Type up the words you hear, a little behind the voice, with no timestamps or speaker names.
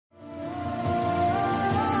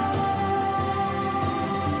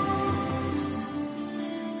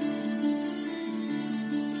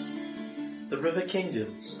River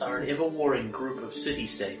Kingdoms are an ever-warring group of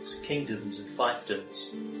city-states, kingdoms and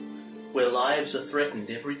fiefdoms, where lives are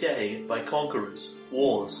threatened every day by conquerors,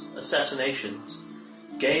 wars, assassinations,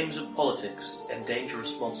 games of politics, and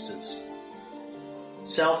dangerous monsters.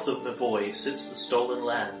 South of Mavoy sits the Stolen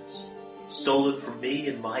Lands, stolen from me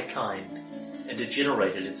and my kind, and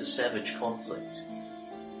degenerated into savage conflict.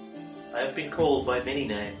 I have been called by many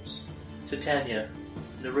names: Titania,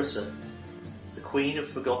 Nerissa, the Queen of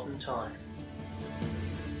Forgotten Time.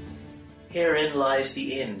 Herein lies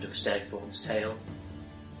the end of Stagthorn's tale,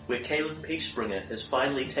 where Kaelin Peacebringer has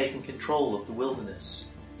finally taken control of the wilderness,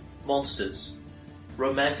 monsters,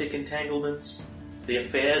 romantic entanglements, the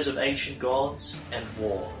affairs of ancient gods, and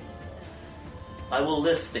war. I will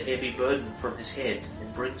lift the heavy burden from his head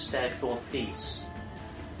and bring Stagthorn peace.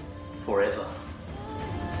 Forever.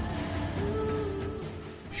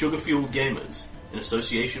 Sugar-Fueled Gamers, in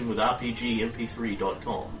association with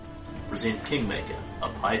RPGMP3.com, present Kingmaker, a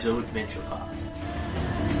Paizo adventure path.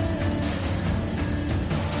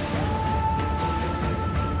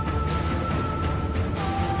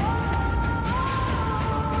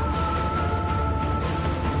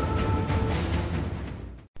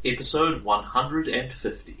 Episode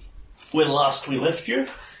 150. When last we left you,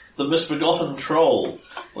 the misbegotten troll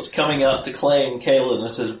was coming out to claim Kaelin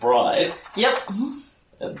as his bride. Yep.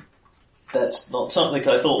 And that's not something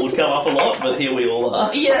I thought would come up a lot, but here we all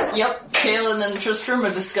are. Yep. Kaelin and Tristram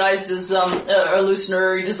are disguised as,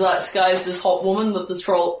 illusionary disguised as hot woman that the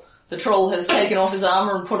troll has taken off his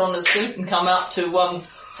armour and put on his suit and come out to,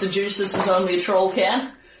 seduce us as only a troll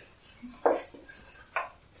can.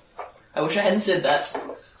 I wish I hadn't said that.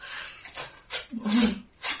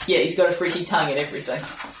 Yeah, he's got a freaky tongue and everything.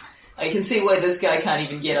 I can see why this guy can't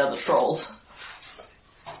even get other trolls.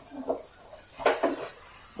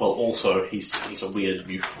 Well, also, he's a weird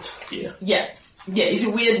mutant, yeah. Yeah, he's a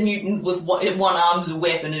weird mutant with one arm's a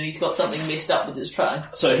weapon and he's got something messed up with his tongue.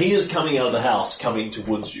 So he is coming out of the house, coming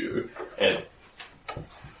towards you, and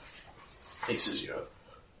he says,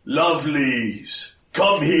 "Lovelies,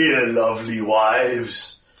 come here, lovely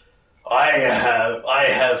wives. I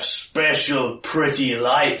have special pretty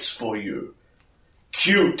lights for you.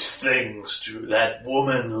 Cute things that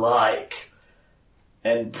woman like."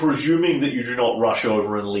 And presuming that you do not rush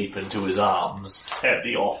over and leap into his arms at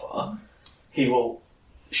the offer, he will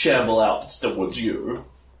shamble out towards you,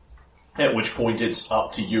 at which point it's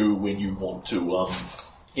up to you when you want to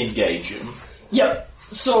engage him. Yep.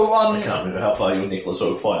 So, I can't remember how far your Necklace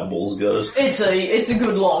of Fireballs goes. It's a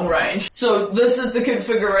good long range. So this is the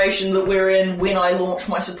configuration that we're in when I launch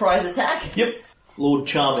my surprise attack? Yep. Lord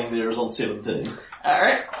Charming there is on 17.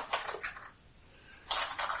 Alright.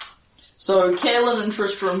 So Kaelin and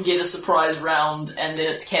Tristram get a surprise round, and then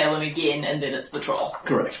it's Kaelin again, and then it's the troll.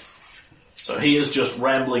 Correct. So he is just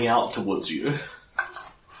rambling out towards you.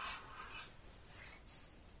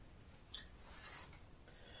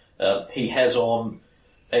 He has on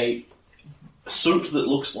a suit that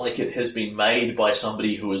looks like it has been made by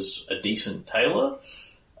somebody who is a decent tailor.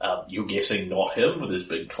 You're guessing not him with his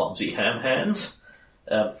big clumsy ham hands.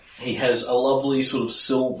 He has a lovely sort of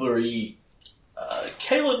silvery...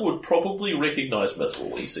 Kaelin would probably recognise mithril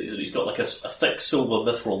when he sees it. He's got like a thick silver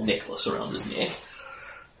mithril necklace around his neck.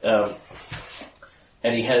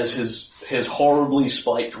 And he has his horribly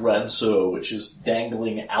spiked ranseur, which is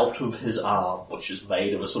dangling out of his arm, which is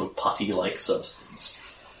made of a sort of putty-like substance.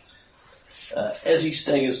 As he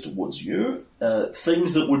staggers towards you,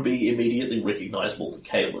 things that would be immediately recognisable to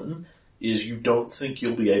Kaelin is you don't think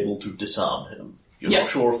you'll be able to disarm him. You're not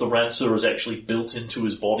sure if the ranseur is actually built into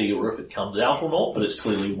his body or if it comes out or not, but it's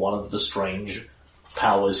clearly one of the strange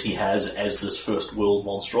powers he has as this first world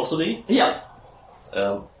monstrosity. Yeah.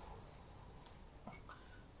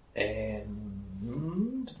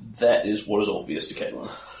 And that is what is obvious to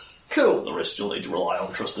Kaelin. Cool. The rest you'll need to rely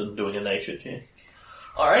on Tristan doing a nature check.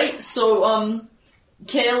 Alright, so,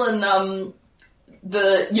 Kaelin,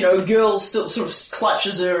 the, girl still sort of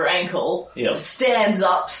clutches her ankle, stands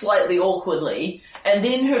up slightly awkwardly, and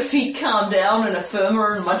then her feet calm down in a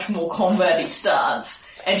firmer and much more combat-y stance.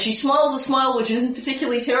 And she smiles a smile which isn't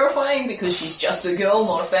particularly terrifying because she's just a girl,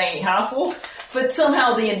 not a fangy half-orc, but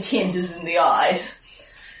somehow the intent is in the eyes.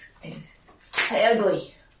 Hey,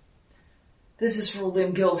 ugly. This is for all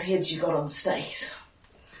them girls' heads you got on the stakes.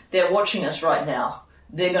 They're watching us right now.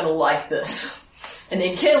 They're gonna like this. And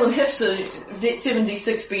then Kaelin hits a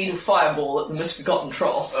 7d6 speed of fireball at the misbegotten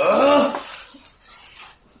troll.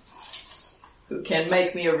 Who can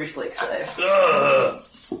make me a reflex save.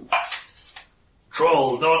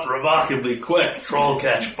 Troll, not remarkably quick. Troll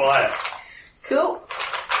catch fire. Cool.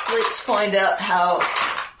 Let's find out how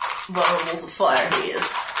vulnerable to fire he is.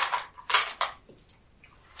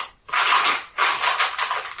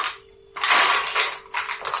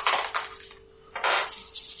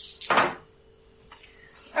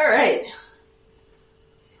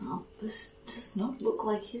 does not look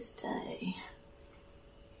like his day.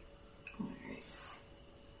 Alright.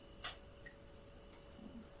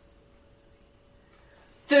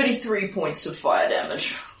 33 points of fire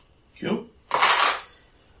damage. Cool.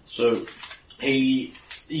 So,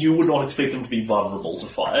 you would not expect him to be vulnerable to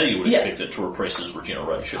fire, you would expect it to repress his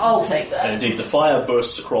regeneration. I'll take that. And indeed, the fire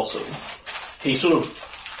bursts across him. He sort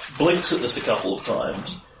of blinks at this a couple of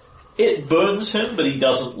times. It burns him, but he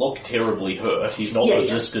doesn't look terribly hurt. He's not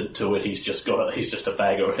resistant to it, he's just a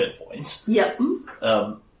bag of hit points. Yep.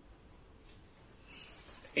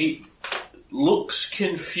 He looks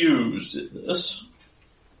confused at this.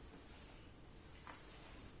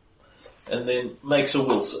 And then makes a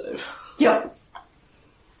will save. Yep.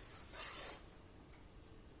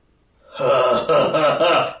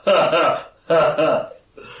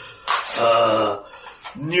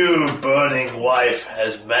 New burning wife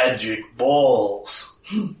has magic balls.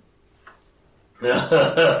 You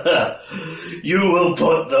will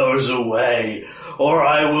put those away, or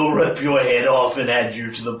I will rip your head off and add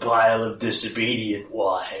you to the pile of disobedient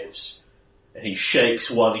wives. And he shakes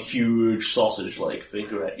one huge sausage-like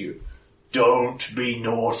finger at you. Don't be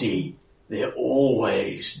naughty. They're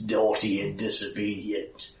always naughty and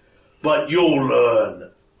disobedient. But you'll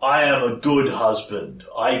learn. I am a good husband.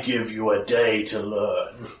 I give you a day to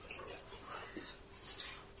learn.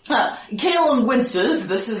 Kaelin winces.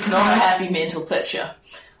 This is not a happy mental picture.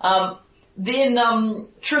 Then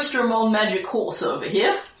Tristram on Magic Horse over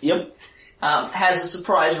here. Yep. Has a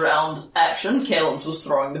surprise round action. Kaelin's was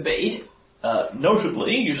throwing the bead.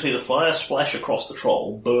 Notably, you see the fire splash across the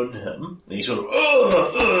troll, burn him, and he sort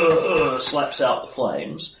of slaps out the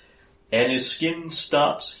flames, and his skin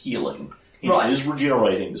starts healing. He is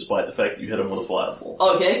regenerating despite the fact that you hit him with a fireball.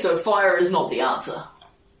 Okay, so fire is not the answer.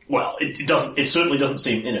 Well, it certainly doesn't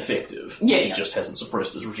seem ineffective. Yeah, It just hasn't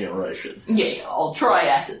suppressed his regeneration. Yeah, I'll try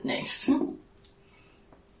acid next.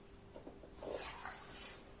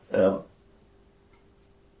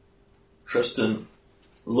 Tristan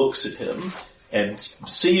looks at him, and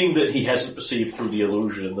seeing that he hasn't perceived through the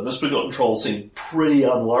illusion, the Misbegotten Troll seemed pretty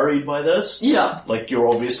unworried by this. Yeah. Like, you're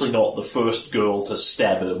obviously not the first girl to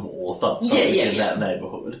stab him or something in that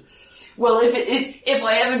neighbourhood. Well, if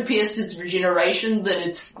I haven't pierced his regeneration, then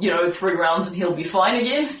it's, 3 rounds and he'll be fine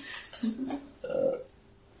again.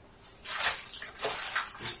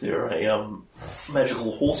 Is there a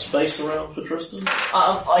magical horse base around for Tristan?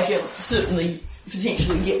 I can certainly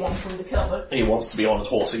potentially get one from the cupboard. He wants to be on his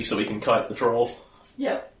horsey so he can kite the troll.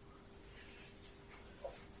 Yep.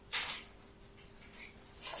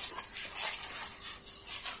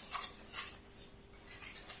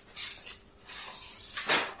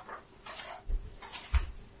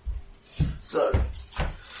 So,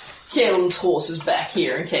 Kaelin's horse is back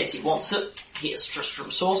here in case he wants it. Here's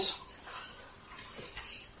Tristram's horse.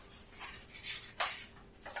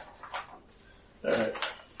 Alright.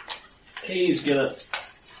 He's gonna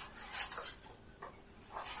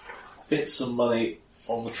bet some money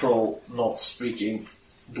on the troll not speaking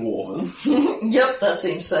Dwarven. Yep, that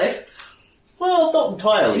seems safe. Well, not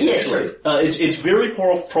entirely, actually. True. It's very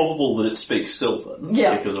probable that it speaks Sylvan,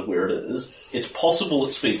 because of where it is. It's possible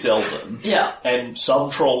it speaks Elven. Yeah. And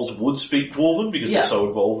some trolls would speak Dwarven because they're so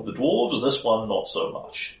involved with the dwarves, and this one not so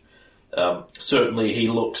much. Certainly he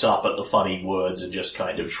looks up at the funny words and just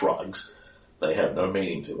kind of shrugs. They have no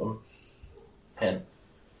meaning to him. And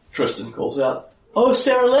Tristan calls out, "Oh,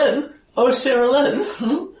 Sarah Lynn! Oh, Sarah Lynn!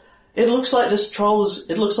 It looks like this troll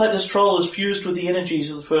is fused with the energies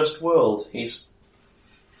of the first world. He's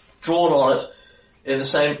drawn on it in the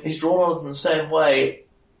same way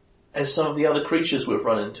as some of the other creatures we've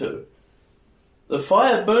run into. The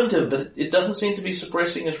fire burned him, but it doesn't seem to be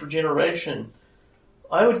suppressing his regeneration.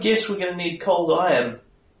 I would guess we're going to need cold iron.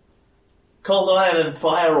 Cold iron and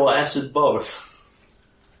fire or acid both."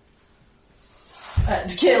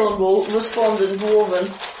 And Kaelin will respond in Dwarven.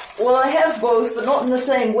 Well, I have both, but not in the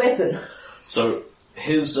same weapon. So,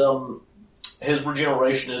 his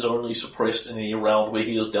regeneration is only suppressed in any round where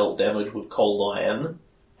he has dealt damage with cold iron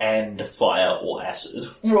and fire or acid.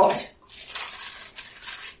 Right.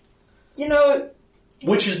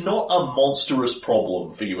 Which is not a monstrous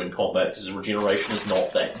problem for you in combat, because his regeneration is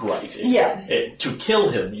not that great. To kill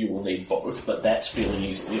him, you will need both, but that's fairly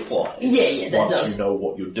easily applied. Yeah, that once does. you know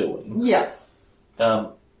what you're doing. Yeah.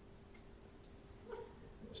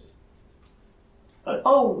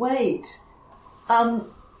 Oh, wait.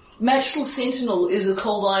 Magical Sentinel is a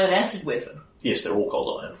cold iron acid weapon. Yes, they're all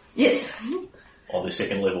cold iron. Yes. On their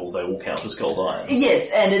second levels, they all count as cold iron.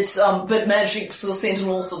 Yes, and it's, but Magical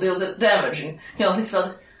Sentinel also deals out damage, and, thinks about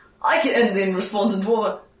this. And then responds in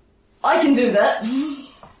Dwarven, I can do that.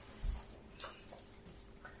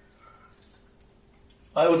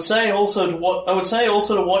 I would say also to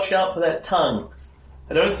watch out for that tongue.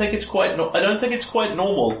 I don't think it's quite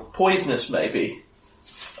normal. Poisonous, maybe.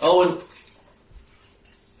 Oh, and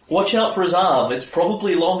watch out for his arm. It's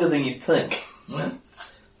probably longer than you'd think. Yeah.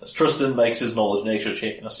 As Tristan makes his knowledge nature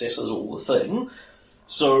check and assesses all the thing.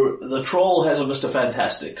 So, the troll has a Mr.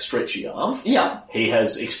 Fantastic stretchy arm. Yeah. He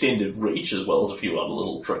has extended reach as well as a few other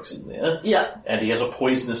little tricks in there. Yeah. And he has a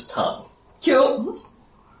poisonous tongue. Cool.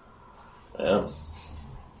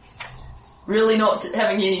 Really not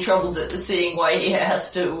having any trouble seeing why he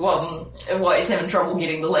has to, why he's having trouble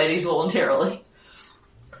getting the ladies voluntarily.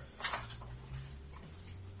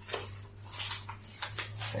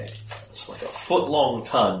 It's like a foot-long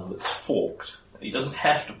tongue that's forked. He doesn't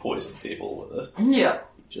have to poison people with it. Yeah.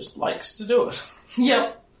 He just likes to do it.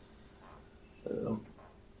 Yep.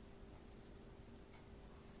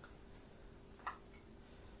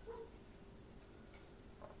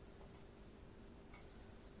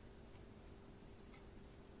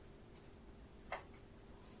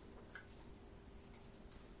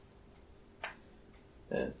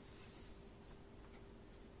 And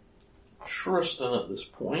Tristan at this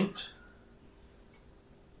point,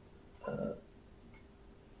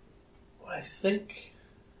 I think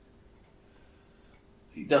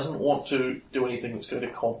he doesn't want to do anything that's going to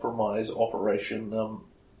compromise Operation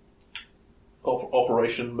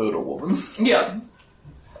Murder Woman. Yeah.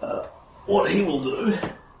 What he will do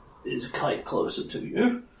is kite closer to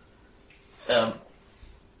you.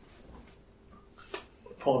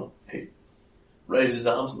 Upon he raises his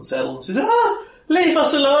arms in the saddle and says, leave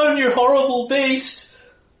us alone, you horrible beast!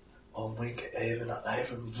 On wink,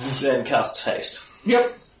 and casts haste.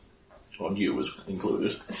 Yep. On you was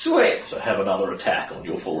included. Sweet. So have another attack on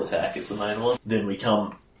your full attack is the main one. Then we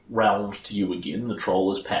come round to you again. The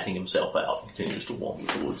troll is patting himself out and continues to wander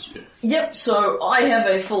towards you. Yep, so I have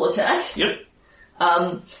a full attack. Yep.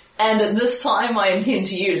 And at this time I intend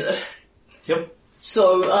to use it. Yep.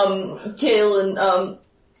 So, Kaelin,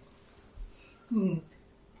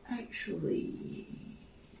 actually,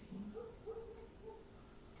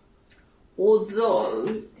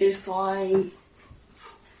 although if I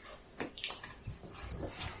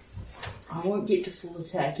won't get to full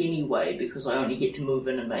attack anyway because I only get to move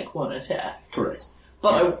in and make one attack. Correct.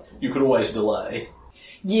 But you could always delay.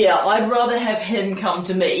 Yeah, I'd rather have him come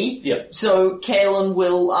to me. Yep. So Kaelin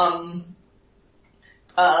will,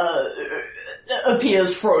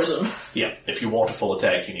 appears frozen. Yeah, if you want a full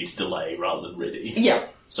attack, you need to delay rather than ready. Yeah.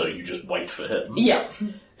 So you just wait for him. Yeah.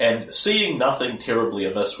 And seeing nothing terribly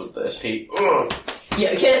amiss with this, he...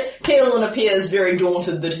 Yeah, Kaelin appears very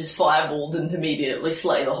daunted that his fireball didn't immediately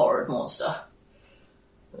slay the horrid monster.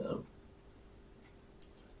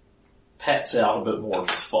 Pats out a bit more of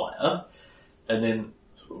his fire, and then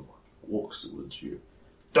sort of walks towards you.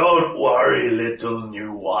 Don't worry, little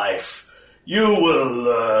new wife. You will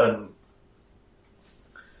learn.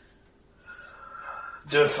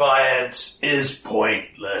 Defiance is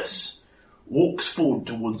pointless. Walks forward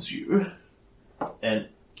towards you, and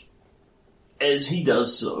as he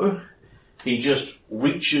does so, he just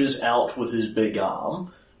reaches out with his big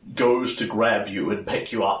arm, goes to grab you and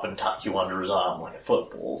pick you up and tuck you under his arm like a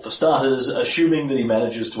football. For starters, assuming that he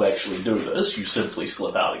manages to actually do this, you simply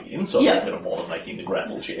slip out again, so I'm not going to bother making the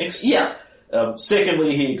grapple checks. Yeah.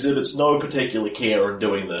 Secondly, he exhibits no particular care in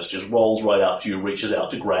doing this, just rolls right up to you, reaches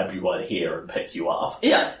out to grab you by the hair and pick you up.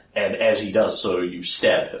 Yeah. And as he does so, you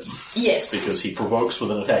stab him. Yes. Because he provokes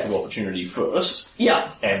with an attack of opportunity first.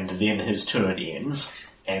 Yeah. And then his turn ends,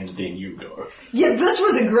 and then you go. Yeah, this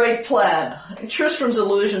was a great plan. Tristram's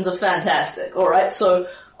illusions are fantastic. Alright, so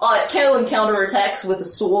Kaelin counterattacks with a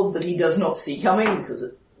sword that he does not see coming because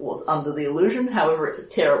it was under the illusion. However, it's a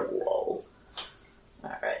terrible roll.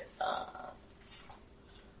 Alright.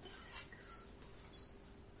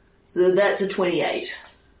 So that's a 28.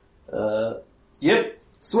 Yep.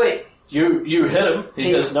 Sweet. You hit him.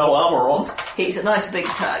 He has no armor on. He's a nice big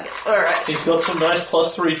target. Alright. He's got some nice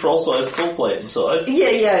 +3 troll-sized full plate inside.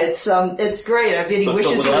 Yeah, it's great. I bet he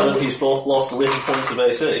wishes without him, he's lost 11 points of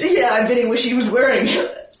AC. Yeah, I bet he wished he was wearing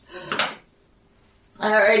it.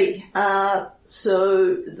 Alrighty.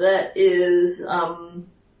 So that is,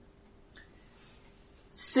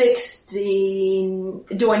 16...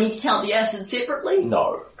 Do I need to count the acid separately?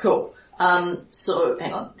 No. Cool. So,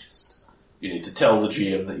 hang on. You need to tell the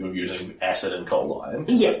GM that you're using acid and cold iron.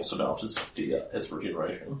 Yeah. Also now his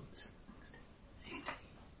regeneration.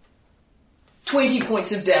 20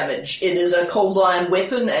 points of damage. It is a cold iron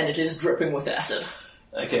weapon and it is dripping with acid.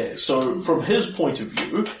 Okay, so from his point of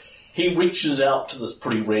view, he reaches out to this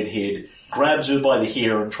pretty redhead, grabs her by the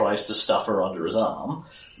hair and tries to stuff her under his arm.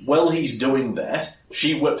 While he's doing that,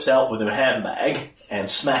 she whips out with her handbag and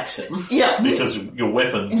smacks him. Yeah. Because your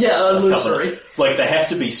weapons are illusory. Like, they have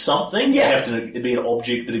to be something. Yeah. They have to be an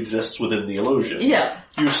object that exists within the illusion. Yeah.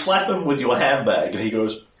 You slap him with your handbag, and he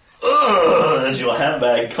goes, ugh, as your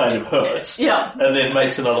handbag kind of hurts. Yeah. And then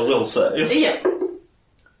makes another will save. Yeah.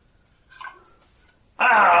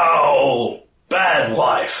 Ow! Bad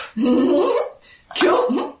wife. Cool.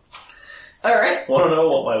 Alright. Want to know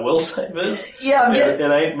what my will save is? Yeah, it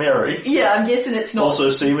ain't Mary. Yeah, I'm guessing it's not. Also,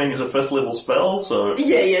 seeming is a 5th level spell, so...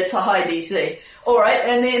 Yeah, it's a high DC. Alright,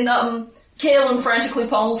 and then, Kaelin frantically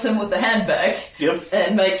pummels him with the handbag. Yep.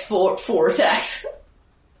 And makes four attacks.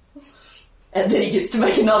 And then he gets to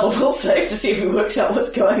make another will save to see if he works out what's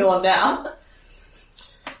going on now.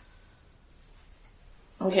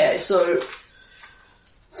 Okay, so...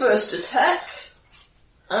 First attack.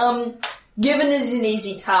 Given as an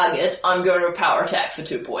easy target, I'm going to power attack for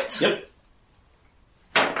 2 points. Yep.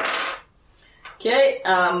 Okay,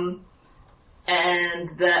 and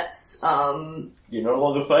that's, You no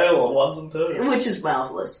longer fail on 1s and 2s. which is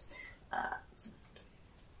marvellous.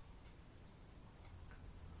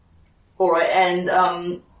 Alright,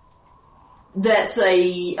 and, that's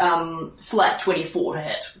a, flat 24 to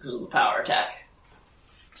hit because of the power attack.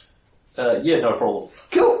 Yeah, no problem.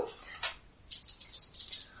 Cool.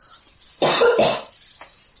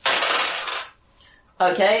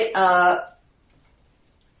 Okay,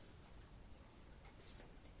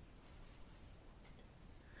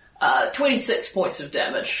 26 points of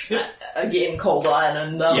damage. Yep. Again, cold iron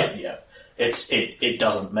and, Yeah. It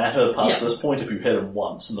doesn't matter past this point if you hit him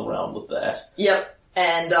once in the round with that. Yep.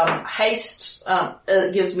 And, haste,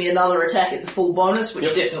 gives me another attack at the full bonus,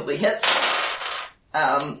 which definitely hits.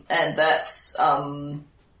 And that's,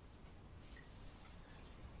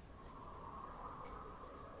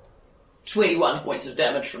 21 points of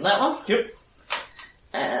damage from that one. Yep.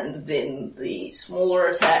 And then the smaller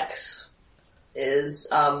attacks is,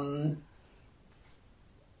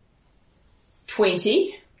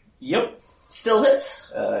 20. Yep. Still hits.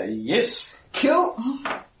 Yes. Cool.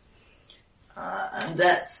 And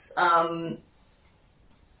that's,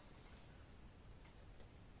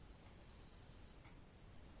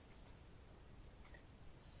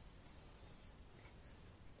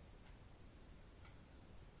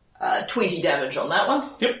 20 damage on that one.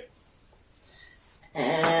 Yep.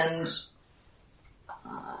 And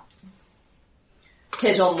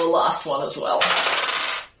hit on the last one as well.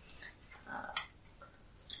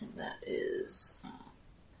 And that is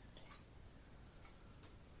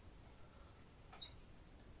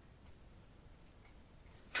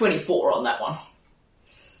 24 on that one.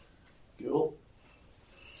 Cool.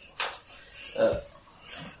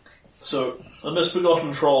 So, the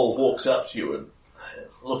misbegotten troll walks up to you and,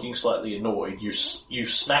 looking slightly annoyed, you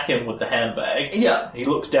smack him with the handbag. Yeah. He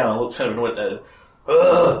looks down, looks kind of annoyed at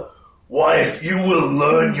wife, you will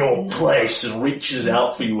learn your place, and reaches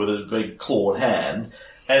out for you with his big clawed hand.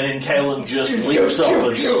 And then Kaelin just leaps up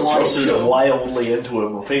and slices wildly into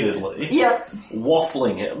him repeatedly. Yep.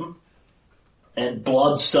 Waffling him. And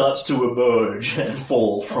blood starts to emerge and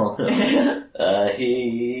fall from him.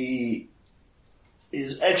 He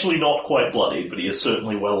is actually not quite bloodied, but he is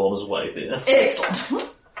certainly well on his way there. Excellent.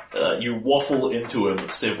 You waffle into him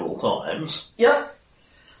several times. Yep.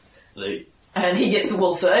 And he gets a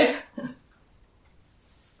will save.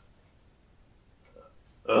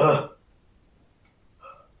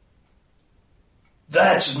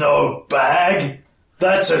 That's no bag.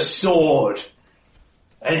 That's a sword.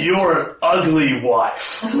 And you're an ugly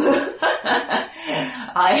wife.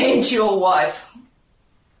 I hate your wife.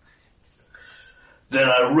 Then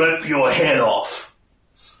I rip your head off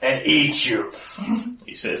and eat you,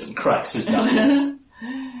 he says and cracks his knuckles.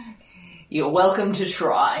 You're welcome to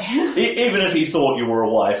try. Even if he thought you were a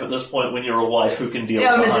wife, at this point when you're a wife who can deal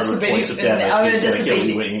with 100 points of damage, he's going to kill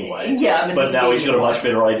you anyway. Yeah, but now he's got a much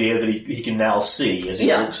better idea that he can now see as he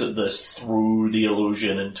looks at this through the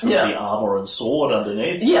illusion and to the armor and sword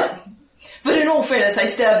underneath. Yeah. But in all fairness, I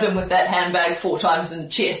stabbed him with that handbag 4 times in the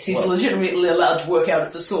chest. He's legitimately allowed to work out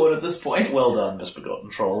it's a sword at this point. Well done,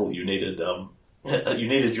 misbegotten troll. You needed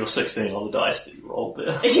your 16 on the dice that you rolled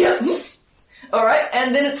there. Yeah. Alright,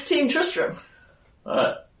 and then it's Team Tristram.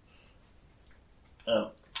 Alright.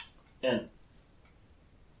 And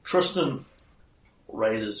Tristan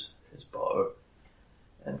raises his bow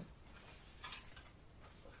and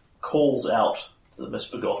calls out the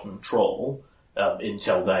misbegotten troll in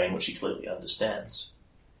Taldane, which he clearly understands.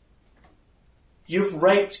 You've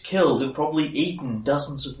raped, killed, and probably eaten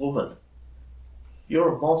dozens of women.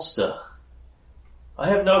 You're a monster. I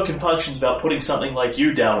have no compunctions about putting something like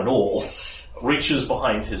you down at all. Reaches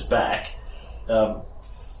behind his back,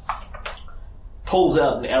 pulls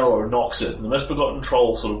out an arrow, knocks it, and the misbegotten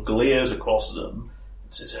troll sort of glares across at him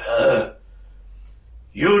and says,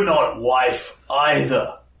 "You're not wife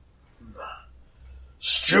either.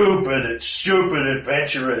 Stupid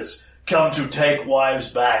adventurers come to take wives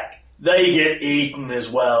back. They get eaten as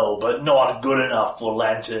well, but not good enough for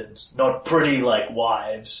lanterns, not pretty like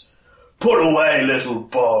wives. Put away, little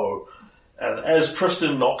bow." And as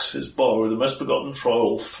Tristan knocks his bow, the misbegotten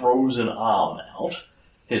troll throws an arm out,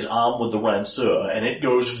 his arm with the ranseur, and it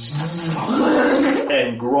goes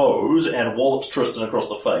and grows and wallops Tristan across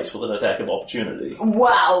the face with an attack of opportunity.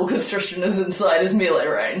 Wow, because Tristan is inside his melee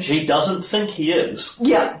range. He doesn't think he is.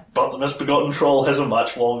 Yeah. But the misbegotten troll has a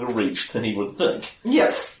much longer reach than he would think.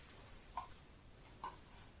 Yes.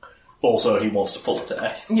 Also, he wants to full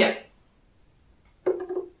attack. Yeah.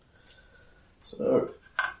 So,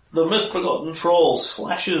 the misbegotten troll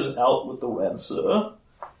slashes out with the ranseur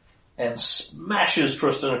and smashes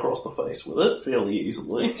Tristan across the face with it fairly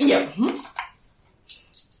easily. Yeah.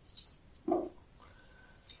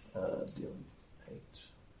 Dealing 8.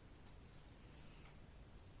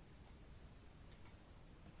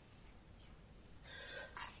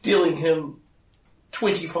 Dealing him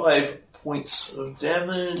 25 points of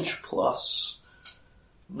damage plus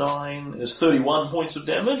 9 is 31 points of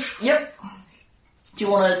damage. Yep. Do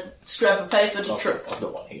you want to scrap a paper to trip? I've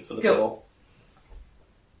got one here for the Cool. goal.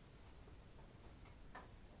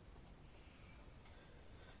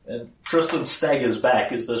 And Tristan staggers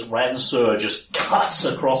back as this ranseur just cuts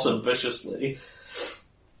across him viciously.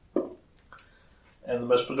 And the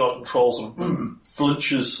misbegotten troll sort of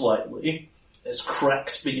flinches slightly as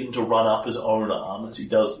cracks begin to run up his own arm. As he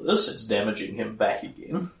does this, it's damaging him back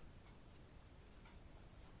again.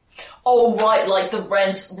 Oh, right, like the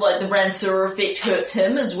ranseur effect hurts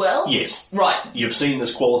him as well? Yes. Right. You've seen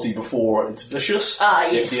this quality before. It's vicious.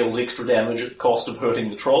 Yes. It deals extra damage at the cost of hurting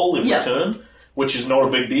the troll every turn, which is not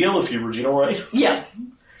a big deal if you regenerate. Yeah.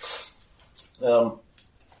 So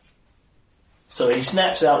he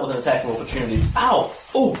snaps out with an attack of opportunity. Ow!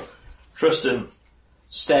 Oh! Tristan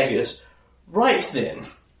staggers. Right then.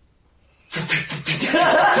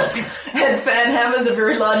 Headfan hammers a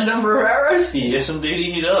very large number of arrows. Yes,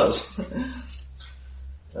 indeed he does.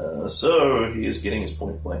 So he is getting his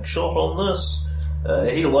point blank shot on this.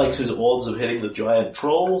 He likes his odds of hitting the giant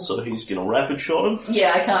troll, so he's going to rapid shot him.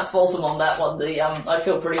 Yeah, I can't fault him on that one. I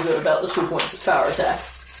feel pretty good about the 2 points of power attack.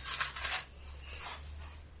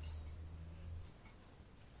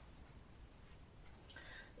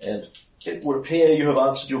 And it would appear you have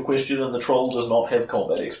answered your question and the troll does not have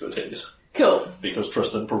combat expertise. Cool. Because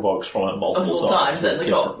Tristan provokes from it multiple times in the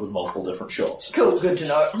call. with multiple different shots. Cool, good to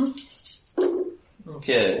know.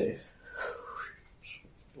 Okay.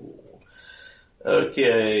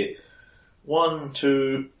 Okay. 1,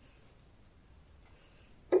 2...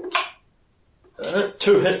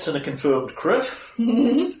 2 hits and a confirmed crit.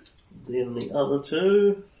 Then the other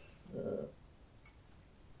 2...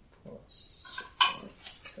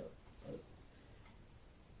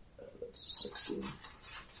 that's 16.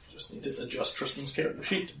 Just need to adjust Tristan's character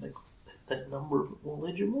sheet to make that number more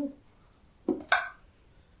legible.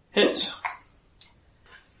 Hit.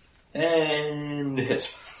 And hit.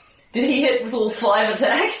 Did he hit with all 5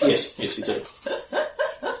 attacks? Yes, he did.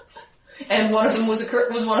 And one of them was a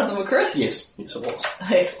crit? Was one of them a crit? Yes, it was.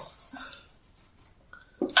 Excellent.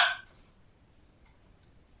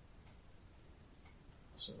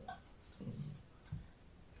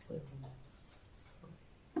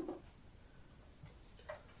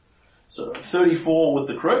 So 34 with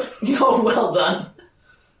the crit. Oh, well done.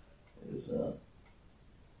 Is,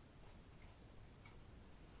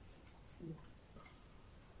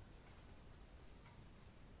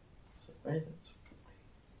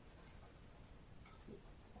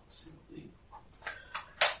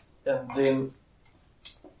 and then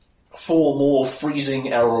 4 more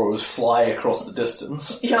freezing arrows fly across the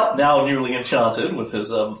distance. Yep. Now newly enchanted with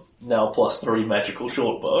his now +3 magical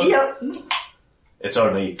short bow. Yep. It's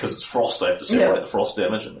only because it's frost, I have to separate the frost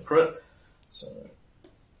damage and the crit. So.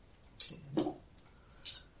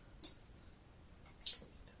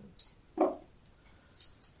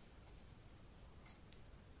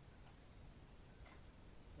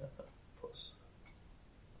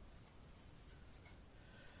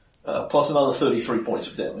 Plus another 33 points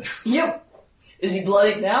of damage. Yep. Is he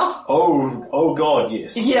bloodied now? Oh god,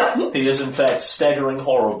 yes. Yep. He is in fact staggering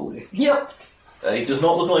horribly. Yep. He does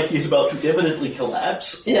not look like he's about to imminently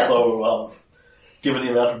collapse. Yeah. Although, given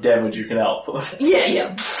the amount of damage you can output.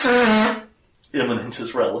 Yeah. Imminent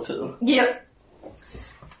is relative. Yep.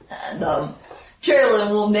 And, Cherylin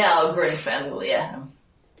will now grin fanfully at him.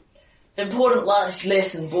 Important last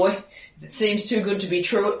lesson, boy. If it seems too good to be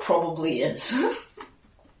true, it probably is.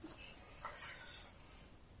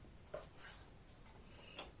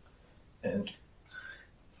 And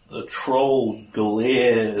the troll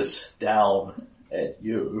glares down at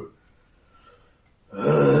you.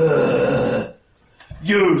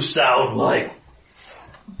 You sound like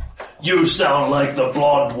the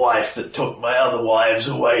blonde wife that took my other wives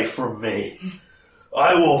away from me.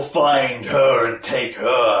 I will find her and take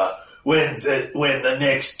her when the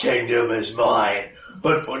next kingdom is mine.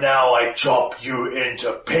 But for now I chop you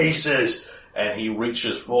into pieces. And he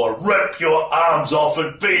reaches for, rip your arms off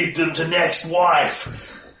and feed them to next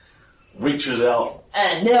wife. Reaches out.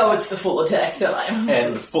 And now it's the full attack time.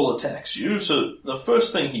 And full attacks you. So the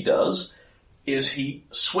first thing he does is he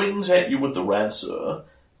swings at you with the Ranseur.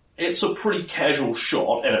 It's a pretty casual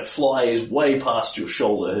shot, and it flies way past your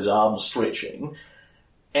shoulder, his arm stretching.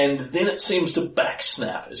 And then it seems to back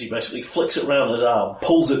snap as he basically flicks it around his arm,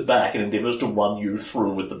 pulls it back, and endeavours to run you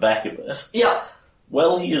through with the back of it. Yeah.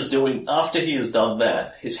 After he has done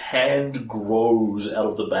that, his hand grows out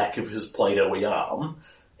of the back of his Play-Doh-y arm,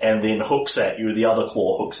 and then hooks at you, the other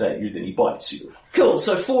claw hooks at you, then he bites you. Cool,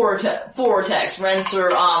 so four attacks.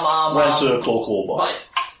 Ranseur, arm. Ranseur, claw, bite.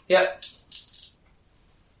 Yep.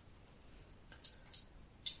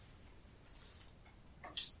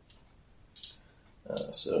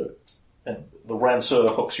 And the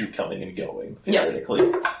Ranseur hooks you coming and going, theoretically.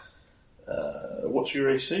 Yep. What's your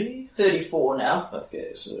AC? 34 now.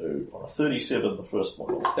 Okay, so on a 37, the first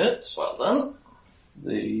one will hit. Well done.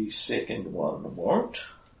 The second one won't.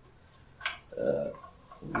 The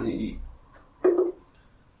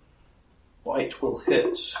bite will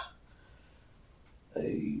hit.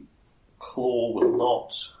 A claw will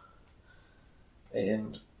not.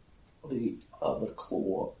 And the other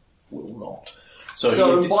claw will not.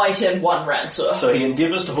 So bite and one Ranseur. So he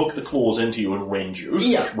endeavours to hook the claws into you and rend you,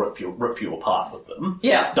 just rip you apart with them.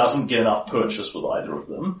 Yeah. Doesn't get enough purchase with either of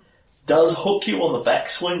them. Does hook you on the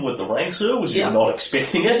backswing with the Ranseur, which you're not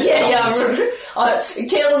expecting it.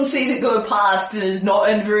 Kalen sees it go past and is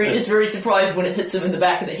very surprised when it hits him in the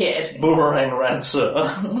back of the head. Boomerang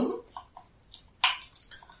Ranseur.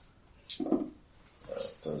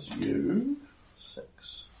 Does you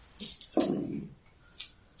 6, 3,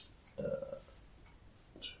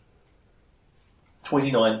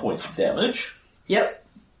 29 points of damage. Yep.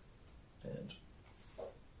 And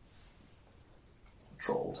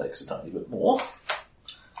Troll takes a tiny bit more.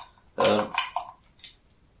 Then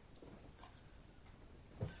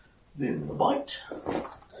the bite.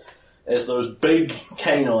 As those big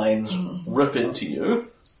canines rip into you.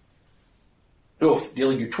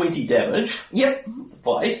 Dealing you 20 damage. Yep.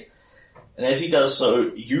 Bite. And as he does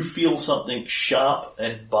so, you feel something sharp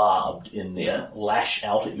and barbed in there lash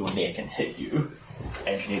out at your neck and hit you.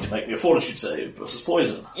 And you need to make me a fortitude save versus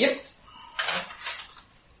poison. Yep.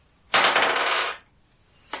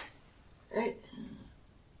 Right.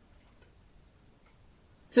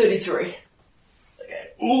 33.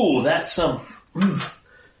 Okay. Ooh, that's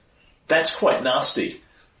quite nasty.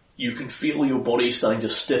 You can feel your body starting to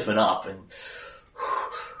stiffen up and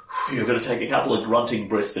you're going to take a couple of grunting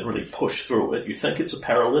breaths and really push through it. You think it's a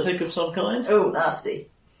paralytic of some kind? Oh, nasty.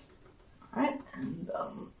 Alright, and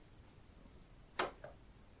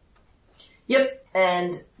Yep,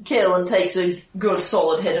 and Kaelin takes a good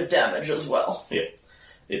solid hit of damage as well. Yep.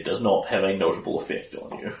 It does not have a notable effect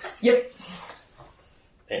on you. Yep.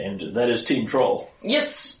 And that is Team Troll.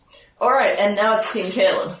 Yes. Alright, and now it's Team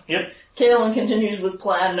Kaelin. Yep. Kaelin continues with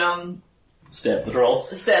plan, Stab the troll.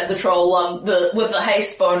 Stab the troll, with the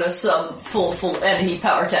haste bonus, full, and he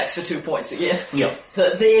power attacks for 2 points again. Yep.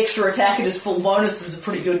 The extra attack at his full bonus is a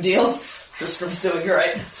pretty good deal. Tristram's doing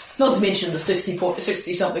great. Not to mention the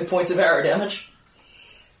 60-something points of arrow damage.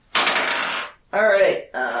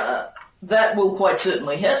 Alright, that will quite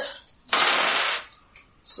certainly hit.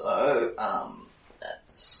 So,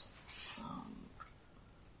 that's...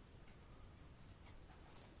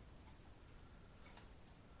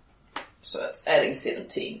 So it's adding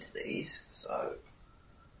 17 to these, so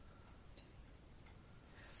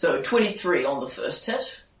 23 on the first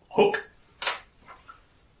hit. Hook.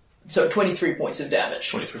 So 23 points of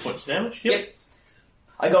damage. 23 points of damage? Yep.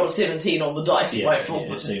 I got a 17 on the dice. Yeah,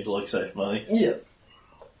 it seems like safe money. Yeah.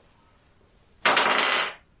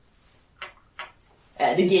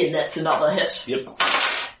 And again, that's another hit. Yep.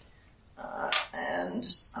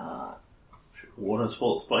 Warner's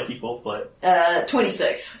fault, spiky fault play.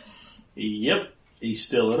 26. Yep, he's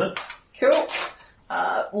still in it. Cool.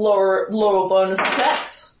 Lower bonus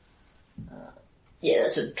attacks. Yeah,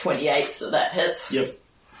 that's a 28, so that hits. Yep.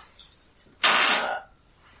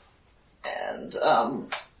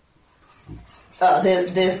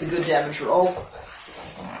 There's the good damage roll.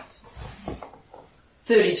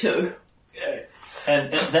 32.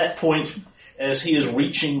 And at that point, as he is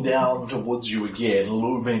reaching down towards you again,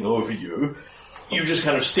 looming over you, you just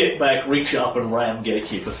kind of step back, reach up and ram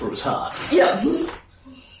Gatekeeper through his heart. Yeah.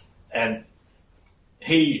 And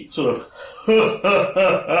he sort of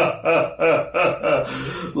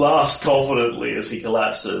laughs confidently as he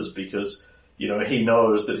collapses because, he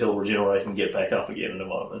knows that he'll regenerate and get back up again in a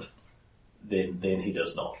moment. Then he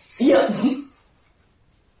does not. Yeah.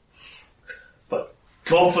 But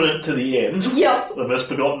confident to the end, the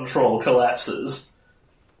misbegotten troll collapses,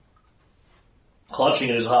 clutching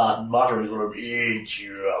at his heart and muttering sort of, "Eat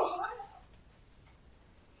you."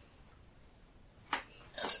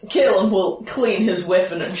 Caleb will clean his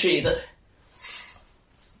weapon and sheathe it.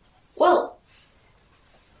 Well,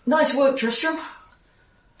 nice work, Tristram.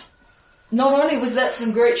 Not only was that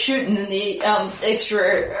some great shooting and the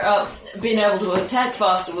extra being able to attack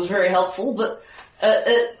faster was very helpful, but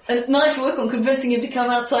nice work on convincing him to come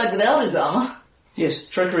outside without his armor. Yes,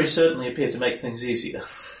 trickery certainly appeared to make things easier.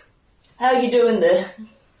 How are you doing there?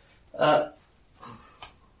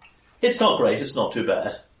 It's not great, it's not too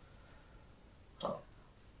bad.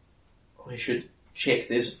 We should check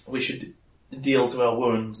this, we should deal to our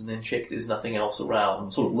wounds and then check there's nothing else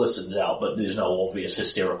around. Sort of listens out, but there's no obvious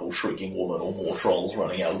hysterical shrieking woman or more trolls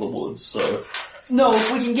running out of the woods, so... No,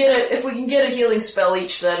 if we can get a healing spell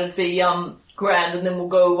each, that'd be, grand, and then we'll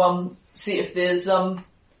go, see if there's,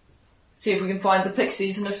 see if we can find the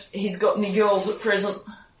pixies and if he's got any girls at present.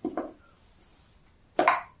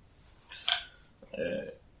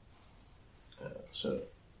 So...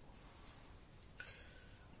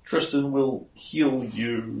 Tristan will heal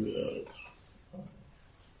you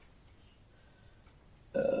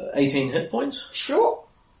 18 hit points. Sure.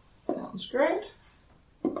 Sounds great.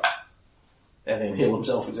 And then heal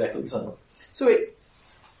himself exactly the same. Sweet.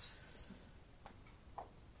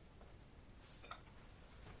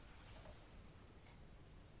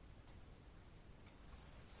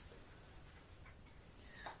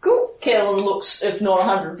 Cool. Kalen looks, if not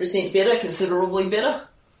 100% better, considerably better.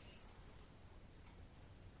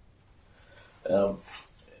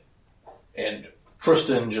 And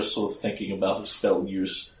Tristan, just sort of thinking about his spell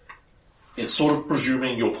use, is sort of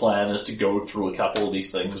presuming your plan is to go through a couple of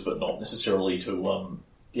these things, but not necessarily to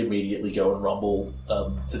immediately go and rumble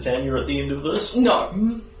Titania at the end of this.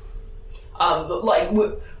 No.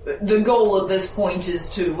 The goal at this point is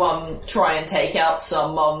to try and take out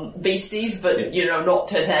some beasties, but not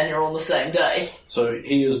Titania on the same day. So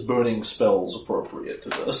he is burning spells appropriate to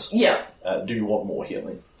this. Yeah. Do you want more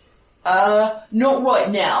healing? Not right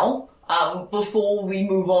now. Before we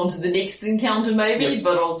move on to the next encounter maybe,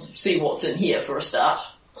 but I'll see what's in here for a start.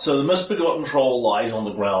 So the misbegotten troll lies on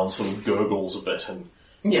the ground, sort of gurgles a bit and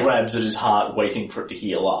grabs at his heart, waiting for it to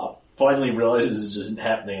heal up. Finally realizes this isn't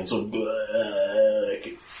happening and sort of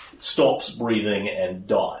stops breathing and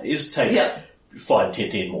dies. Takes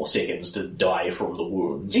 5-10 more seconds to die from the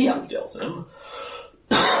wounds you've dealt him.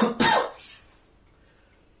 The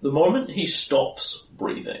moment he stops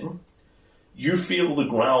breathing, you feel the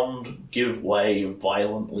ground give way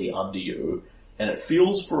violently under you, and it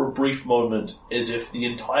feels for a brief moment as if the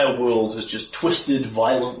entire world has just twisted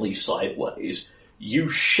violently sideways. You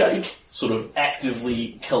shake, sort of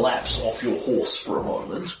actively collapse off your horse for a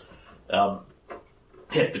moment,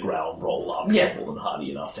 hit the ground, roll up, more than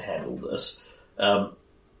hardy enough to handle this.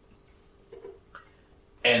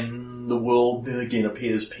 And the world then again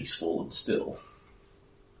appears peaceful and still.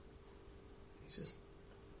 He says,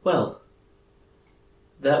 well,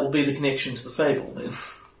 that will be the connection to the fable then.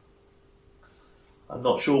 I'm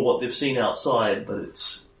not sure what they've seen outside, but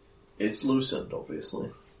it's loosened,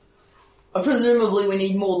 obviously. Presumably we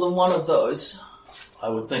need more than one of those. I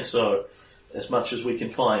would think so, as much as we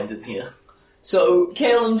can find in here. So,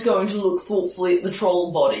 Kaelin's going to look thoughtfully at the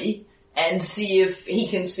troll body and see if he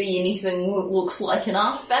can see anything that looks like an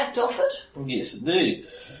artifact of it. Yes, indeed.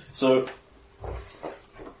 So,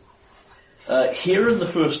 here in the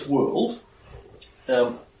first world,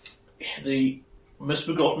 the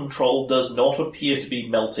misbegotten troll does not appear to be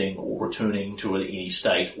melting or returning to any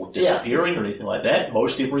state or disappearing or anything like that.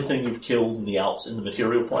 Most everything you've killed in the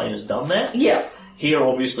material plane has done that. Yeah. Here,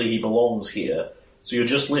 obviously, he belongs here. So you're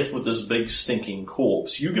just left with this big stinking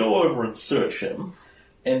corpse. You go over and search him,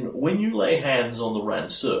 and when you lay hands on the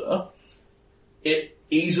Ranseur, it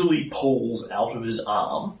easily pulls out of his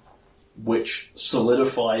arm, which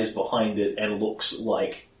solidifies behind it and looks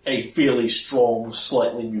like a fairly strong,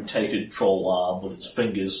 slightly mutated troll arm with its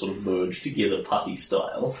fingers sort of merged together putty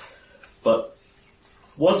style. But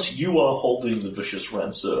once you are holding the vicious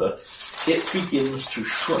Ranseur, it begins to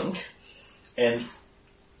shrink And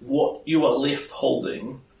what you are left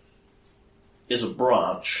holding is a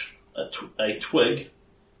branch, a twig,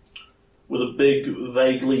 with a big,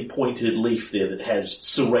 vaguely pointed leaf there that has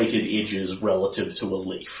serrated edges relative to a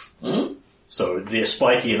leaf. Mm-hmm. So they're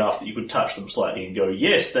spiky enough that you could touch them slightly and go,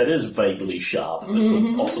 yes, that is vaguely sharp, but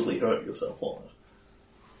couldn't possibly hurt yourself on it.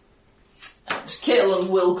 And Kaelin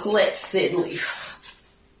will collect said leaf.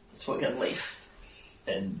 Twig and leaf.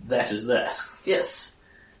 And that is that. Yes.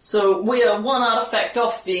 So we are one artifact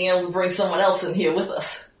off being able to bring someone else in here with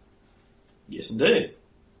us. Yes, indeed.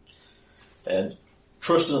 And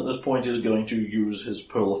Tristan at this point is going to use his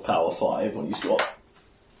Pearl of Power 5 when he's got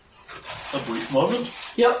a brief moment.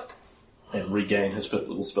 Yep. And regain his 5th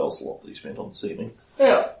level spell slot that he spent on seeming.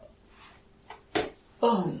 Yeah.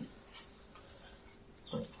 So,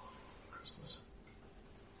 Christmas.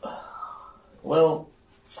 Well,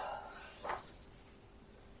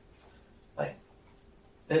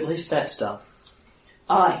 at least that's done.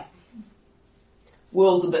 Aye.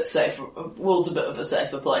 World's a bit safer. World's a bit of a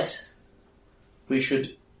safer place. We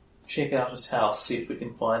should check out his house, see if we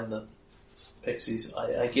can find the pixies.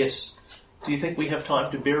 I guess, do you think we have time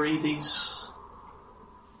to bury these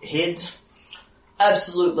heads?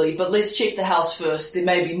 Absolutely, but let's check the house first. There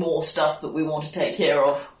may be more stuff that we want to take care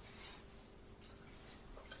of.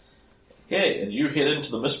 Okay, and you head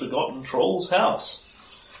into the Misbegotten Troll's house.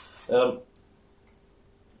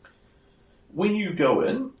 When you go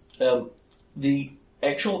in, the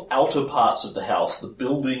actual outer parts of the house, the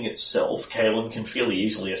building itself, Kaelin can fairly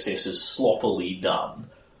easily assess is sloppily done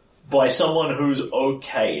by someone who's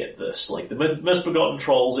okay at this. Like, the Misbegotten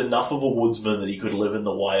Troll's enough of a woodsman that he could live in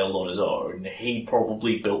the wild on his own. He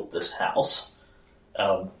probably built this house.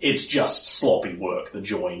 It's just sloppy work. The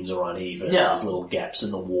joins are uneven, there's little gaps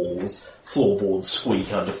in the walls, floorboards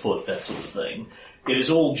squeak underfoot, that sort of thing. It is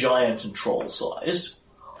all giant and troll-sized.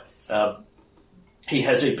 He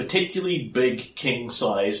has a particularly big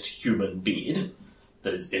king-sized human bed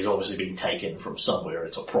that is obviously being taken from somewhere.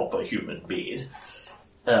 It's a proper human bed.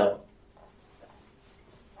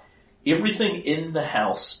 Everything in the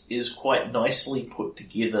house is quite nicely put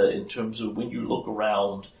together in terms of when you look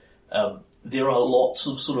around. There are lots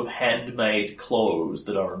of sort of handmade clothes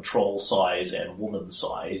that are in troll size and woman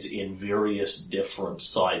size in various different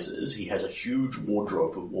sizes. He has a huge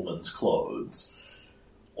wardrobe of woman's clothes.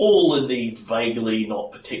 All in the vaguely,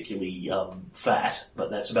 not particularly fat, but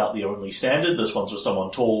that's about the only standard. This one's for someone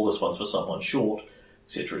tall, this one's for someone short,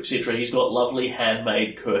 etc., etc. He's got lovely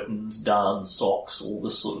handmade curtains, darn socks, all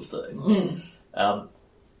this sort of thing.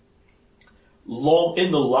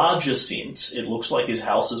 In the larger sense, it looks like his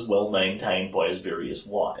house is well maintained by his various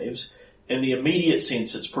wives. In the immediate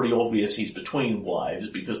sense, it's pretty obvious he's between wives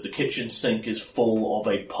because the kitchen sink is full of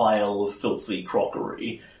a pile of filthy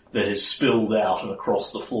crockery that has spilled out and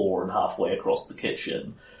across the floor and halfway across the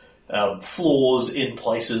kitchen. Floors in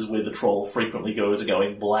places where the troll frequently goes are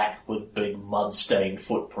going black with big mud-stained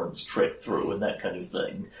footprints trekked through and that kind of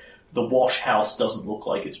thing. The wash house doesn't look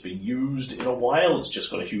like it's been used in a while. It's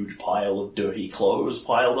just got a huge pile of dirty clothes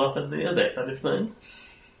piled up in there, that kind of thing.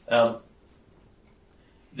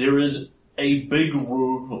 There is a big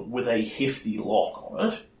room with a hefty lock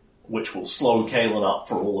on it, which will slow Kaelin up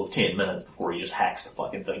for all of 10 minutes before he just hacks the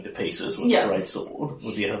fucking thing to pieces with the greatsword,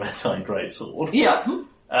 with the adamantine greatsword.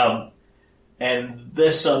 And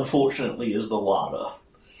this, unfortunately, is the larder.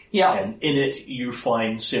 And in it, you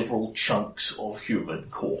find several chunks of human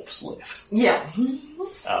corpse left.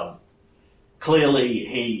 Clearly,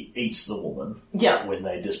 he eats the woman when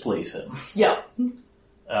they displease him.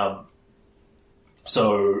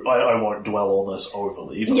 So, I won't dwell on this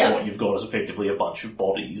overly, but what you've got is effectively a bunch of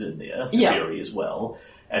bodies in there to bury as well.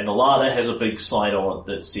 And the larder has a big sign on it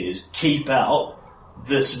that says, "Keep out,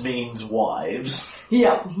 this means wives."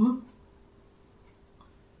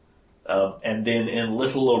 And then in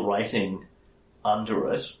littler writing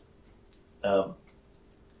under it,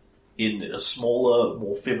 in a smaller,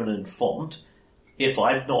 more feminine font, "If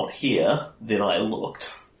I'm not here, then I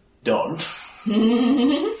looked. Don't."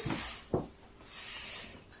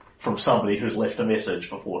 From somebody who's left a message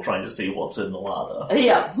before trying to see what's in the larder.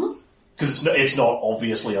 Because it's not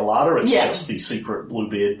obviously a larder, it's just the secret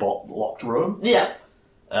Bluebeard locked room.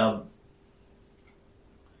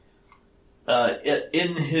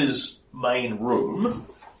 In his main room,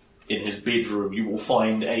 in his bedroom, you will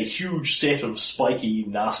find a huge set of spiky,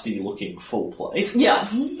 nasty-looking full plate.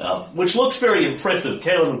 Which looks very impressive.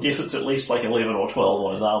 Kaelin would guess it's at least like 11 or 12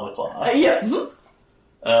 on his armor class.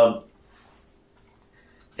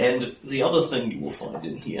 And the other thing you will find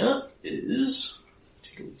in here is...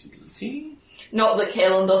 Not that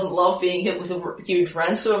Kalen doesn't love being hit with a huge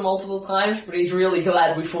ransom multiple times, but he's really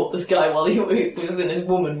glad we fought this guy while he was in his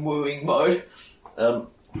woman-wooing mode.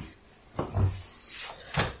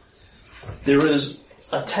 There is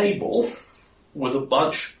a table with a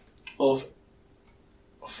bunch of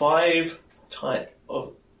five tiny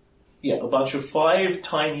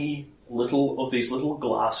little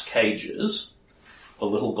glass cages, the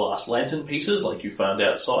little glass lantern pieces like you found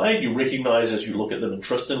outside. You recognise as you look at them, and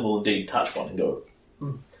Tristan will indeed touch one and go,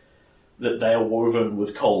 that they are woven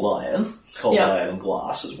with cold iron. Iron and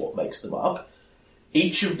glass is what makes them up.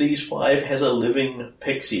 Each of these 5 has a living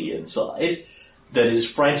pixie inside that is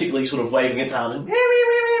frantically sort of waving its arms and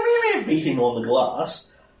beating on the glass.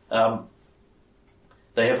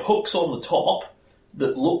 They have hooks on the top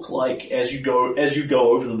that look like as you go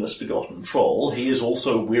over the misbegotten troll, he is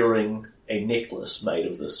also wearing a necklace made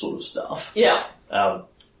of this sort of stuff. Yeah.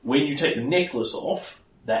 When you take the necklace off,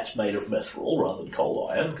 that's made of mithril rather than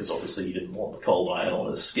cold iron, because obviously he didn't want the cold iron on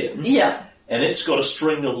his skin. Yeah. And it's got a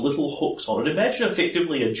string of little hooks on it. Imagine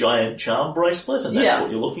effectively a giant charm bracelet, and that's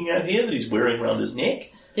what you're looking at here, that he's wearing around his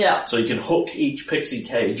neck. Yeah. So you can hook each pixie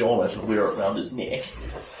cage on it and wear it around his neck.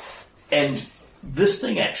 And this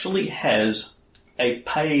thing actually has a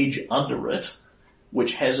page under it,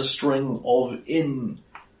 which has a string of, in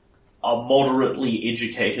a moderately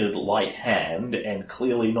educated light hand, and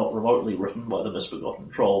clearly not remotely written by the misbegotten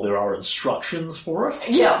troll, there are instructions for it.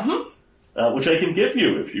 Yeah. Which I can give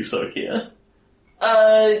you if you so care.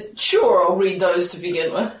 Sure, I'll read those to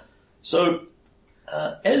begin with. So,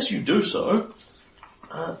 as you do so,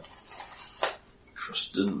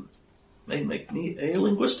 Tristan may make me a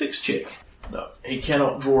linguistics check. No, he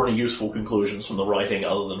cannot draw any useful conclusions from the writing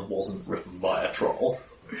other than it wasn't written by a troll.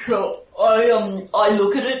 Sure. I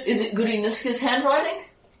look at it. Is it Goody Niska's handwriting?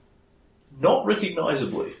 Not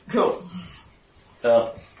recognisably. Cool.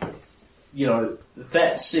 That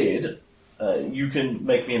said, you can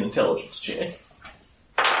make me an intelligence check.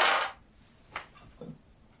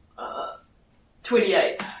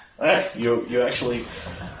 28. You actually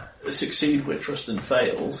succeed where Tristan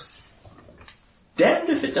fails. Damned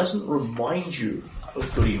if it doesn't remind you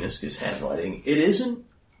of Goody Niska's handwriting. It isn't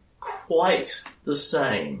quite the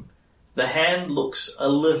same. The hand looks a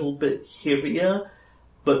little bit heavier,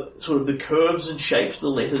 but sort of the curves and shapes of the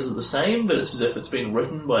letters are the same, but it's as if it's been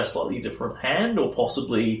written by a slightly different hand, or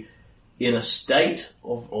possibly in a state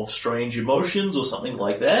of strange emotions or something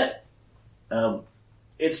like that.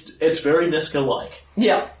 It's very Niska-like.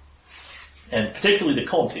 Yeah. And particularly the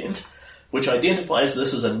content, which identifies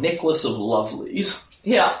this as a necklace of lovelies.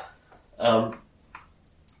 Yeah.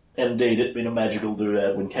 Indeed, it being a magical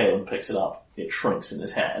doodad, when Kalen picks it up, it shrinks in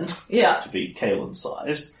his hand. Yeah. To be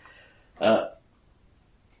Kalen-sized. And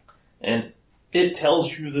it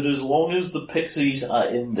tells you that as long as the pixies are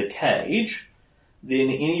in the cage, then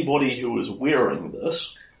anybody who is wearing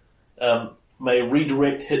this may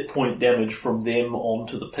redirect hit point damage from them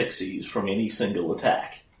onto the pixies from any single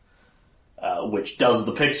attack. Which does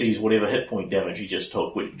the pixies whatever hit point damage he just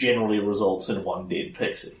took, which generally results in one dead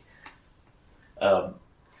pixie.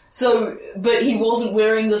 But he wasn't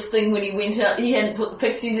wearing this thing when he went out, he hadn't put the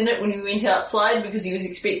pixies in it when he went outside because he was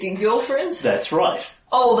expecting girlfriends? That's right.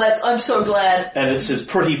 Oh, I'm so glad. And it's his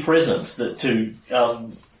pretty present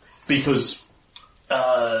because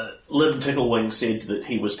Lynn Ticklewing said that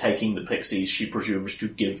he was taking the pixies she presumes to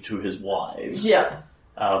give to his wives. Yeah.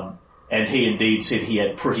 And he indeed said he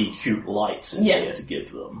had pretty cute lights in there to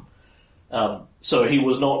give them. So he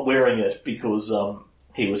was not wearing it because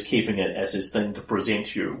he was keeping it as his thing to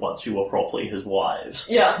present you once you were properly his wives.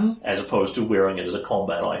 Yeah. As opposed to wearing it as a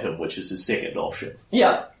combat item, which is his second option.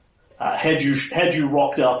 Yeah. Had you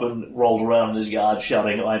rocked up and rolled around in his yard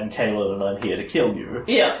shouting, "I'm Kalen and I'm here to kill you,"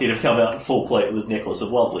 he'd have come out in full plate with his necklace of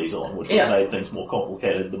lovelies on, which would have made things more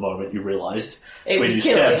complicated the moment you realised when you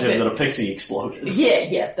stabbed him that a pixie exploded.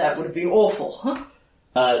 Yeah, that would have been awful.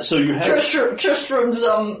 So you have... Tristram's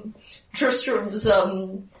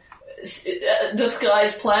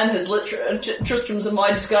disguise plan has Tristram's and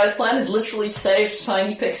my disguise plan has literally saved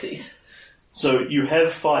tiny pixies. So you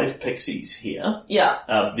have 5 pixies here. Yeah.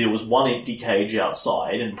 There was one empty cage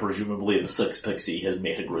outside, and presumably the 6th pixie has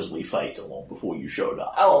met a grisly fate long before you showed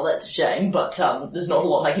up. Oh, that's a shame, but there's not a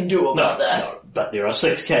lot I can do about that. No, but there are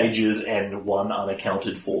 6 cages and 1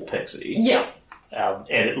 unaccounted for pixie. Yeah. And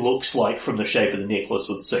it looks like from the shape of the necklace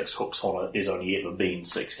with 6 hooks on it, there's only ever been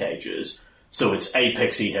 6 cages. So it's a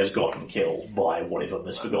pixie has gotten killed by whatever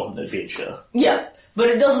misbegotten adventure. Yeah, but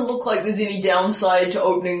it doesn't look like there's any downside to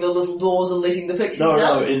opening the little doors and letting the pixies out.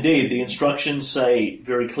 No, indeed. The instructions say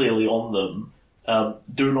very clearly on them,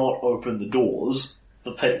 do not open the doors.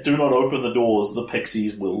 do not open the doors, the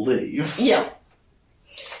pixies will leave. Yeah.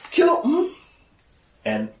 Cool.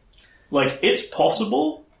 And, like, it's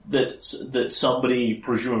possible that somebody,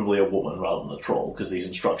 presumably a woman rather than a troll, because these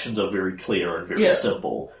instructions are very clear and very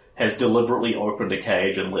simple, has deliberately opened a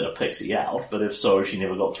cage and let a pixie out, but if so, she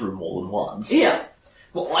never got through more than one. Yeah.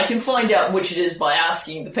 Well, I can find out which it is by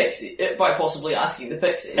possibly asking the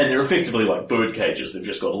pixies. And they're effectively like bird cages. They've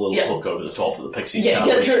just got a little hook over the top of the pixies can't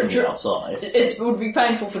reach from the outside. It would be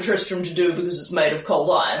painful for Tristram to do because it's made of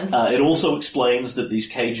cold iron. It also explains that these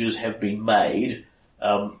cages have been made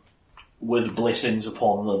with blessings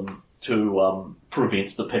upon them to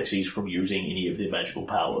prevent the pixies from using any of their magical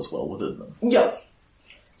powers well within them. Yep.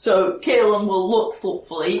 So Kaelin will look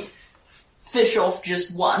thoughtfully, fish off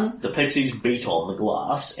just one. The pixies beat on the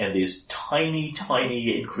glass, and there's tiny,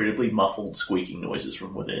 tiny, incredibly muffled squeaking noises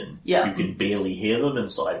from within. Yeah. You can barely hear them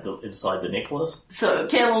inside the necklace. So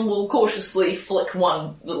Kaelin will cautiously flick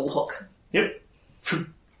one little hook. Yep.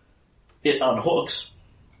 It unhooks.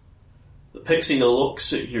 The pixie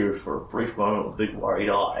looks at you for a brief moment with big worried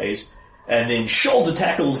eyes, and then shoulder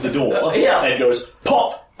tackles the door, and goes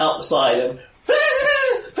pop out the side and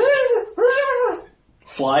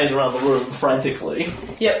flies around the room frantically.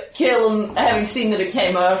 Yep, Kaelin, having seen that it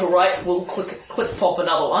came out alright, will click pop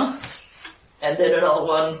another one, and then another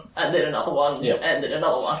one, and then another one, and then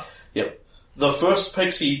another one. Yep. The first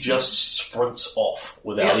pixie just sprints off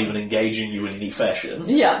without even engaging you in any fashion.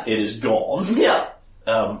 Yeah. It is gone. Yeah.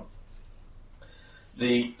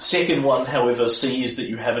 The second one, however, sees that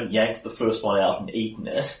you haven't yanked the first one out and eaten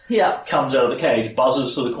it. Yeah. Comes out of the cage,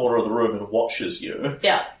 buzzes to the corner of the room and watches you.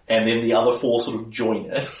 Yeah. And then the other four sort of join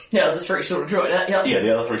it. Yeah, the three sort of join it, yeah. Yeah,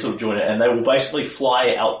 the other three sort of join it, and they will basically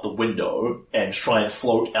fly out the window and try and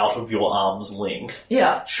float out of your arm's length.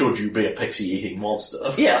 Yeah. Should you be a pixie-eating monster.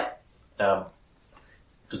 Yeah.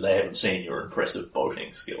 Because they haven't seen your impressive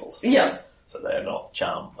boating skills. Yeah. So they are not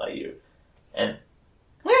charmed by you. And,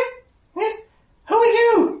 who are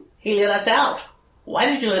you? He let us out. Why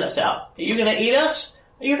did you let us out? Are you going to eat us?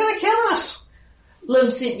 Are you going to kill us?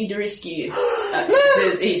 Lem sent me to rescue you.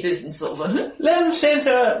 He's this in silver. Lem sent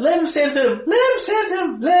her. Lem sent him. Lem sent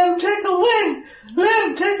him. Lem take a wing.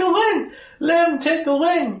 Lem take a wing. Lem take a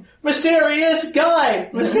wing. Mysterious guy.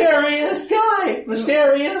 Mysterious guy.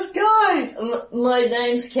 Mysterious guy. My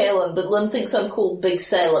name's Kaelin, but Lem thinks I'm called Big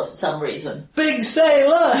Sailor for some reason. Big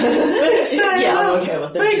Sailor. Big Sailor. Yeah, I'm okay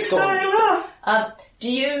with that. Big Sailor.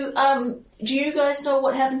 Do you guys know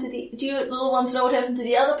what happened to do you little ones know what happened to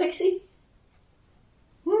the other pixie?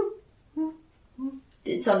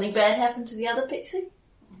 Did something bad happen to the other pixie?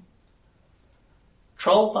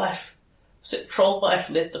 Trollwife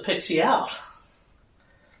let the pixie out.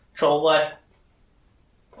 Trollwife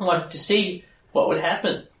wanted to see what would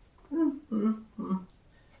happen.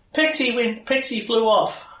 Pixie flew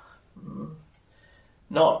off.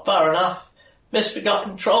 Not far enough.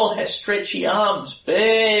 Misbegotten Troll has stretchy arms,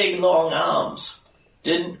 big long arms.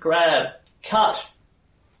 Didn't grab. Cut.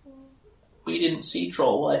 We didn't see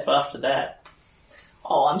Trollwife after that.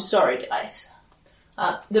 Oh, I'm sorry, guys.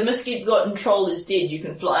 The misbegotten Troll is dead. You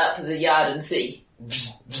can fly out to the yard and see. Big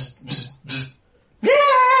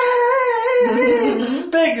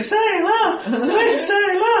sailor! Big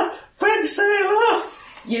sailor! Big sailor!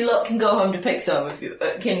 You lot can go home to Pixhome if you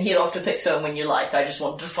can head off to Pixhome when you like. I just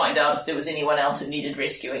wanted to find out if there was anyone else that needed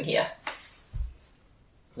rescuing here.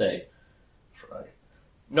 They try.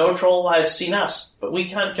 No Trollwife's seen us, but we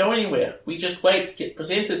can't go anywhere. We just wait to get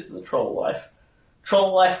presented to the Trollwife.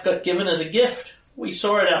 Trollwife got given as a gift. We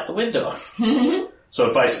saw it out the window.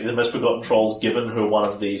 So basically the misbegotten Troll's given her one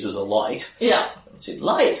of these as a light. Yeah. And said,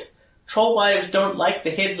 light! Trollwives don't like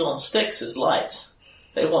the heads on sticks as lights.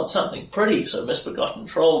 They want something pretty, so misbegotten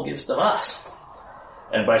Troll gives them us.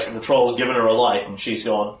 And basically the Troll's given her a light, and she's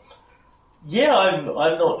gone, yeah, I'm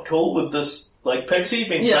not cool with this, like, pixie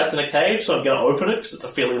being trapped in a cage, so I'm going to open it, because it's a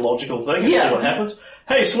fairly logical thing, and see what happens.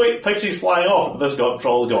 Hey, sweet, pixie's flying off, and the misbegotten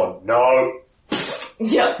Troll's gone, no.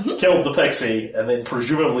 Yeah. Killed the pixie, and then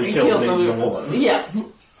presumably killed the woman. Yeah.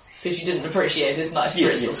 Because you didn't appreciate his nice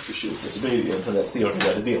presence. Yes, because she was disobedient, and that's the only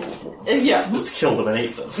way to deal with them. Yeah. Just to kill them and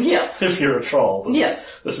eat them. Yeah. If you're a troll.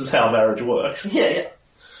 This is how marriage works. Yeah.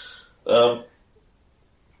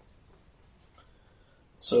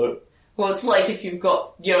 So... Well, it's like if you've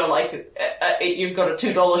got, you've got a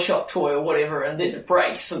 $2 shop toy or whatever, and then it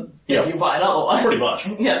breaks, and then you buy another one. Pretty much.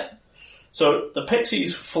 Yeah. So the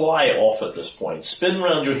pixies fly off at this point, spin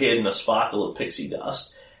around your head in a sparkle of pixie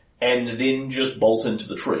dust, and then just bolt into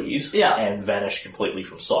the trees and vanish completely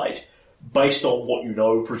from sight. Based on what you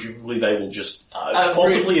know, presumably they will just,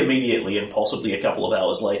 possibly immediately and possibly a couple of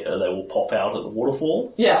hours later, they will pop out at the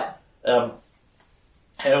waterfall. Yeah.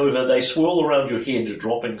 However, they swirl around your head,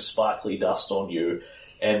 dropping sparkly dust on you,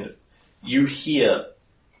 and you hear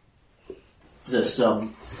this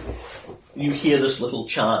little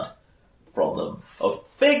chant from them of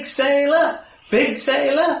 "Big sailor, big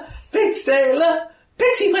sailor, big sailor,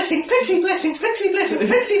 pixie blessings, pixie blessings, pixie blessings,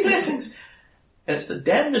 pixie blessings." And it's the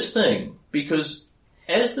damnedest thing, because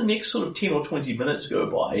as the next sort of 10 or 20 minutes go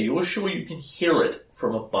by, you're sure you can hear it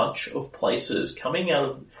from a bunch of places coming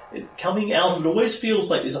out, it always feels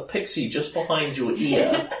like there's a pixie just behind your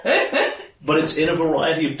ear. But it's in a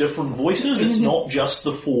variety of different voices. It's not just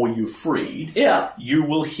the 4 you freed. Yeah. You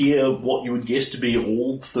will hear what you would guess to be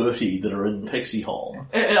all 30 that are in Pixie Home.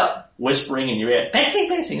 Yeah. Whispering in your ear, "Pixie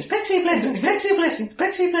blessings, pixie blessings, pixie blessings,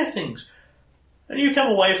 pixie blessings." And you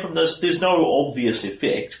come away from this, there's no obvious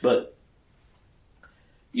effect, but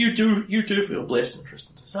you do feel blessed, and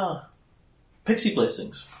Tristan says, pixie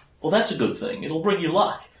blessings. Well, that's a good thing. It'll bring you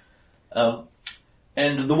luck.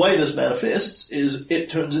 And the way this manifests is it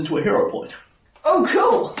turns into a hero point. Oh,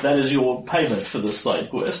 cool. That is your payment for this side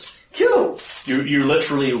quest. Cool. You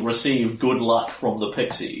literally receive good luck from the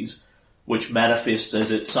pixies, which manifests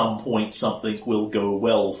as at some point something will go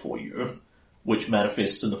well for you, which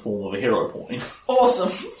manifests in the form of a hero point.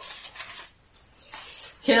 Awesome.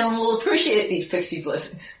 Ken will appreciate these pixie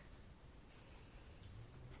blessings.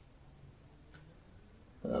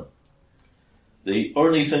 The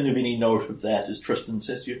only thing of any note of that is Tristan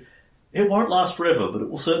says to you, "It won't last forever, but it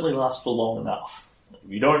will certainly last for long enough.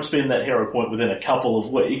 If you don't spend that hero point within a couple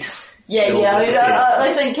of weeks..."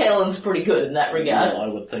 I think Kaelin's pretty good in that regard. Yeah, I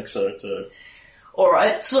would think so too.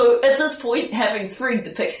 Alright, so at this point, having freed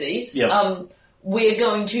the pixies, we're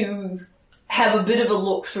going to have a bit of a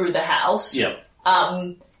look through the house. Yep.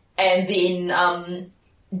 And then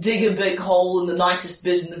dig a big hole in the nicest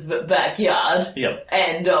bit in the backyard. Yep.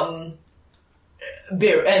 And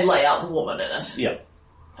lay out the woman in it. Yep.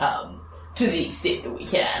 To the extent that we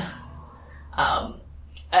can.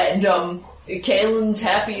 Kaelin's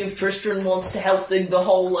happy if Tristan wants to help dig the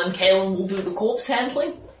hole, and Kaelin will do the corpse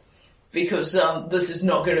handling. Because this is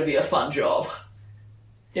not going to be a fun job.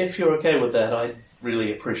 If you're okay with that, I'd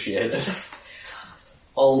really appreciate it.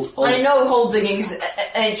 I know hole digging's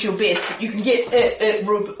ain't your best, but you can get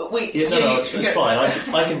Rupert. It's fine.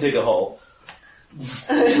 I can dig a hole.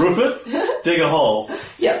 Rupert, dig a hole.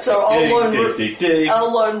 Yeah, so dig.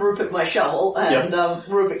 I'll loan Rupert my shovel, and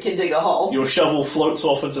Rupert can dig a hole. Your shovel floats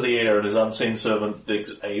off into the air, and his unseen servant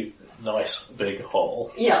digs a nice big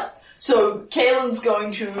hole. Yeah. So Kaelin's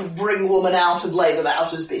going to bring woman out and lay them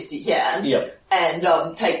out as best he can. Yep.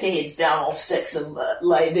 And take their heads down off sticks and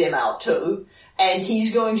lay them out too. And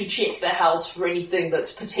he's going to check the house for anything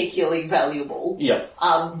that's particularly valuable. Yeah.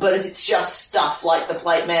 But if it's just stuff like the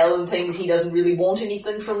plate mail and things, he doesn't really want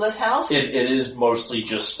anything from this house. It is mostly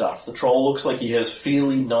just stuff. The troll looks like he has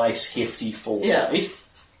fairly nice, hefty full weight,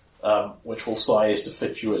 which will size to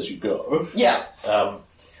fit you as you go. Yeah.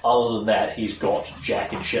 Other than that, he's got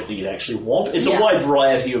jack and shit that you'd actually want. It's a wide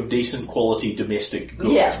variety of decent quality domestic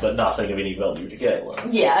goods, but nothing of any value to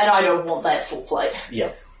Galen. Yeah, and I don't want that full plate.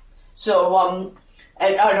 Yeah. So,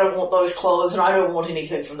 and I don't want those clothes, and I don't want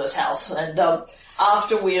anything from this house. And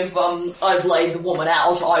after I've laid the woman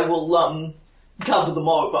out, I will cover them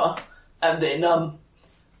over, and then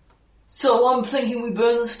so I'm thinking we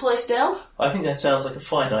burn this place down. I think that sounds like a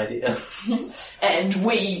fine idea. And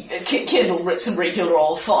we kindle some regular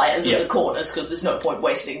old fires in the corners, because there's no point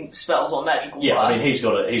wasting spells on magical fire. Yeah, I mean, he's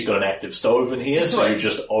got an active stove in here, so you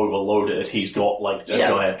just overload it. He's got like a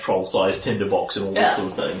giant troll-sized tinderbox and all this sort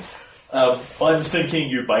of thing. I'm thinking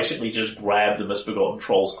you basically just grab the misbegotten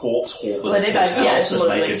troll's corpse, haul it into his house, and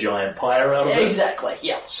make a giant pyre out of it. Exactly,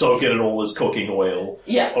 yeah. Soak it in all his cooking oil.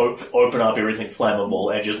 Yeah. Open up everything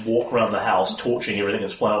flammable, and just walk around the house torching everything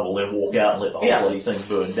that's flammable, then walk out and let the whole bloody thing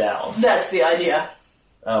burn down. That's the idea.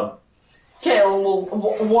 Kaelin will,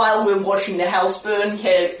 while we're watching the house burn,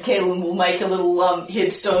 Kaelin will make a little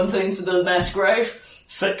headstone thing for the mass grave.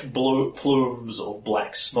 Thick plumes of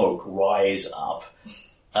black smoke rise up.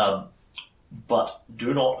 But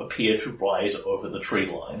do not appear to rise over the tree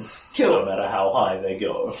line, no matter how high they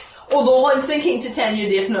go. Although I'm thinking Titania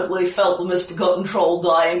definitely felt the misbegotten troll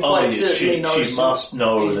dying, certainly knows. She must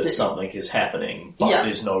know that something is happening, but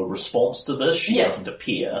there's no response to this. She doesn't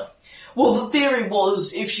appear. Well, the theory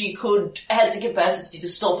was if she had the capacity to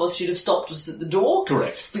stop us, she'd have stopped us at the door.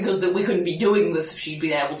 Correct. Because we couldn't be doing this if she'd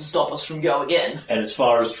been able to stop us from going in. And as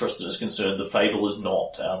far as Tristan is concerned, the fable is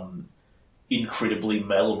not incredibly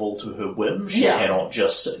malleable to her whim. She cannot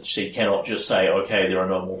just say, okay, there are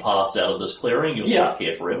no more paths out of this clearing, you're stuck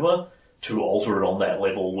here forever. To alter it on that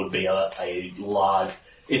level would be a large...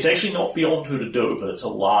 It's actually not beyond her to do, but it's a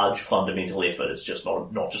large fundamental effort. It's just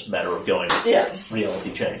not just a matter of going.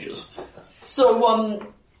 Reality changes. So,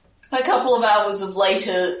 a couple of hours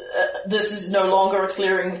later, this is no longer a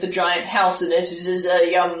clearing with a giant house in it. It is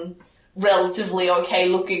a relatively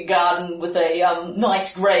okay-looking garden with a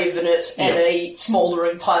nice grave in it and a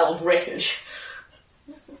smouldering pile of wreckage.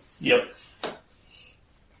 Yep.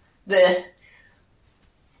 There.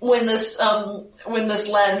 When this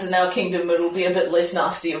lands in our kingdom, it'll be a bit less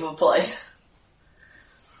nasty of a place.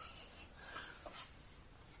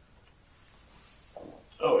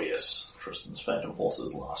 Oh yes, Tristan's phantom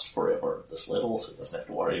horses last forever at this level, so he doesn't have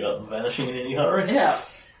to worry about them vanishing in any hurry. Yeah.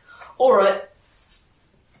 Alright.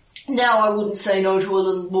 Now I wouldn't say no to a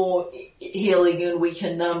little more healing and we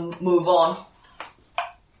can move on.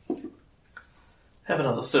 Have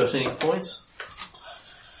another 13 points.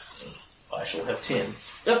 I shall have 10.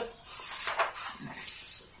 Yep.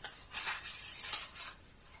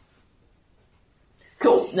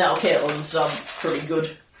 Cool. Now Caitlin's pretty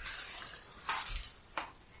good.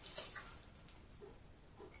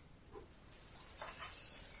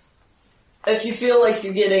 If you feel like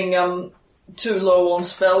you're getting too low on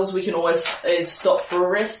spells, we can always stop for a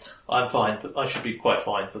rest. I'm fine. I should be quite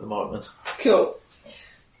fine for the moment. Cool.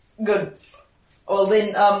 Good. Well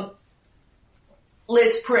then,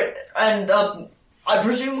 let's prep. And I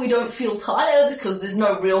presume we don't feel tired, because there's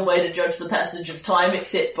no real way to judge the passage of time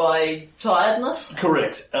except by tiredness?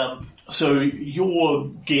 Correct. So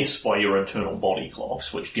your guess by your internal body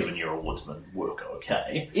clocks, which given you're a woodsman work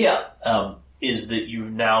okay, is that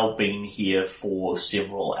you've now been here for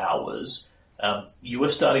several hours. You are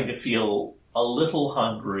starting to feel a little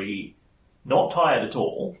hungry, not tired at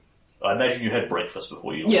all. I imagine you had breakfast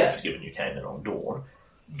before you left, given you came in on dawn.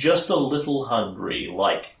 Just a little hungry,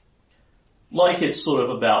 like it's sort of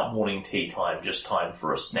about morning tea time, just time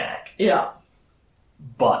for a snack. Yeah.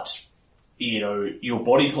 But, your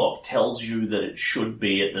body clock tells you that it should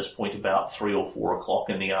be at this point about 3 or 4 o'clock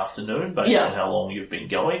in the afternoon, based on how long you've been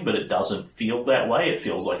going, but it doesn't feel that way. It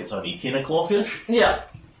feels like it's only 10 o'clock-ish. Yeah.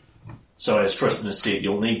 So as Tristan has said,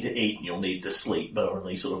 you'll need to eat and you'll need to sleep, but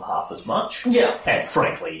only sort of half as much. Yeah. And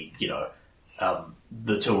frankly,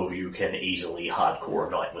 the two of you can easily hardcore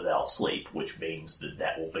a night without sleep, which means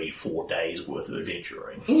that will be 4 days worth of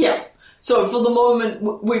adventuring. Yeah. So for the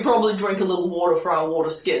moment, we probably drink a little water for our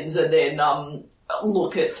water skins and then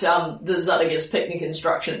look at the Zadigas picnic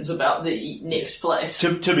instructions about the next place.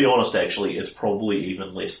 To be honest, actually, it's probably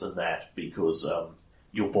even less than that, because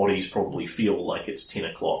your bodies probably feel like it's 10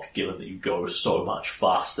 o'clock, given that you go so much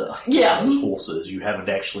faster than those horses. You haven't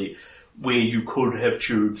actually... Where you could have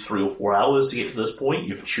chewed 3 or 4 hours to get to this point,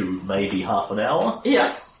 you've chewed maybe half an hour.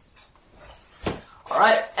 Yeah.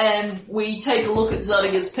 Alright, and we take a look at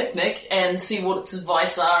Zadiga's picnic and see what its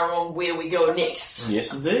advice are on where we go next.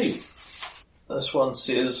 Yes, indeed. This one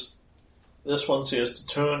says to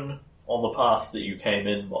turn on the path that you came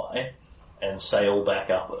in by and sail back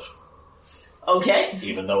up it. Okay.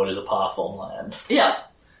 Even though it is a path on land. Yeah.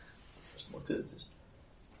 Just looked at this.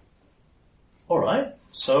 Alright,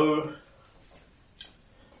 so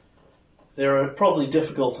there are probably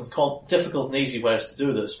difficult and easy ways to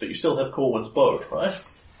do this, but you still have Corwin's boat, right?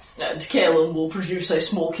 And Caelan will produce a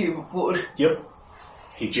small cube of wood. Yep.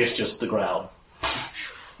 He gestures to the ground.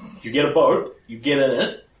 You get a boat, you get in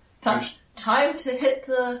it. Time to hit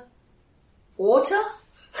the water?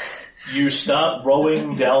 You start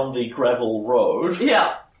rowing down the gravel road.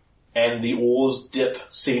 Yeah. And the oars dip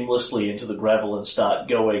seamlessly into the gravel and start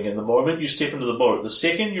going. And the moment you step into the boat, the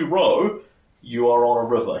second you row, you are on a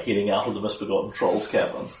river heading out of the Misbegotten Troll's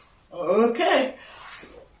cavern. Okay.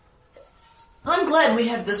 I'm glad we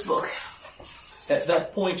have this book. At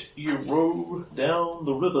that point, you row down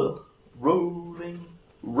the river, rolling,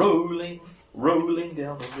 rolling, rolling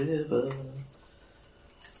down the river.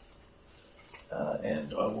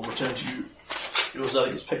 And I will return to you your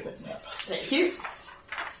Zadiga's picnic map. Thank you.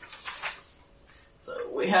 So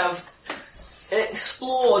we have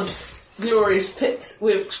explored Glorious Pix.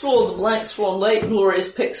 We've explored the Blank Swan Lake,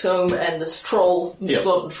 Glorious Pix Home, and this troll,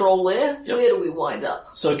 Misbegotten Troll there. Yep. Where do we wind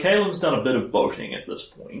up? So Caelan's done a bit of boating at this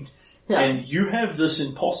point. Yeah. And you have this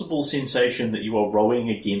impossible sensation that you are rowing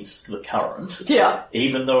against the current. Yeah.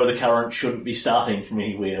 Even though the current shouldn't be starting from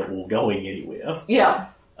anywhere or going anywhere. Yeah.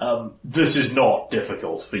 This is not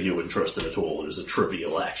difficult for you and Tristan at all. It is a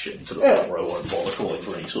trivial action to the point where I won't bother calling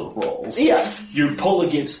for any sort of rolls. Yeah. You pull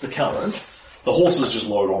against the current. The horses just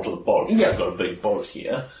load onto the boat. Yeah. You've got a big boat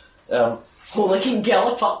here. Well, they can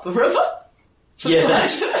gallop up the river. Yeah,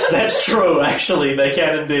 that's true, actually. They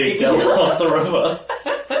can indeed gallop up the river.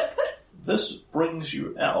 This brings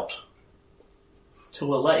you out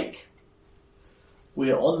to a lake.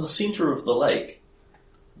 where on the centre of the lake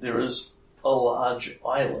there is a large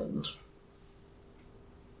island.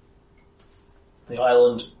 The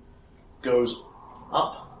island goes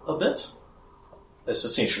up a bit. It's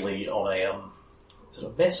essentially on is it a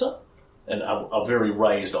mesa? And a very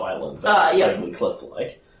raised island, vaguely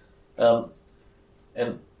cliff-like.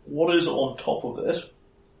 And what is on top of it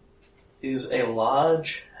is a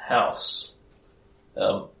large house.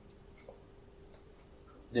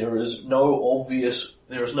 There is no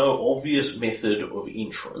obvious method of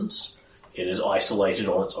entrance. It is isolated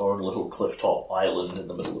on its own little cliff-top island in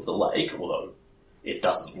the middle of the lake, although it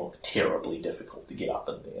doesn't look terribly difficult to get up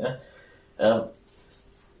in there.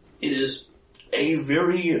 It is a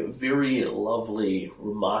very, very lovely,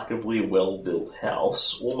 remarkably well-built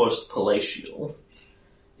house, almost palatial.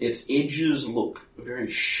 Its edges look very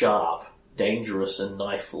sharp, dangerous and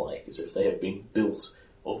knife-like, as if they have been built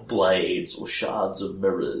of blades or shards of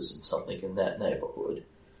mirrors and something in that neighbourhood.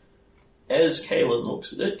 As Kaelin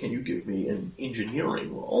looks at it, can you give me an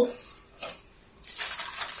engineering roll?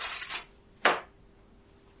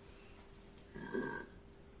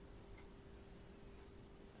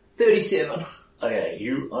 $37. Okay,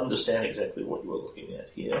 you understand exactly what you are looking at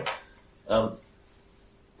here.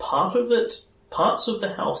 Parts of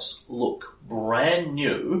the house look brand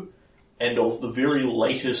new and of the very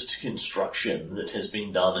latest construction that has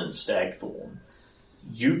been done in Stagthorn.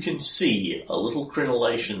 You can see a little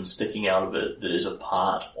crenellation sticking out of it that is a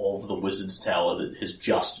part of the Wizard's Tower that has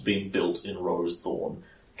just been built in Rosethorn.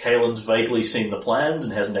 Kaelin's vaguely seen the plans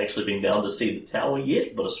and hasn't actually been down to see the tower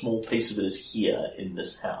yet, but a small piece of it is here in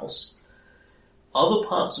this house. Other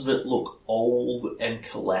parts of it look old and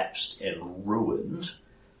collapsed and ruined.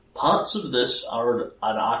 Parts of this are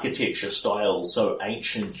an architecture style so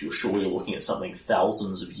ancient you're sure you're looking at something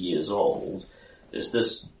thousands of years old. There's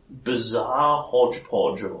this bizarre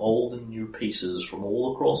hodgepodge of old and new pieces from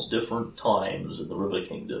all across different times in the River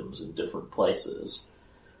Kingdoms in different places.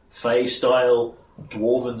 Fey style,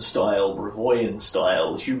 Dwarven style, Brevoyan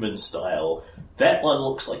style, human style. That one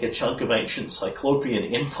looks like a chunk of ancient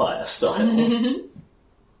Cyclopean Empire style.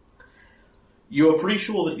 You are pretty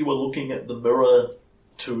sure that you are looking at the mirror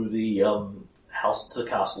to the house, to the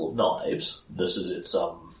Castle of Knives. This is its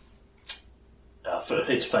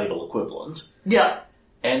fable equivalent. Yeah.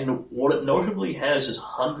 And what it notably has is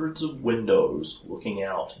hundreds of windows looking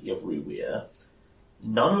out everywhere,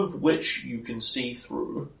 none of which you can see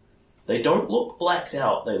through. They don't look blacked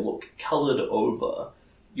out, they look coloured over.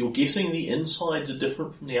 You're guessing the insides are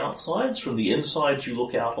different from the outsides. From the insides you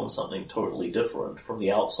look out on something totally different. From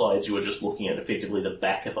the outsides you are just looking at effectively the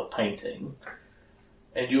back of a painting.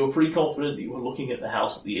 And you are pretty confident that you are looking at the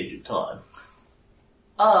house at the edge of time.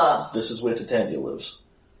 This is where Titania lives.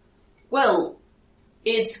 Well,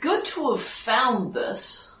 it's good to have found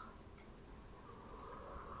this,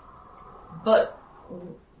 but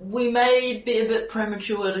we may be a bit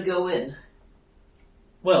premature to go in.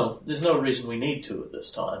 Well, there's no reason we need to at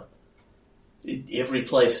this time. Every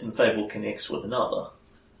place in Fable connects with another.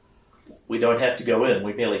 We don't have to go in,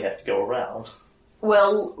 we merely have to go around.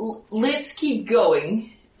 Well, let's keep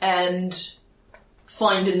going and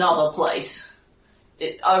find another place.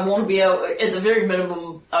 I want to be able, at the very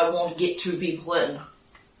minimum, I want to get 2 people in.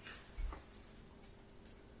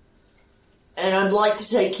 And I'd like to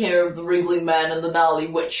take care of the Wriggling Man and the Gnarly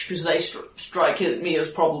Witch, because they strike at me as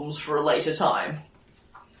problems for a later time.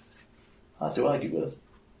 Hard to argue with.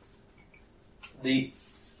 The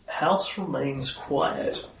house remains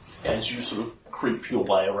quiet as you sort of creep your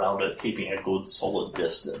way around it, keeping a good solid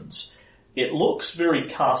distance. It looks very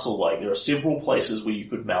castle-like. There are several places where you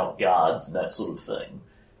could mount guards and that sort of thing,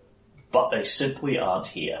 but they simply aren't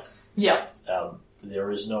here. Yeah.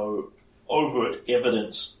 There is no overt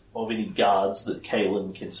evidence of any guards that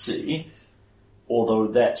Kaelin can see, although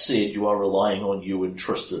that said, you are relying on you and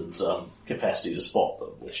Tristan's capacity to spot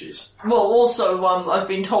them, which is... Well, also, I've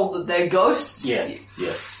been told that they're ghosts. Yeah.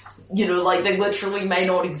 You know, like, they literally may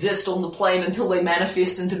not exist on the plane until they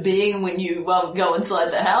manifest into being when you go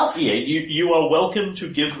inside the house. Yeah, you are welcome to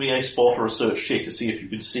give me a spot or a search check to see if you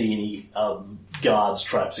can see any guards,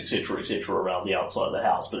 traps, etc., around the outside of the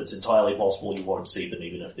house, but it's entirely possible you won't see them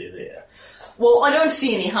even if they're there. Well, I don't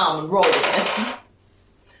see any harm in rolling it.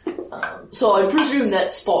 So I presume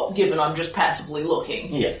that spot, given I'm just passively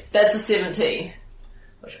looking. Yeah. That's a 17.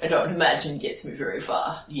 Which I don't imagine gets me very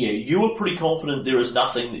far. Yeah, you are pretty confident there is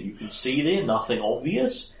nothing that you can see there, nothing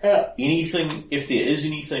obvious. Anything, if there is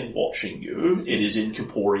anything watching you, it is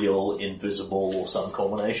incorporeal, invisible, or some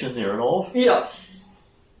combination thereof. Yeah.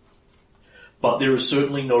 But there is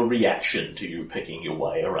certainly no reaction to you picking your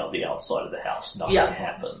way around the outside of the house. Nothing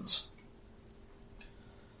happens.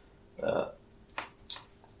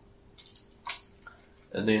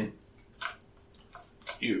 And then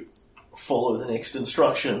you follow the next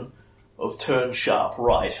instruction of turn sharp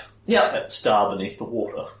right at the star beneath the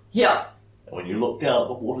water. Yeah. And when you look down at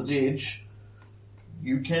the water's edge,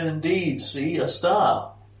 you can indeed see a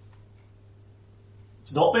star.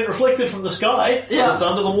 It's not been reflected from the sky, but it's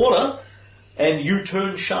under the water. And you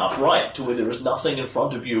turn sharp right to where there is nothing in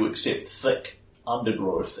front of you except thick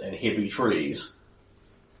undergrowth and heavy trees.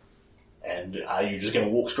 And are you just going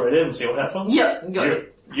to walk straight in and see what happens? Yep.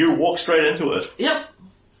 You walk straight into it. Yep.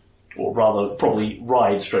 Or rather, probably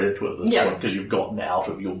ride straight into it at this point because you've gotten out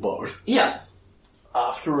of your boat. Yeah.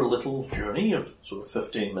 After a little journey of sort of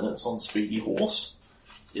 15 minutes on Speedy Horse,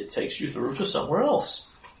 it takes you through to somewhere else.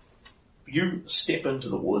 You step into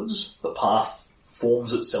the woods, the path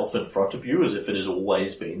forms itself in front of you as if it has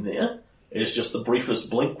always been there. It's just the briefest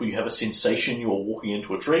blink where you have a sensation you're walking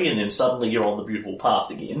into a tree and then suddenly you're on the beautiful path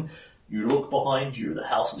again. You look behind you, the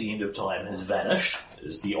house at the end of time has vanished. It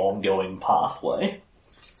is the ongoing pathway.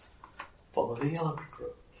 Follow the yellow brick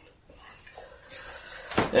road.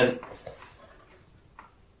 And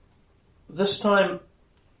this time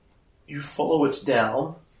you follow it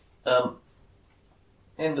down,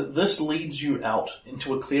 and this leads you out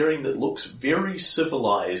into a clearing that looks very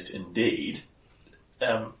civilized indeed.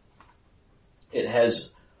 It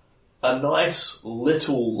has a nice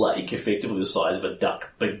little lake, effectively the size of a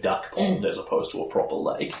big duck pond as opposed to a proper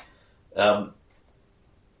lake.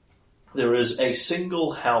 There is a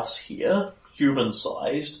single house here,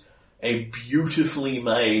 human-sized, a beautifully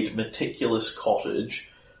made, meticulous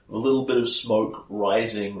cottage, a little bit of smoke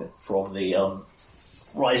rising from the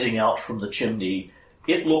rising out from the chimney.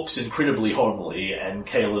 It looks incredibly homely, and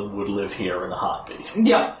Kaelin would live here in a heartbeat.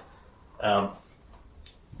 Yeah.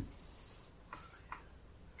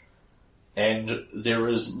 And there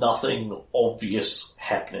is nothing obvious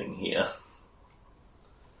happening here.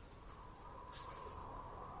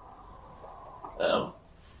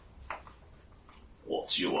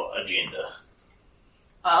 What's your agenda?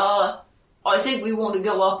 I think we want to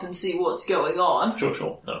go up and see what's going on.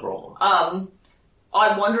 Sure, no problem.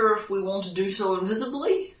 I wonder if we want to do so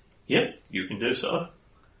invisibly? Yep, you can do so.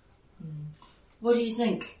 What do you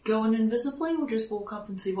think? Going invisibly or just walk up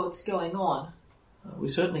and see what's going on? We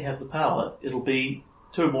certainly have the power. It'll be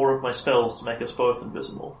 2 more of my spells to make us both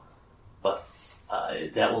invisible. But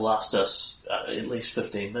that will last us at least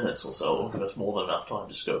 15 minutes or so. It'll give us more than enough time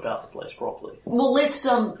to scope out the place properly. Well, let's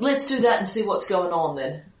do that and see what's going on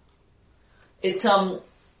then. It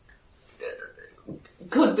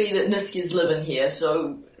could be that Niski's living here,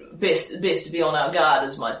 so best to be on our guard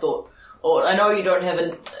is my thought. Or I know you don't have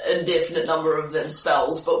an indefinite number of them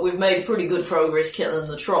spells, but we've made pretty good progress killing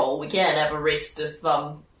the troll. We can have a rest if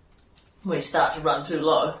we start to run too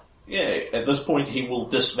low. Yeah, at this point he will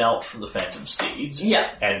dismount from the phantom steeds.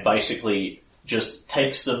 Yeah. And basically just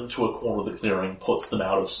takes them to a corner of the clearing, puts them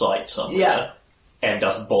out of sight somewhere, and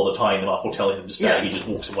doesn't bother tying them up or telling them to stay. Yeah. He just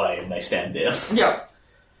walks away and they stand there. Yeah.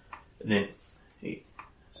 And then he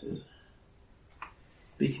says,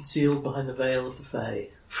 "Be concealed behind the veil of the Fae."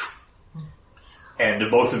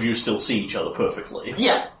 And both of you still see each other perfectly.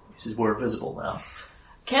 Yeah. He says, "We're invisible now."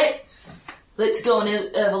 Okay. Let's go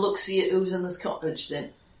and have a look, see who's in this cottage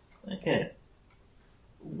then. Okay.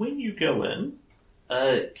 When you go in,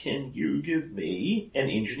 can you give me an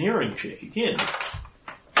engineering check again?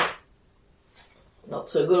 Not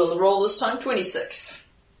so good on the roll this time, 26.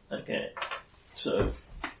 Okay. So,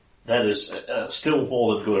 that is still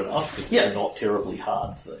more than good enough, because they're not terribly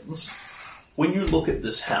hard things. When you look at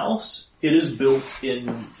this house, it is built in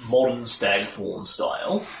modern Stagthorn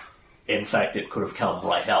style. In fact, it could have come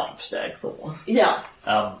right out of Stagthorn. Yeah.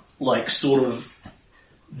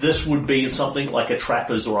 This would be something like a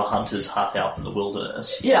trapper's or a hunter's hut out in the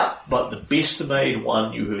wilderness. Yeah. But the best made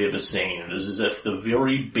one you have ever seen. It is as if the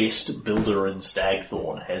very best builder in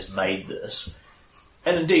Stagthorn has made this.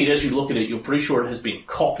 And indeed, as you look at it, you're pretty sure it has been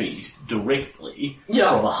copied directly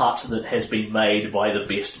from a hut that has been made by the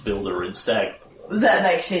best builder in Stagthorn. That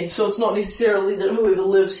makes sense. So it's not necessarily that whoever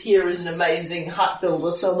lives here is an amazing hut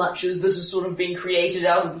builder so much as this has sort of been created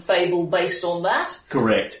out of the fable based on that?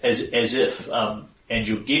 Correct. As if, and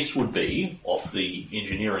your guess would be, off the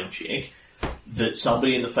engineering check, that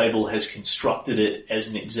somebody in the fable has constructed it as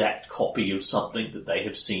an exact copy of something that they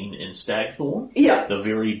have seen in Stagthorn. Yeah. The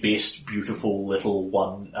very best, beautiful little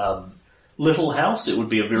house. It would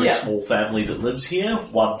be a very small family that lives here.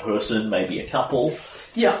 One person, maybe a couple.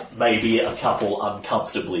 Yeah. Maybe a couple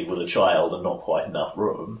uncomfortably with a child and not quite enough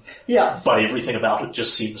room. Yeah. But everything about it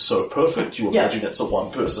just seems so perfect. You imagine it's a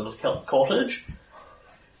one-person cottage.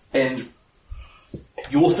 And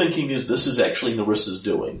your thinking is this is actually Nerissa's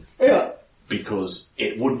doing. Yeah. Because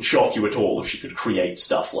it wouldn't shock you at all if she could create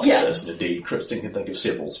stuff like Yeah. this, and indeed Kristen can think of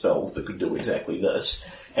several spells that could do exactly this.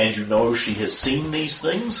 And you know she has seen these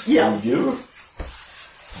things from you.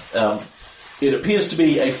 It appears to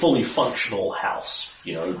be a fully functional house.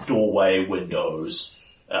 You know, doorway, windows,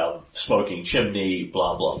 smoking chimney,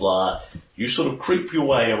 blah, blah, blah. You sort of creep your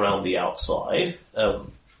way around the outside.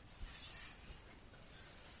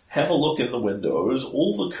 Have a look in the windows.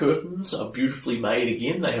 All the curtains are beautifully made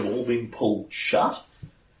again. They have all been pulled shut.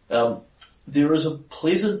 There is a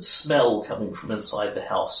pleasant smell coming from inside the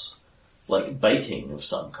house, like baking of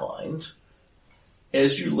some kind.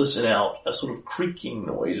 As you listen out, a sort of creaking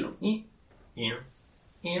noise of ear,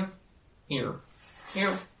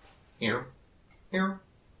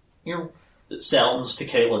 that sounds to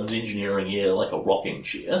Kaylin's engineering ear like a rocking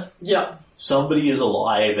chair. Yeah. Somebody is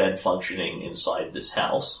alive and functioning inside this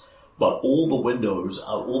house, but all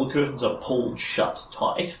the curtains are pulled shut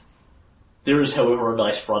tight. There is, however, a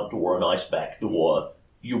nice front door, a nice back door.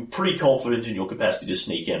 You're pretty confident in your capacity to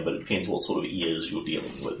sneak in, but it depends what sort of ears you're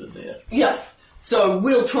dealing with in there. Yeah. So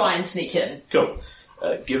we'll try and sneak in. Cool.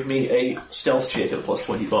 Give me a stealth check at a plus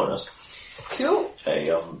 20 bonus. Cool.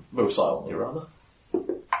 Move silently, rather.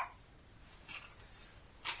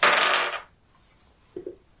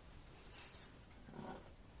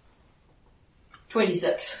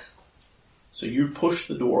 26. So you push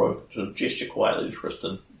the door open, sort of gesture quietly to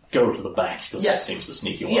Tristan, go to the back, because that seems the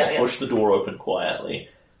sneaky one. Yeah. Push the door open quietly,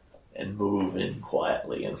 and move in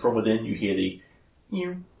quietly. And from within you hear the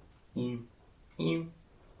ew, ew, ew,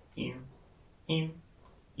 ew, ew,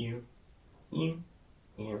 ew, ew,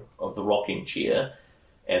 ew of the rocking chair,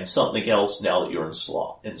 and something else now that you're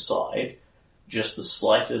inside, just the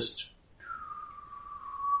slightest.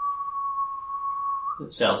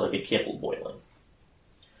 It sounds like a kettle boiling.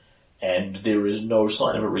 And there is no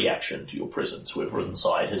sign of a reaction to your presence. Whoever is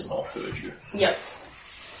inside has not heard you. Yep.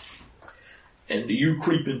 And you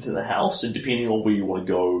creep into the house, and depending on where you want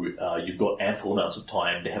to go, you've got ample amounts of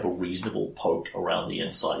time to have a reasonable poke around the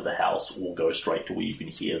inside of the house, or go straight to where you can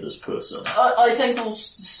hear this person. I think we'll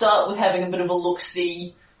start with having a bit of a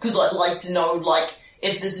look-see, because I'd like to know, like,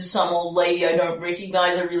 if this is some old lady I don't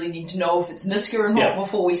recognise, I really need to know if it's Niska or not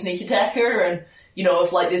before we sneak attack her, and, you know,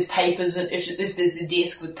 if, like, there's papers, and if there's a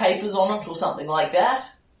desk with papers on it, or something like that.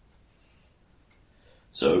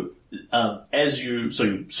 So, you're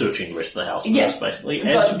searching the rest of the house first, basically.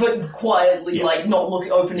 But quietly, like, not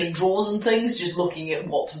opening drawers and things, just looking at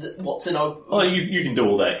what's in open. Oh, you can do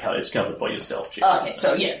all that, it's covered by your stealth check. Okay,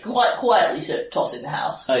 so yeah, quietly toss in the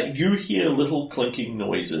house. You hear little clinking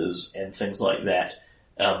noises and things like that,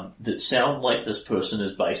 that sound like this person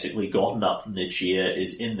has basically gotten up from their chair,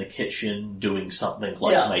 is in the kitchen doing something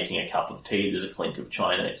like making a cup of tea, there's a clink of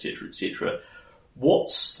china, etc., etc.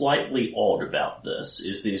 What's slightly odd about this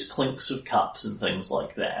is there's clinks of cups and things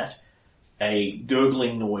like that, a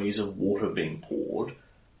gurgling noise of water being poured,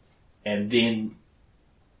 and then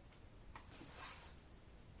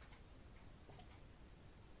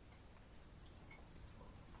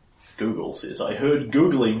Google says, I heard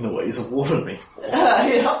gurgling noise of water being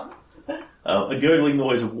poured. A gurgling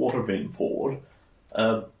noise of water being poured.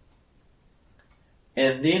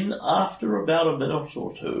 And then after about a minute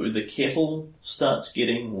or two, the kettle starts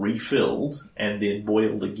getting refilled and then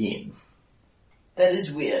boiled again. That is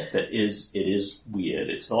weird. It is weird.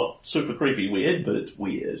 It's not super creepy weird, but it's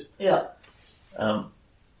weird. Yeah.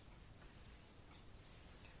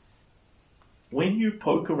 When you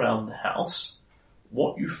poke around the house,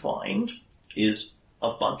 what you find is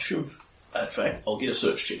a bunch of... In fact, I'll get a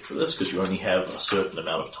search check for this, because you only have a certain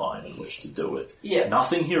amount of time in which to do it. Yeah.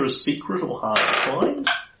 Nothing here is secret or hard to find.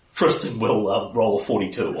 Tristan will roll a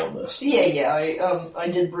 42 on this. Yeah, I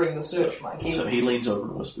did bring the search monkey. So he leans over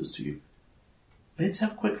and whispers to you, let's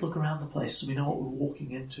have a quick look around the place so we know what we're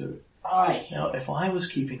walking into. Aye. Now, if I was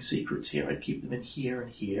keeping secrets here, I'd keep them in here and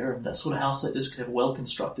here, and that sort of house like this could have a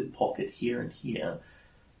well-constructed pocket here and here.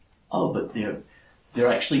 Oh, but there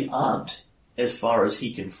actually aren't, as far as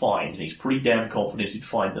he can find, and he's pretty damn confident he'd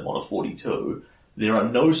find them on a 42. There are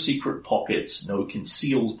no secret pockets, no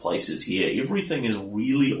concealed places here. Everything is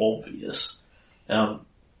really obvious.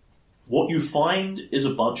 What you find is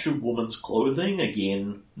a bunch of woman's clothing,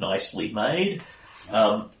 again, nicely made.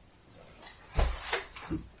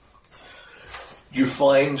 You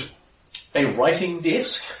find a writing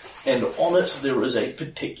desk, and on it there is a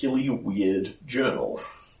particularly weird journal.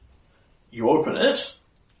 You open it.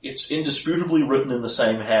 It's indisputably written in the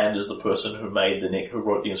same hand as the person who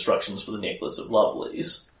wrote the instructions for the necklace of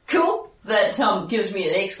lovelies. Cool. That gives me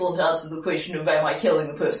an excellent answer to the question of am I killing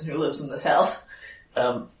the person who lives in this house?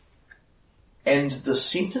 And the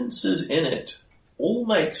sentences in it all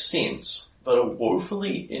make sense but are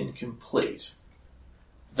woefully incomplete.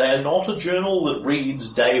 They are not a journal that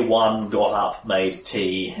reads day one, got up, made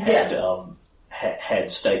tea, had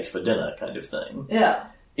steak for dinner kind of thing. Yeah.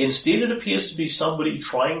 Instead, it appears to be somebody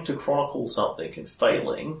trying to chronicle something and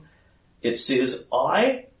failing. It says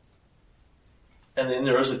I, and then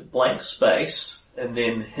there is a blank space, and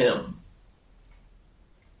then him.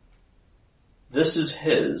 This is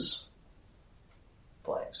his,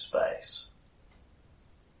 blank space.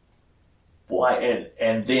 Why?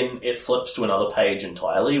 And then it flips to another page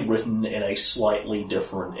entirely, written in a slightly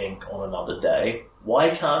different ink on another day. Why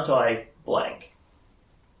can't I blank?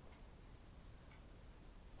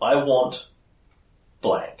 I want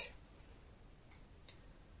blank.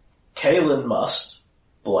 Kaelin must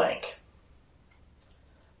blank.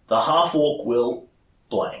 The half-orc will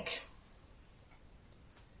blank.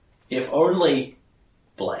 If only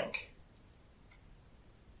blank.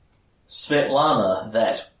 Svetlana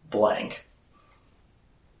that blank.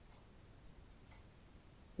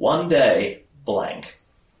 One day blank.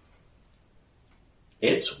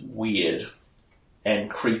 It's weird and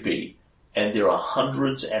creepy, and there are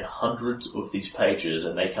hundreds and hundreds of these pages,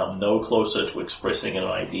 and they come no closer to expressing an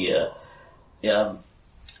idea.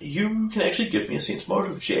 You can actually give me a sense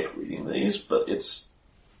motive check reading these, but it's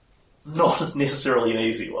not as necessarily an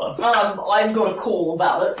easy one. I've got a call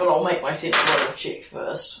about it, but I'll make my sense motive check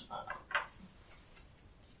first.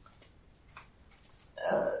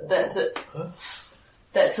 That's it. Huh?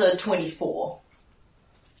 That's a 24.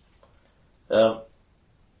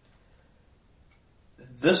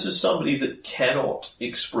 This is somebody that cannot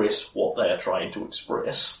express what they are trying to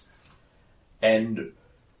express. And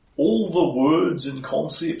all the words and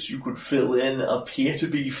concepts you could fill in appear to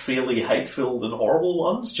be fairly hate-filled and horrible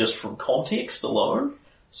ones, just from context alone.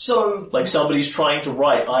 So... Like somebody's trying to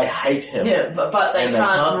write, I hate him. Yeah, but they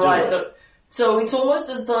can't write it. So it's almost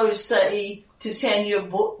as though, say, Titania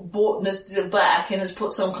bought Nista back and has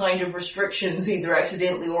put some kind of restrictions, either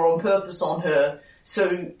accidentally or on purpose, on her.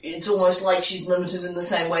 So it's almost like she's limited in the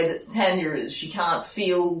same way that Titania is. She can't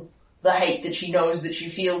feel the hate that she knows that she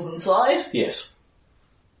feels inside. Yes.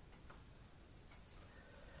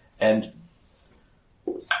 And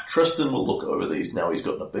Tristan will look over these now he's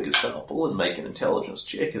gotten a bigger sample and make an intelligence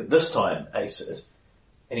check, and this time ace it.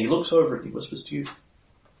 And he looks over and he whispers to you,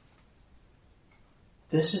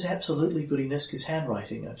 "This is absolutely Goody Niska's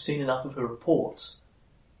handwriting. I've seen enough of her reports.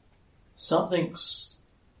 Something's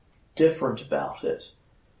different about it.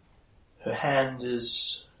 Her hand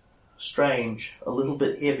is strange, a little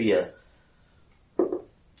bit heavier."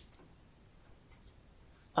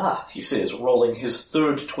 "Ah," he says, rolling his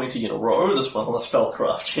third 20 in a row, this one on a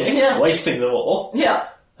spellcraft check, wasting them all. Yeah.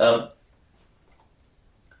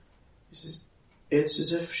 He says, "It's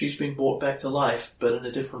as if she's been brought back to life, but in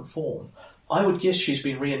a different form. I would guess she's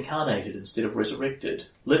been reincarnated instead of resurrected.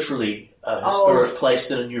 Literally, her spirit placed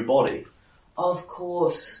in a new body." Of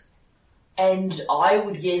course. And I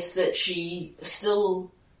would guess that she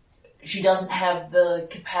doesn't have the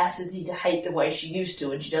capacity to hate the way she used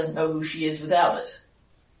to, and she doesn't know who she is without it.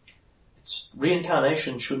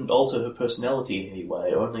 Reincarnation shouldn't alter her personality in any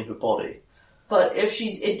way, only her body. But if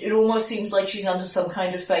it almost seems like she's under some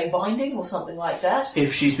kind of fey binding or something like that.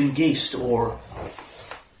 If she's been geased or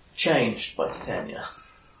changed by Titania.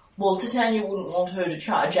 Well, Titania wouldn't want her to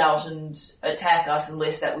charge out and attack us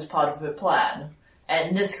unless that was part of her plan.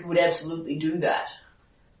 And Niska would absolutely do that.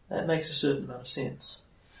 That makes a certain amount of sense.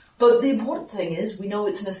 But the important thing is, we know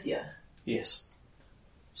it's Niska. Yes.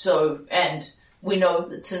 So, and we know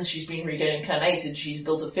that since she's been reincarnated, she's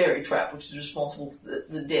built a fairy trap which is responsible for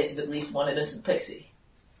the death of at least one innocent pixie.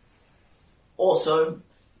 Also,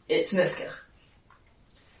 it's Niska.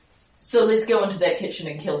 So let's go into that kitchen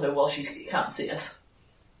and kill her while she can't see us.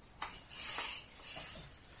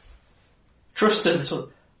 Tristan,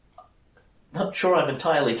 not sure I'm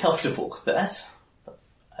entirely comfortable with that.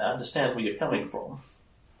 I understand where you're coming from.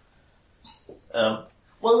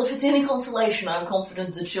 Well, if it's any consolation, I'm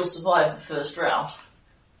confident that she'll survive the first round.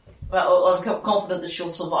 Well, I'm confident that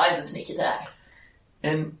she'll survive the sneak attack.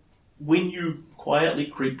 And when you quietly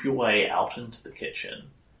creep your way out into the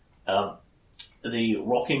kitchen, the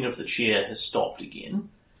rocking of the chair has stopped again,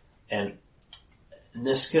 and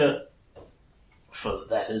Niska, for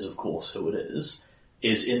that is of course who it is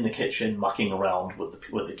in the kitchen mucking around with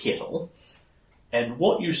the kettle. And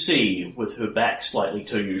what you see with her back slightly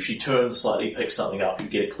to you, she turns slightly, picks something up, you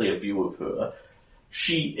get a clear view of her.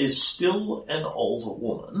 She is still an older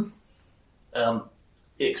woman,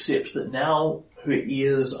 except that now her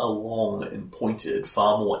ears are long and pointed,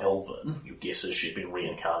 far more elven. Your guess is she's been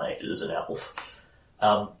reincarnated as an elf.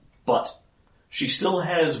 But she still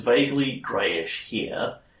has vaguely greyish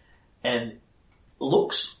hair, and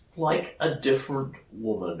looks like a different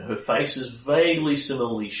woman. Her face is vaguely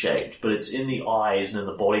similarly shaped, but it's in the eyes and in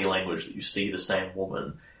the body language that you see the same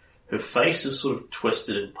woman. Her face is sort of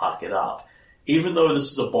twisted and puckered up. Even though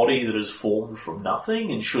this is a body that is formed from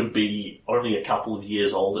nothing and should be only a couple of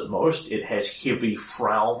years old at most, it has heavy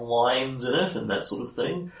frown lines in it and that sort of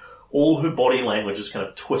thing. All her body language is kind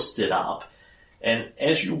of twisted up. And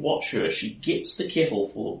as you watch her, she gets the kettle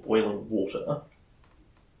full of boiling water,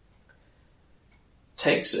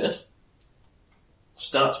 takes it,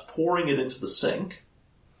 starts pouring it into the sink,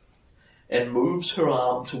 and moves her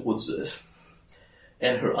arm towards it.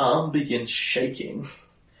 And her arm begins shaking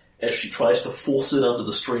as she tries to force it under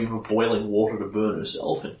the stream of boiling water to burn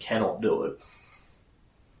herself and cannot do it.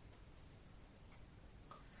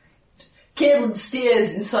 Caitlin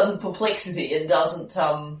stares in sudden perplexity and doesn't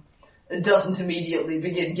immediately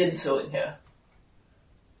begin ginsuing her.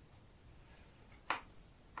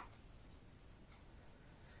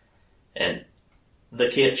 And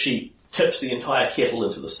she tips the entire kettle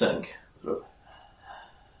into the sink, sort of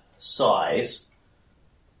sighs,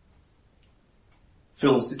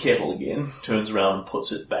 fills the kettle again, turns around and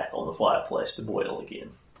puts it back on the fireplace to boil again.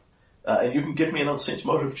 And you can give me another sense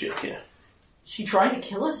motive check here. Is she trying to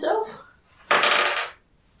kill herself?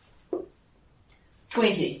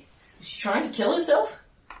 20. Is she trying to kill herself?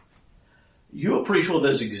 You are pretty sure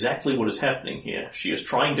that is exactly what is happening here. She is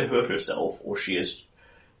trying to hurt herself, or she is...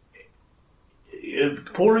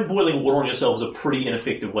 Pouring boiling water on yourself is a pretty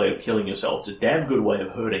ineffective way of killing yourself. It's a damn good way of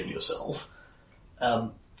hurting yourself.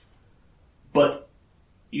 But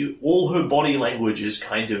all her body language is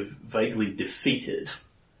kind of vaguely defeated.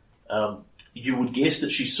 You would guess that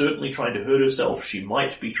she's certainly trying to hurt herself. She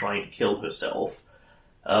might be trying to kill herself.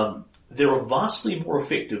 There are vastly more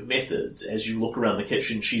effective methods. As you look around the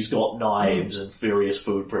kitchen, she's got knives and various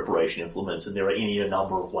food preparation implements, and there are any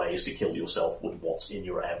number of ways to kill yourself with what's in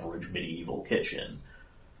your average medieval kitchen.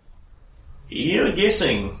 You're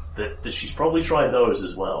guessing that she's probably tried those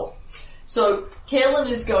as well. So, Kaelin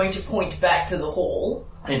is going to point back to the hall.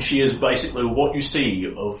 And she is basically, what you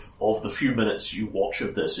see of the few minutes you watch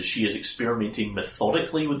of this is she is experimenting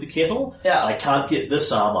methodically with the kettle. Yeah. I can't get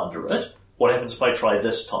this arm under it. What happens if I try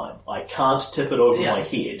this time? I can't tip it over my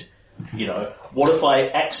head. You know, what if I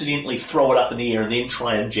accidentally throw it up in the air and then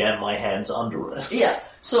try and jam my hands under it? Yeah.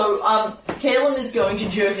 So, Kaelin is going to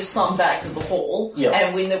jerk his thumb back to the hall. Yeah.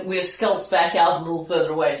 And when we're sculpted back out a little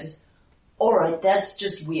further away, says, alright, that's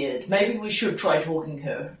just weird. Maybe we should try talking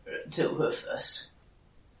to her first.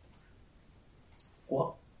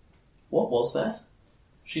 What was that?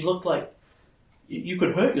 She looked like you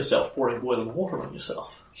could hurt yourself pouring boiling water on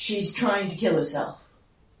yourself. She's trying to kill herself.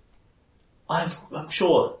 I'm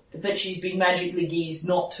sure. But she's been magically geezed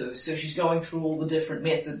not to, so she's going through all the different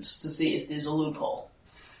methods to see if there's a loophole.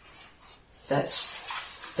 That's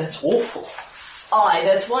awful. Aye,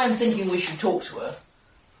 that's why I'm thinking we should talk to her.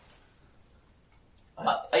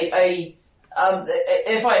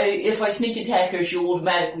 If I sneak attack her, she'll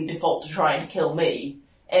automatically default to trying to kill me,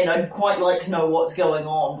 and I'd quite like to know what's going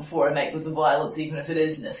on before I make with the violence, even if it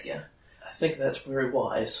is Niska. I think that's very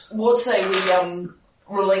wise. What say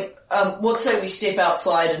we step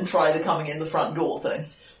outside and try the coming in the front door thing?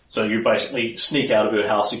 So you basically sneak out of her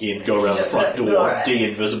house again, go around the front door,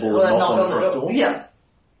 de-invisible, and knock on the front door? Yeah.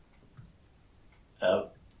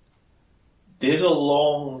 There's a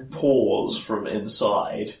long pause from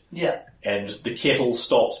inside. Yeah. And the kettle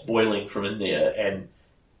stops boiling from in there, and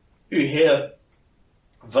you hear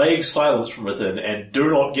vague silence from within, and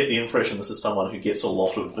do not get the impression this is someone who gets a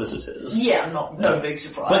lot of visitors. Yeah, no big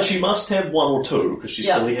surprise. But she must have one or two, because she's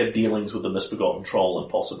probably had dealings with the Misbegotten Troll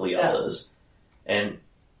and possibly others. And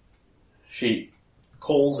she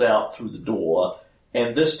calls out through the door,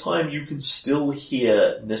 and this time you can still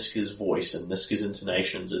hear Niska's voice and Niska's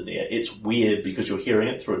intonations in there. It's weird because you're hearing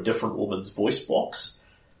it through a different woman's voice box.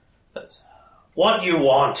 But, what do you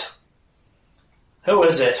want? Who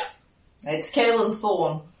is it? It's Kaelin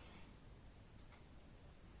Thorne.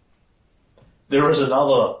 There is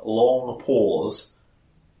another long pause,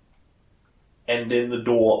 and then the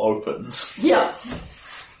door opens. Yeah.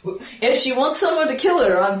 If she wants someone to kill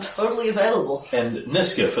her, I'm totally available. And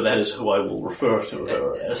Niska, for that is who I will refer to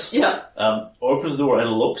her as, yeah. Opens the door and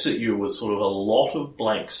looks at you with sort of a lot of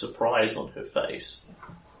blank surprise on her face.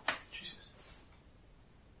 She says,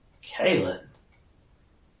 Kaelin.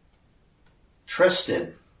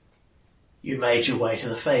 Tristan. You made your way to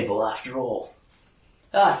the Fable after all.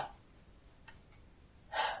 Aye.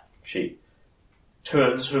 She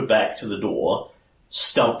turns her back to the door,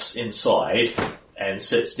 stumps inside, and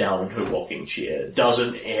sits down in her rocking chair.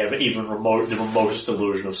 Doesn't have even the remotest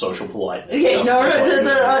illusion of social politeness. Okay,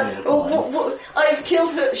 I've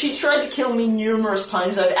killed her. She's tried to kill me numerous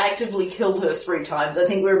times. I've actively killed her 3 times. I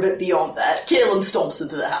think we're a bit beyond that. Kaelin stomps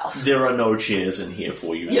into the house. There are no chairs in here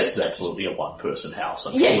for you. Yes. This is absolutely a one-person house.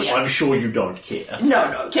 I'm sure you don't care.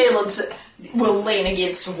 No. Kaelin will lean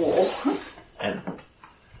against a wall. And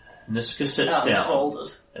Niska sits down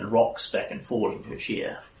folded. and rocks back and forward in her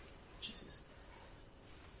chair. She says,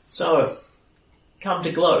 "So, come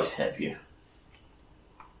to gloat, have you?"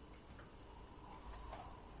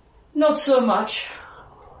 Not so much.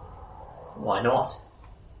 Why not?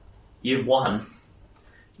 You've won.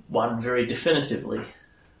 Won very definitively.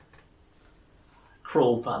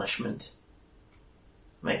 Cruel punishment.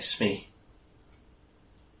 Makes me...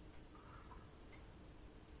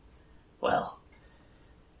 Well,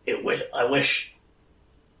 I wish...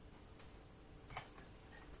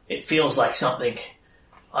 It feels like something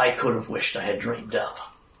I could have wished I had dreamed up.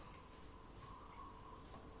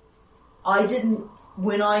 I didn't...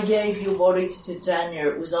 When I gave your body to Titania,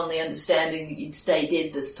 it was on the understanding that you'd stay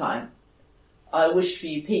dead this time. I wished for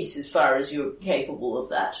you peace as far as you're capable of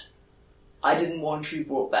that. I didn't want you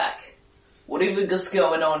brought back. Whatever's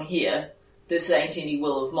going on here, this ain't any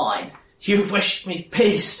will of mine. You wished me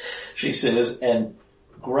peace, she says, and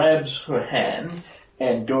grabs her hand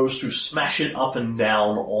and goes to smash it up and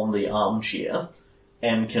down on the armchair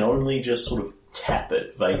and can only just sort of tap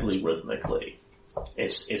it vaguely rhythmically.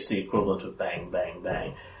 It's the equivalent of bang, bang,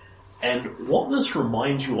 bang. And what this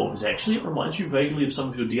reminds you of is actually it reminds you vaguely of some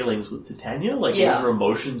of your dealings with Titania, like when her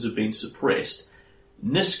emotions have been suppressed.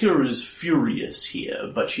 Niska is furious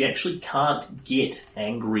here, but she actually can't get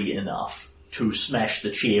angry enough to smash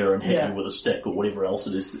the chair and hit you with a stick or whatever else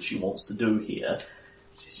it is that she wants to do here.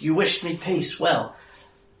 She says, "You wished me peace. Well,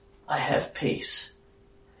 I have peace.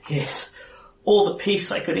 Yes, all the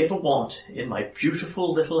peace I could ever want in my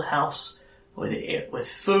beautiful little house with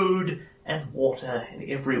food and water and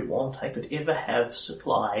every want I could ever have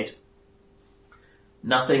supplied.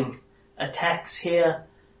 Nothing attacks here,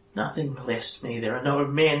 nothing molests me. There are no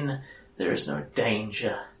men, there is no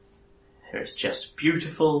danger. There is just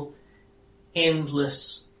beautiful,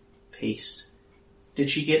 endless peace."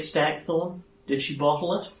 Did she get Stagthorn? Did she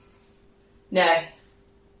bottle it? No.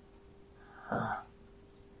 Well,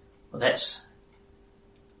 that's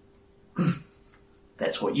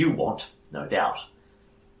what you want, no doubt.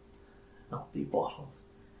 Not be bottled.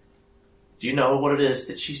 Do you know what it is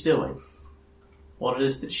that she's doing? What it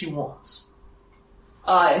is that she wants?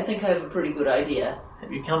 I think I have a pretty good idea.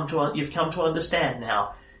 You've come to understand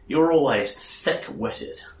now. You're always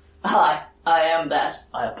thick-witted. I am that.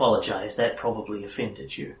 I apologize, that probably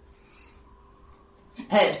offended you.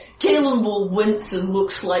 And Kaelin will wince and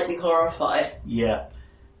look slightly horrified. Yeah.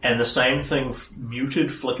 And the same thing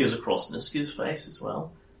muted flickers across Niska's face as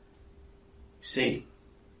well. You see,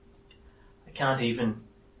 I can't even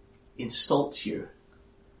insult you.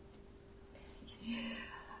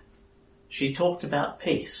 She talked about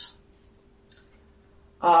peace.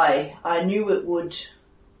 I knew it would...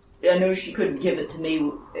 I knew she couldn't give it to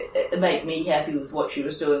me, make me happy with what she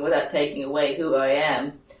was doing without taking away who I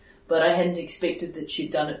am. But I hadn't expected that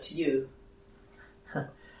she'd done it to you.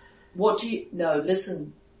 What do you... No,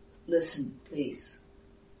 listen, please.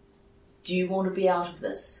 Do you want to be out of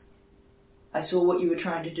this? I saw what you were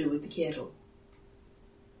trying to do with the kettle.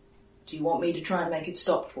 Do you want me to try and make it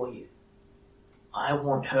stop for you? I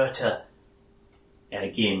want her to... And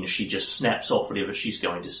again, she just snaps off whatever she's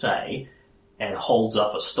going to say and holds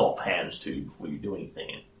up a stop hand to you before you do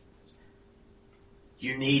anything.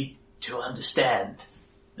 You need to understand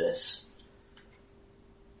this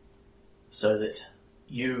so that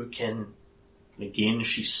you can... Again,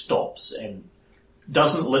 she stops and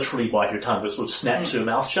doesn't literally bite her tongue, but sort of snaps her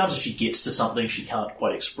mouth shut as she gets to something she can't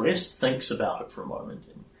quite express, thinks about it for a moment.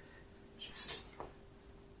 And she says,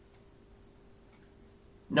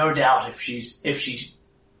 no doubt if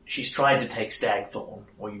she's tried to take Stagthorn,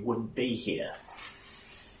 or you wouldn't be here.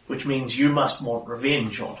 Which means you must want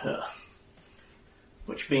revenge on her.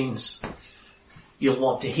 Which means you'll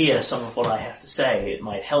want to hear some of what I have to say. It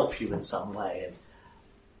might help you in some way. And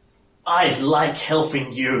I'd like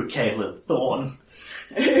helping you, Kaelin Thorne.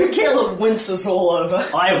 Kaelin winces all over.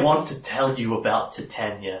 I want to tell you about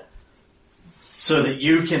Titania so that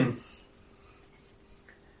you can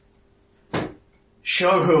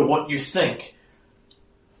show her what you think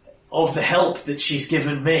of the help that she's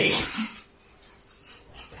given me.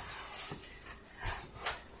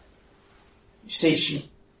 You see,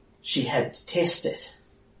 she had to test it.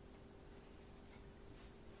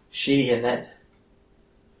 She and that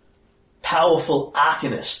powerful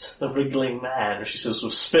arcanist, the wriggling man. She says,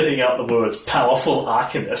 sort of spitting out the words, powerful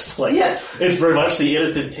arcanist. Like, it's very much the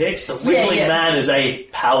edited text. The wriggling man is a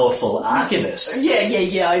powerful arcanist.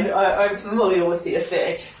 I'm familiar with the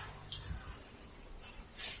effect.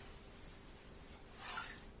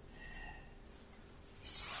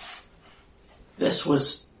 This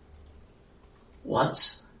was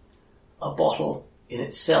once a bottle in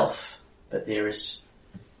itself, but there is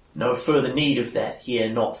no further need of that here,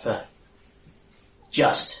 not for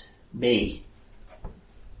just me.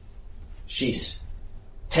 She's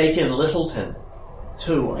taken Littleton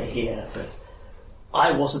too, I hear, but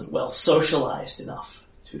I wasn't well socialized enough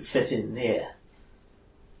to fit in there.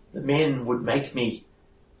 The men would make me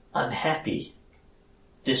unhappy,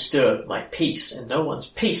 disturb my peace, and no one's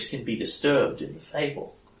peace can be disturbed in the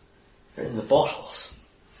fable, or in the bottles.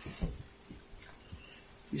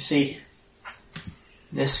 You see,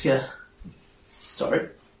 Nerissa,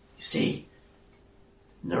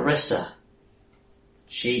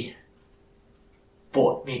 she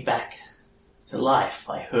brought me back to life.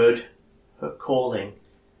 I heard her calling.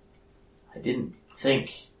 I didn't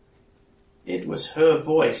think it was her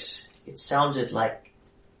voice. It sounded like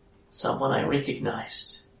someone I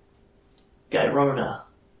recognized. Gyrona,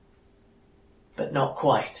 but not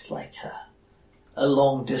quite like her. A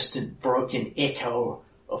long-distant broken echo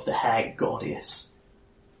of the hag goddess.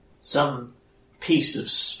 Some piece of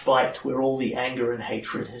spite where all the anger and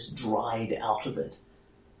hatred has dried out of it.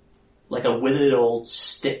 Like a withered old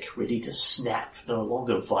stick ready to snap, no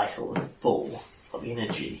longer vital and full of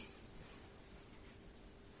energy.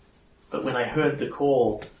 But when I heard the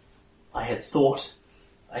call, I had thought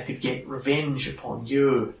I could get revenge upon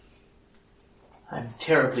you. I'm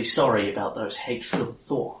terribly sorry about those hate-filled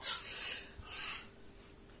thoughts.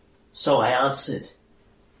 So I answered,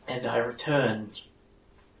 and I returned.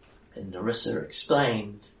 And Nerissa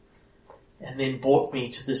explained, and then brought me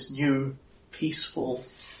to this new, peaceful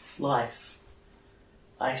life.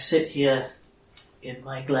 I sit here in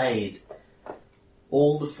my glade.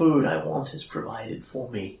 All the food I want is provided for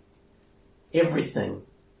me. Everything.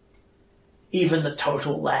 Even the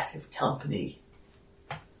total lack of company.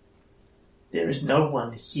 There is no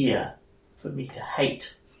one here for me to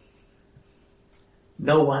hate.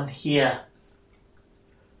 No one here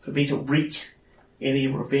for me to wreak any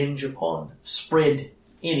revenge upon, spread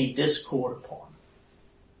any discord upon.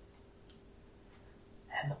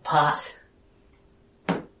 And the part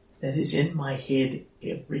that is in my head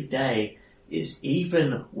every day is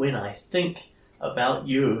even when I think about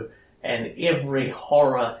you and every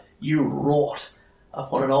horror you wrought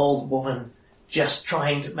upon an old woman just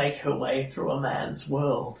trying to make her way through a man's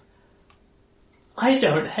world. I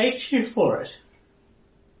don't hate you for it.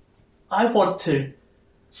 I want to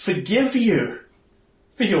forgive you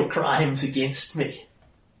for your crimes against me.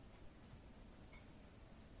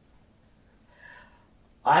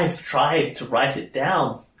 I've tried to write it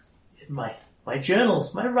down in my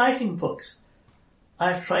journals, my writing books.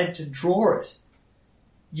 I've tried to draw it.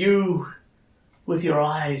 You, with your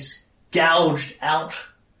eyes gouged out,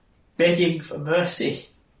 begging for mercy.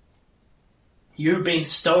 You've been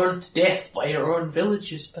stoned to death by your own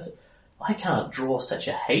villagers, but I can't draw such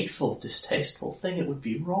a hateful, distasteful thing. It would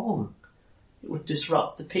be wrong. It would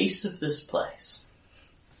disrupt the peace of this place.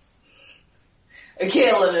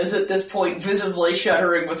 Kaelin is at this point visibly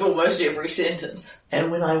shuddering with almost every sentence.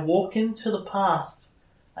 And when I walk into the path,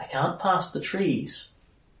 I can't pass the trees.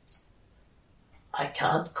 I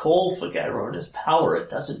can't call for Gyrona's power.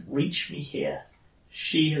 It doesn't reach me here.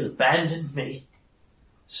 She has abandoned me,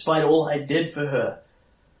 despite all I did for her.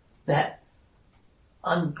 That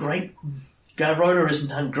Gyrona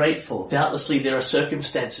isn't ungrateful. Doubtlessly there are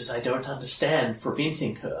circumstances I don't understand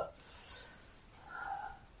preventing her.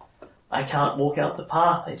 I can't walk out the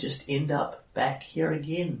path. I just end up back here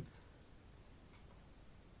again.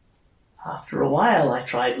 After a while I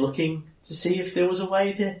tried looking to see if there was a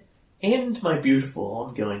way to end my beautiful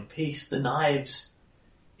ongoing peace. The knives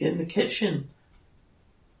in the kitchen.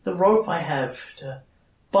 The rope I have to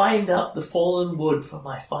bind up the fallen wood for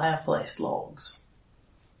my fireplace logs.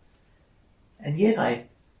 And yet I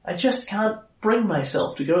just can't bring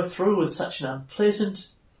myself to go through with such an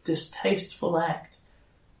unpleasant, distasteful act.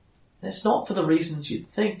 And it's not for the reasons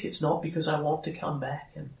you'd think. It's not because I want to come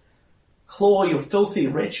back and claw your filthy,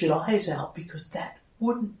 wretched eyes out, because that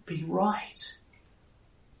wouldn't be right.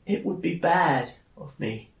 It would be bad of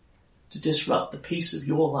me to disrupt the peace of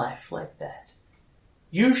your life like that.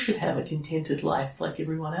 You should have a contented life like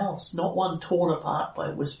everyone else, not one torn apart by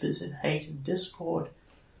whispers and hate and discord.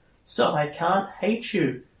 So I can't hate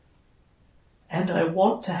you. And I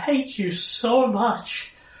want to hate you so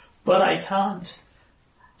much, but I can't.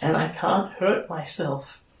 and I can't hurt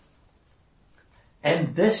myself.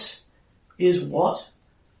 And this is what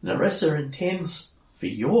Narissa intends for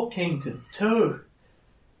your kingdom too.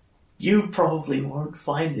 You probably won't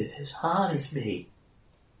find it as hard as me,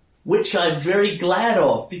 which I'm very glad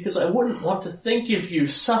of, because I wouldn't want to think of you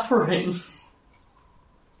suffering,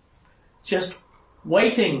 just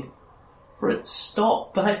waiting for it to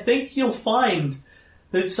stop. But I think you'll find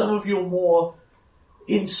that some of your more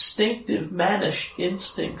instinctive, mannish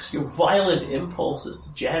instincts, your violent impulses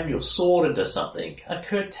to jam your sword into something, are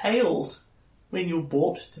curtailed when you're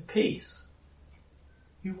brought to peace.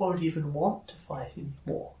 You won't even want to fight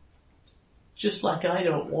anymore. Just like I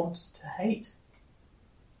don't want to hate.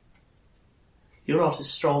 You're not as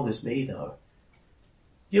strong as me, though.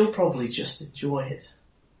 You'll probably just enjoy it.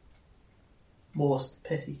 More's the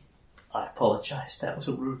pity. I apologize, that was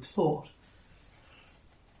a rude thought.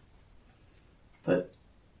 But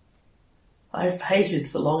I've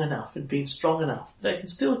hated for long enough and been strong enough that I can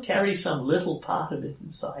still carry some little part of it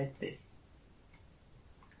inside me.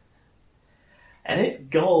 And it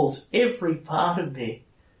galls every part of me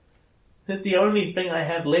that the only thing I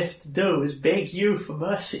have left to do is beg you for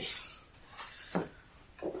mercy.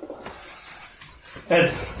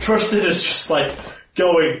 And Tristan is just like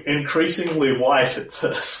going increasingly white at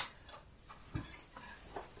this.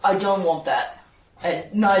 I don't want that.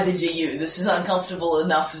 And neither do you. This is uncomfortable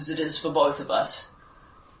enough as it is for both of us.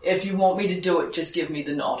 If you want me to do it, just give me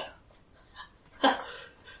the nod.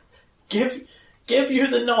 Give you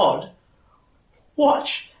the nod?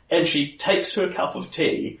 Watch. And she takes her cup of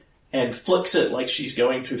tea and flicks it like she's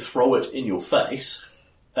going to throw it in your face,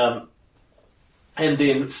 and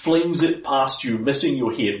then flings it past you, missing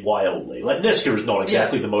your head wildly. Like, Niska is not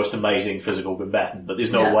exactly the most amazing physical combatant, but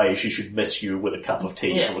there's no way she should miss you with a cup of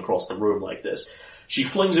tea from across the room like this. She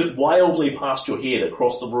flings it wildly past your head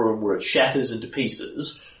across the room where it shatters into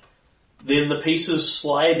pieces. Then the pieces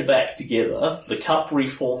slide back together, the cup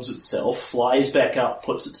reforms itself, flies back up,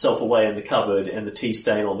 puts itself away in the cupboard, and the tea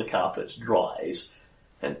stain on the carpet dries.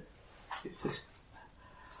 And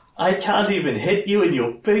I can't even hit you in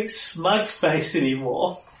your big smug face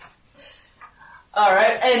anymore.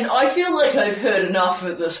 Alright, and I feel like I've heard enough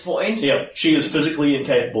at this point. Yeah, she is physically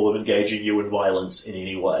incapable of engaging you in violence in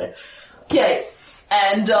any way. Okay,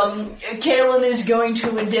 and Kaelin is going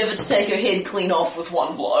to endeavour to take her head clean off with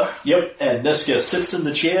one blow. Yep, and Niska sits in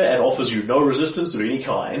the chair and offers you no resistance of any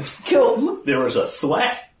kind. Cool. There is a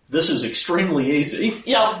thwack. This is extremely easy.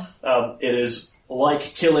 Yeah. It is like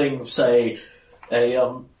killing, say,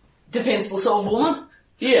 a defenseless old woman?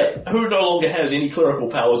 Yeah, who no longer has any clerical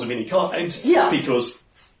powers of any kind. Yeah. Because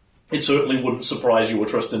it certainly wouldn't surprise you or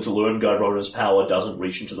Tristan to learn Gyrona's power doesn't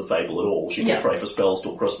reach into the fable at all. She can pray for spells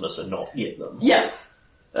till Christmas and not get them. Yeah.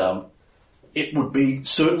 It would be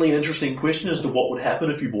certainly an interesting question as to what would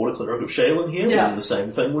happen if you brought a cleric of Shaylin here, and the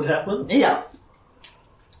same thing would happen. Yeah.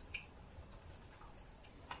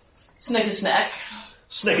 Snicker snack.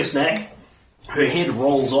 Snicker snack. Her head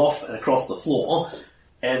rolls off and across the floor,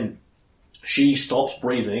 and she stops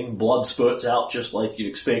breathing, blood spurts out just like you'd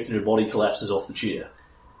expect, and her body collapses off the chair.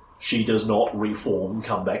 She does not reform,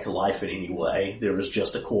 come back to life in any way. There is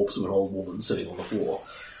just a corpse of an old woman sitting on the floor.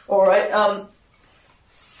 Alright,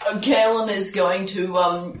 Kaelin is going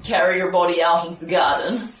to carry her body out into the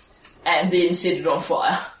garden and then set it on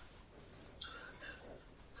fire.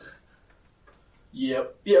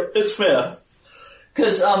 Yep, it's fair.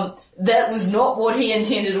 Because that was not what he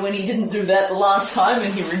intended when he didn't do that the last time,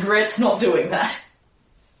 and he regrets not doing that.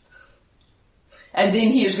 And then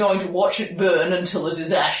he is going to watch it burn until it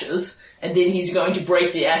is ashes, and then he's going to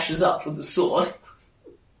break the ashes up with the sword.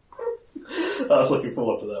 I was looking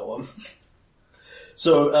forward to that one.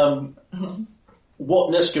 So, what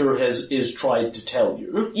Niska is tried to tell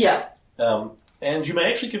you. Yeah. And you may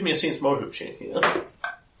actually give me a sense motive check here.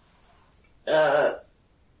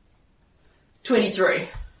 23.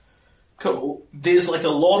 Cool. There's like a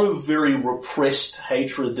lot of very repressed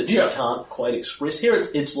hatred that she can't quite express here.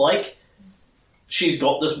 It's like she's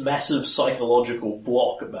got this massive psychological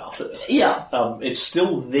block about it. Yeah. It's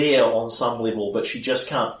still there on some level, but she just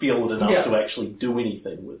can't feel it enough to actually do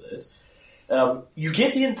anything with it. You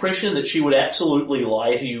get the impression that she would absolutely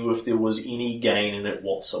lie to you if there was any gain in it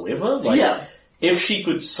whatsoever. Like, if she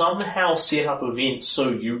could somehow set up events so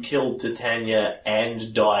you killed Titania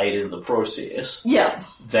and died in the process,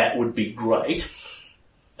 that would be great.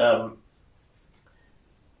 Her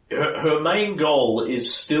main goal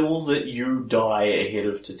is still that you die ahead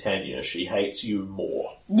of Titania. She hates you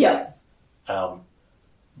more. Yeah. But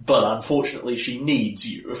unfortunately she needs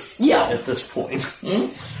you at this point.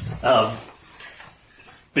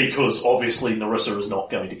 Because obviously Narissa is not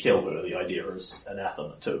going to kill her. The idea is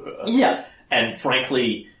anathema to her. Yeah. And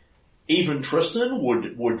frankly, even Tristan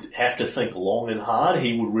would have to think long and hard.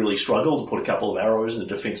 He would really struggle to put a couple of arrows in a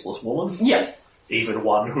defenseless woman. Yeah. Even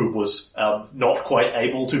one who was not quite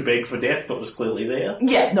able to beg for death, but was clearly there.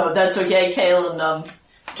 Yeah, no, that's okay.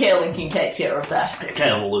 Kaelin can take care of that.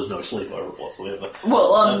 Kaelin will lose no sleep over it whatsoever.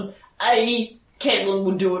 Well, Caitlin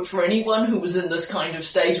would do it for anyone who was in this kind of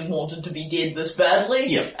state and wanted to be dead this badly.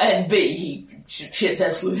 Yeah. And B, she has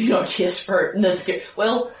absolutely no tears for Niska.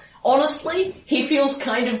 Well, honestly, he feels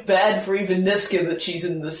kind of bad for even Niska that she's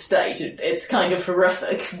in this state. It's kind of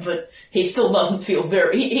horrific, but he still doesn't feel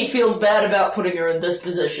he feels bad about putting her in this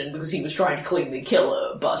position because he was trying to cleanly kill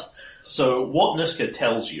her, but... So what Niska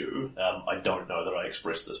tells you, I don't know that I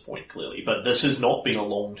expressed this point clearly, but this has not been a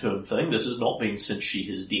long-term thing. This has not been since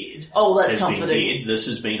she is dead. Oh, that's comforting. Been dead. This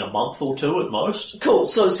has been a month or two at most. Cool.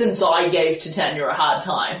 So since I gave Titania a hard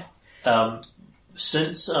time.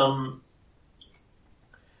 Since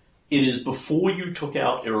it is before you took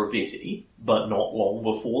out Iravetti, but not long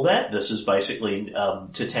before that. This is basically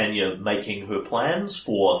Titania making her plans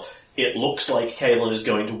for... It looks like Kaelin is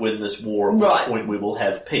going to win this war, at which point we will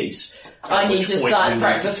have peace. I need to start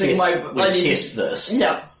practicing I need to test this.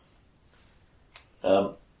 Yeah.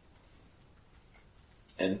 And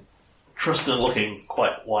Tristan, looking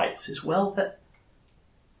quite white, says, well,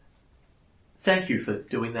 thank you for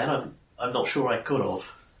doing that. I'm not sure I could have.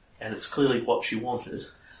 And it's clearly what she wanted.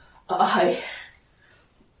 That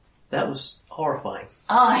was horrifying.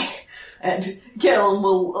 And Kaelin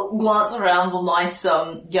will glance around the nice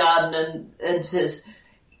garden and says,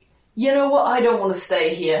 you know what, I don't want to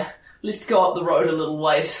stay here. Let's go up the road a little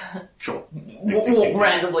ways. Sure. Walk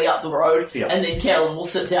randomly up the road, and then Kaelin will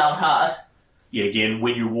sit down hard. Yeah, again,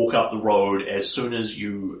 when you walk up the road, as soon as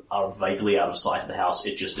you are vaguely out of sight of the house,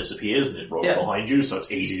 it just disappears and there's road behind you, so it's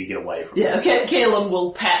easy to get away from it. Yeah, Kaelin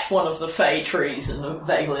will pat one of the fey trees in a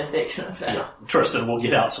vaguely affectionate fashion. Yeah. Tristan will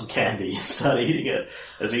get out some candy and start eating it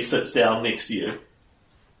as he sits down next to you.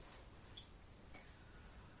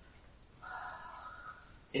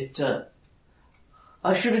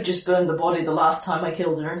 I should have just burned the body the last time I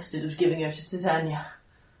killed her instead of giving her to Titania.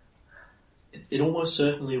 It almost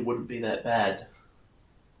certainly wouldn't be that bad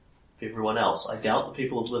for everyone else. I doubt the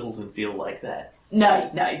people of Littleton feel like that.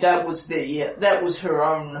 No, that was her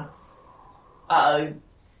own,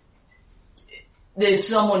 if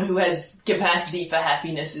someone who has capacity for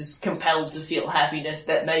happiness is compelled to feel happiness,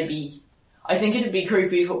 that may be, I think it'd be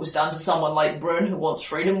creepy if it was done to someone like Bryn who wants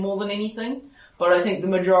freedom more than anything, but I think the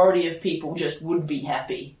majority of people just would be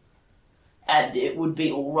happy, and it would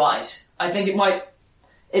be alright. I think it might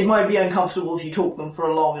be uncomfortable if you talk them for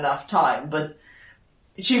a long enough time, but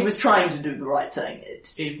she was trying to do the right thing.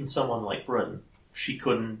 Even someone like Bryn, she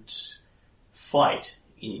couldn't fight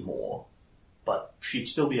anymore, but she'd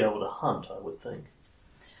still be able to hunt, I would think.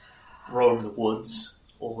 Roam the woods,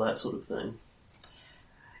 all that sort of thing.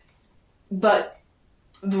 But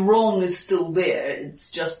the wrong is still there,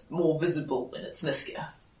 it's just more visible when it's Niska.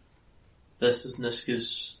 That was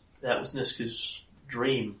Niska's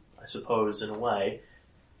dream, I suppose, in a way.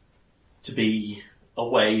 To be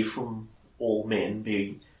away from all men,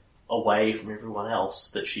 be away from everyone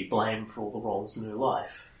else that she blamed for all the wrongs in her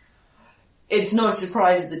life. It's no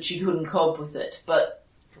surprise that she couldn't cope with it, but...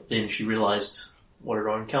 Then she realised what her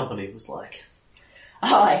own company was like.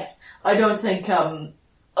 I don't think there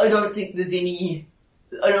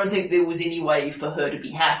was any way for her to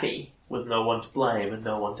be happy. With no one to blame and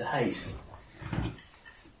no one to hate.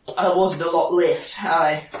 There wasn't a lot left,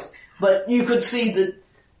 but you could see that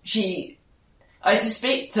I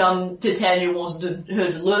suspect Titania wanted her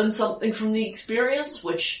to learn something from the experience,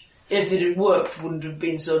 which, if it had worked, wouldn't have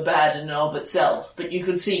been so bad in and of itself. But you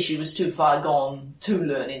could see she was too far gone to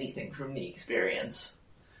learn anything from the experience.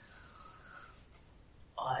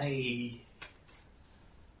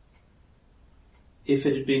 If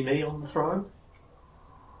it had been me on the throne,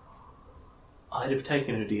 I'd have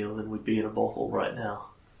taken her deal and we'd be in a bottle right now.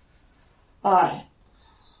 I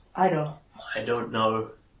know. I don't know.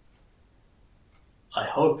 I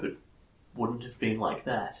hope it wouldn't have been like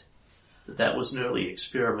that. That was an early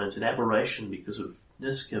experiment, an aberration because of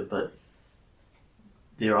Niska, but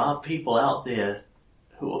there are people out there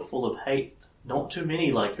who are full of hate. Not too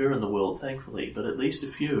many like her in the world, thankfully, but at least a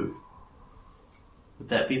few. Would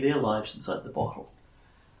that be their lives inside the bottle?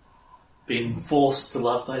 Being forced to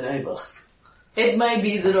love thy neighbour. It may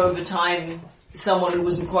be that over time, someone who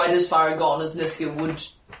wasn't quite as far gone as Niska would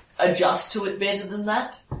adjust to it better than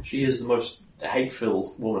that. She is the most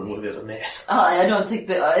hate-filled woman we've ever met. I don't think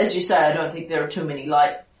that, as you say, I don't think there are too many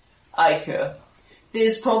like her.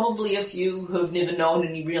 there's probably a few who've never known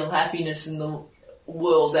any real happiness in the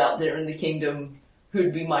world out there in the kingdom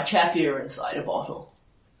who'd be much happier inside a bottle.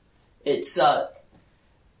 It's,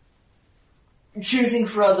 choosing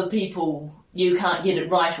for other people, you can't get it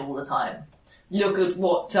right all the time. Look at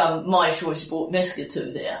what, my choice brought Niska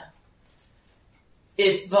to there.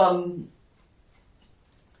 If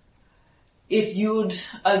you'd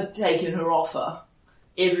taken her offer,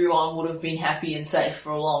 everyone would have been happy and safe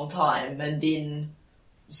for a long time, and then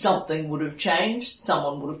something would have changed,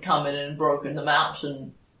 someone would have come in and broken them out,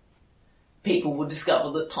 and people would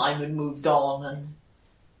discover that time had moved on, and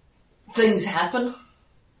things happen.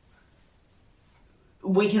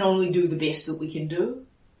 We can only do the best that we can do.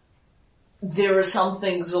 There are some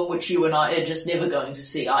things on which you and I are just never going to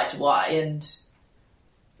see eye to eye, and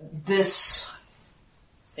this...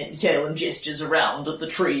 And Kaelin gestures around at the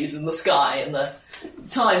trees and the sky and the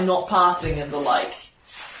time not passing and the like.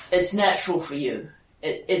 It's natural for you.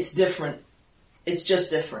 It's different. It's just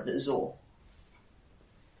different is all.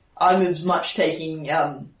 I'm as much taking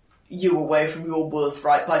you away from your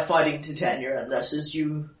birthright by fighting Titania and this as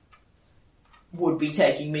you would be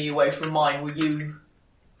taking me away from mine were you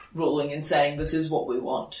ruling and saying this is what we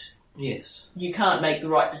want. Yes. You can't make the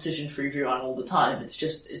right decision for everyone all the time. It's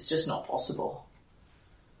just not possible.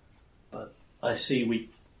 But I see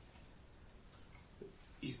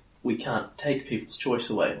we can't take people's choice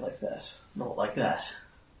away like that. Not like that.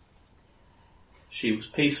 She was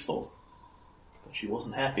peaceful, but she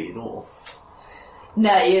wasn't happy at all.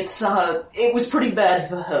 Nay, it was pretty bad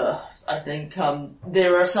for her, I think.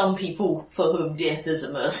 There are some people for whom death is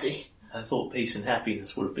a mercy. I thought peace and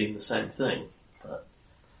happiness would have been the same thing, but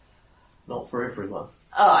not for everyone.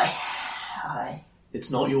 Aye.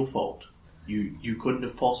 It's not your fault. You couldn't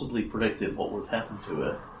have possibly predicted what would have happened to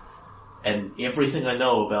her. And everything I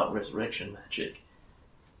know about resurrection magic,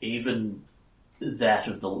 even that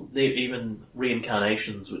of even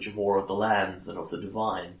reincarnations which are more of the land than of the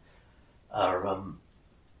divine, are,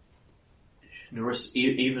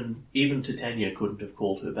 even Titania couldn't have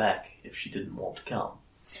called her back if she didn't want to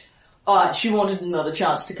come. She wanted another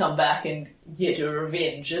chance to come back and get her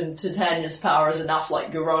revenge, and Titania's power is enough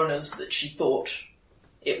like Garona's that she thought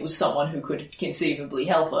it was someone who could conceivably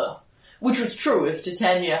help her. Which was true if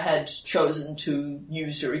Titania had chosen to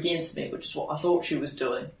use her against me, which is what I thought she was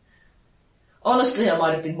doing. Honestly, I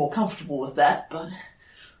might have been more comfortable with that, but...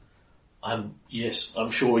 I'm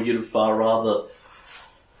sure you'd have far rather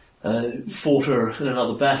fought her in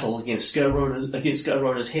another battle against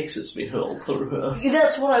Garona's hex that's been hurled through her.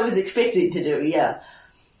 That's what I was expecting to do, yeah.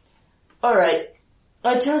 Alright,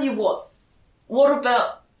 I tell you what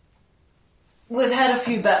about... We've had a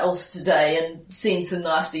few battles today and seen some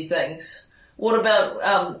nasty things. What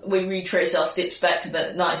about we retrace our steps back to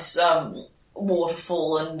that nice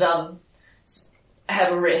waterfall and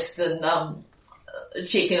have a rest and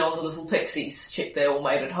check in on the little pixies, check they're all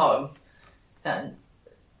made at home, and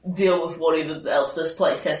deal with whatever else this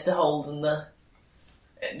place has to hold. And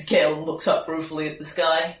Kaelin looks up ruefully at the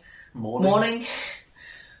sky. Morning.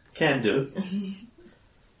 Can do.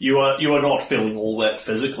 You are not feeling all that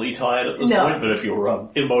physically tired at this point, but if you're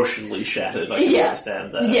emotionally shattered, I can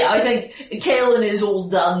understand that. Yeah, I think Kaelin is all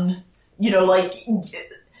done. You know, like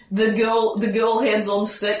the girl hands on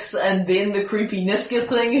sticks, and then the creepy Niska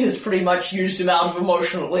thing has pretty much used him out of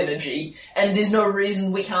emotional energy. And there's no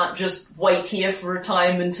reason we can't just wait here for a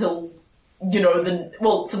time until, for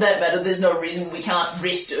that matter, there's no reason we can't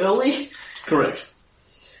rest early. Correct.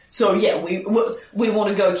 So yeah, we want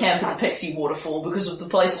to go camp at the Pixie Waterfall because of the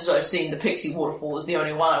places I've seen, the Pixie Waterfall is the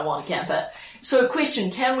only one I want to camp at. So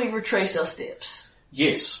question, can we retrace our steps?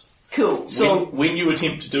 Yes. Cool. So when you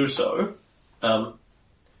attempt to do so,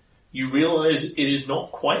 you realise it is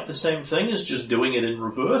not quite the same thing as just doing it in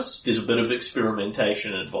reverse. There's a bit of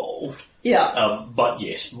experimentation involved. Yeah. But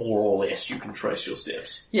yes, more or less you can trace your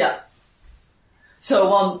steps. Yeah.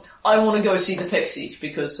 So, I want to go see the pixies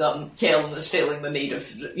because, Kaelin is feeling the need of,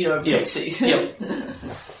 pixies. Yep.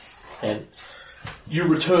 And you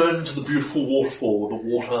return to the beautiful waterfall with the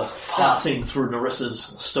water parting through Nerissa's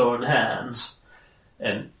stone hands.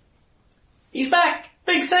 And he's back!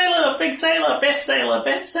 Big sailor! Big sailor! Best sailor!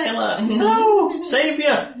 Best sailor! Hello!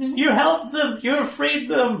 Saviour! You helped them! You freed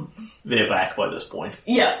them! They're back by this point.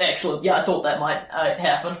 Yeah, excellent. Yeah, I thought that might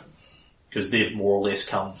happen. Because they've more or less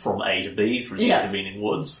come from A to B through the intervening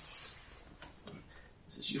woods.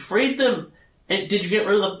 Says, you freed them. Did you get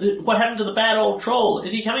rid of what happened to the bad old troll?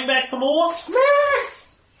 Is he coming back for more?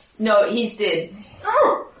 No, he's dead.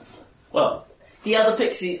 Well, the other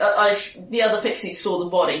pixies saw the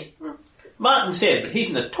body. Martin said, but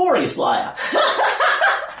he's a notorious liar.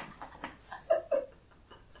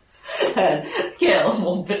 And Caleb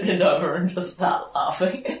will bend over and just start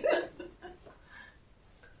laughing.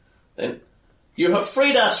 Then, you have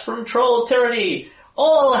freed us from troll tyranny!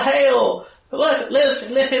 All hail! Let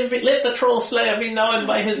the troll slayer be known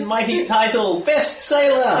by his mighty title, Best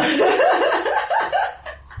Sailor!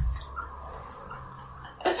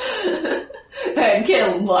 And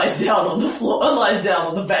Caleb lies down on the floor, lies down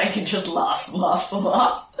on the bank and just laughs and laughs and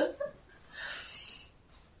laughs.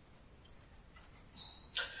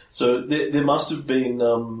 So there must have been,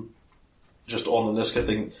 just on the Niska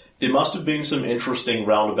thing, there must have been some interesting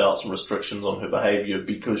roundabouts and restrictions on her behaviour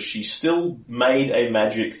because she still made a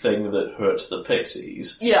magic thing that hurt the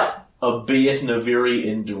pixies. Yeah. Albeit in a very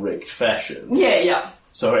indirect fashion. Yeah.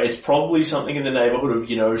 So it's probably something in the neighbourhood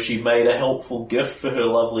of, she made a helpful gift for her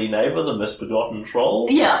lovely neighbour, the misbegotten troll.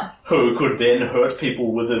 Yeah. Who could then hurt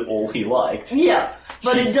people with it all he liked. Yeah.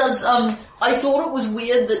 But it does, I thought it was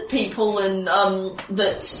weird that people in, one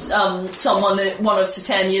of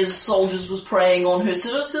Titania's soldiers was preying on her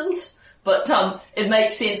citizens. But, it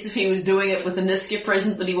makes sense if he was doing it with a Niska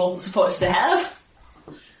present that he wasn't supposed to have.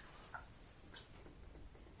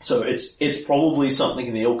 So it's probably something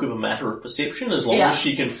in the ilk of a matter of perception, as long as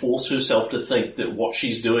she can force herself to think that what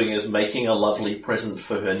she's doing is making a lovely present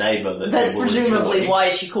for her neighbour. That's presumably why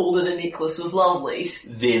she called it a necklace of lovelies.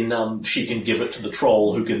 Then she can give it to the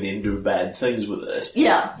troll, who can then do bad things with it.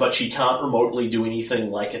 Yeah. But she can't remotely do anything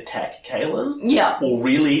like attack Kaelin. Yeah. Or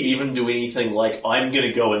really even do anything like, I'm going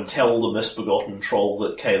to go and tell the misbegotten troll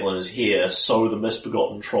that Kaelin is here, so the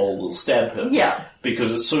misbegotten troll will stab her. Yeah.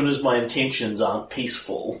 Because as soon as my intentions aren't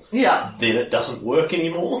peaceful, then it doesn't work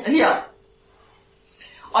anymore. Yeah.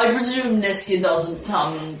 I presume Niska doesn't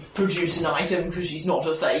produce an item because she's not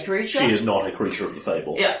a fey creature. She is not a creature of the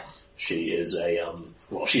fable. Yeah. She is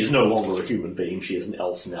she is no longer a human being. She is an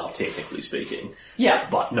elf now, technically speaking. Yeah.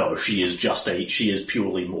 But no, she is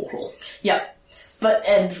purely mortal. Yeah.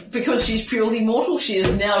 And because she's purely mortal, she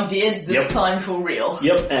is now dead, this time for real.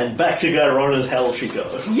 Yep, and back to Gyrona's hell she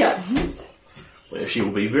goes. Yeah. Where she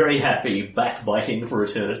will be very happy backbiting for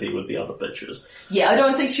eternity with the other bitches. Yeah, I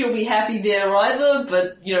don't think she'll be happy there either,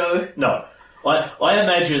 but, No. I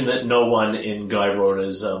imagine that no one in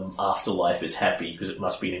Gyrona's afterlife is happy because it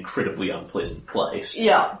must be an incredibly unpleasant place.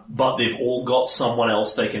 Yeah. But they've all got someone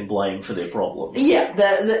else they can blame for their problems. Yeah,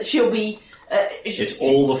 that she'll be... it's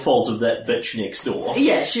all the fault of that bitch next door.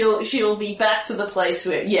 Yeah, she'll be back to the place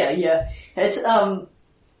where... Yeah. It's,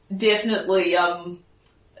 definitely,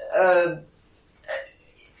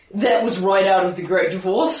 that was right out of The Great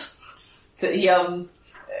Divorce.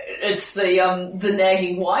 It's the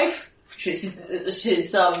nagging wife. She's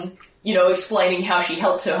explaining how she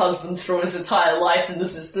helped her husband through his entire life, and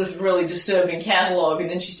this really disturbing catalogue, and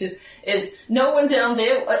then she says, "Is no one down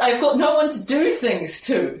there? I've got no one to do things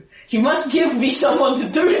to. You must give me someone to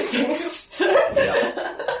do things to."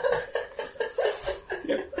 Yeah.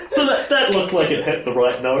 So that looked like it hit the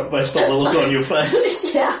right note based on the look on your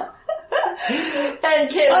face. Yeah. And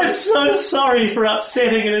Kaelin... I'm so sorry for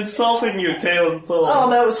upsetting and insulting you, Kaelin Thorne. Oh,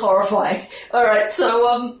 that was horrifying. Alright,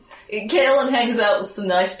 so, Kaelin hangs out with some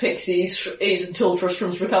nice pixies until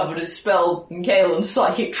Tristram's recovered his spells and Kaelin's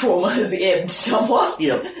psychic trauma has ebbed somewhat.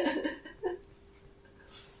 Yep.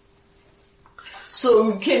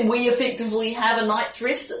 So, can we effectively have a night's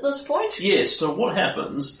rest at this point? Yes, so what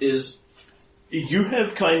happens is you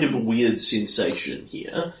have kind of a weird sensation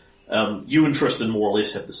here. You and Tristan more or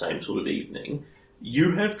less have the same sort of evening.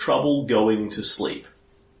 You have trouble going to sleep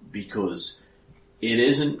because it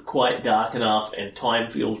isn't quite dark enough and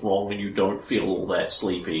time feels wrong and you don't feel all that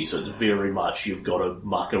sleepy, so it's very much you've got to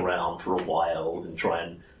muck around for a while and try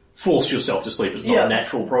and force yourself to sleep. It's not a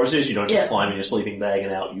natural process. You don't just climb in your sleeping bag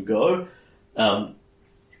and out you go.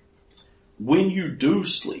 When you do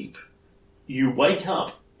sleep, you wake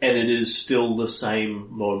up and it is still the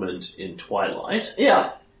same moment in twilight.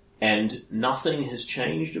 Yeah. And nothing has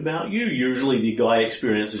changed about you. Usually the guy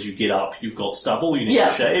experiences you get up, you've got stubble, you need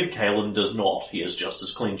to shave. Kaelin does not. He is just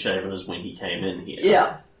as clean shaven as when he came in here.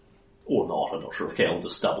 Yeah. Or not. I'm not sure if Kaelin's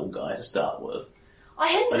a stubble guy to start with.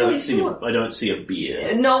 I don't see a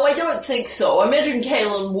beard. No, I don't think so. I imagine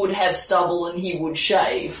Kaelin would have stubble and he would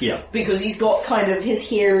shave. Yeah. Because he's got his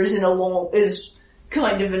hair is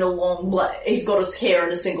kind of in a long black, he's got his hair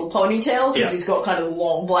in a single ponytail because he's got kind of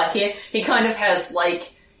long black hair. He kind of has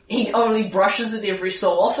he only brushes it every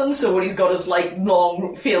so often, so what he's got is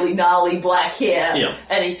long, fairly gnarly black hair,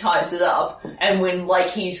 and he ties it up. And when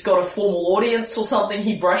he's got a formal audience or something,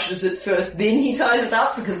 he brushes it first, then he ties it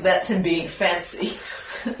up, because that's him being fancy.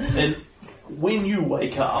 And when you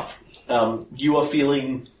wake up, you are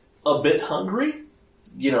feeling a bit hungry,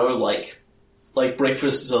 like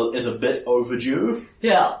breakfast is a bit overdue.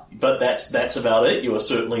 Yeah. But that's about it. You are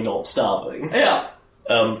certainly not starving. Yeah.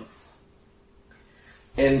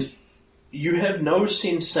 And you have no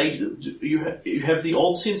sensation. You have the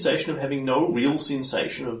odd sensation of having no real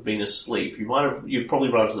sensation of being asleep. You've probably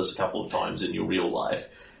run into this a couple of times in your real life.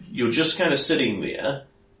 You're just kind of sitting there,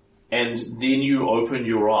 and then you open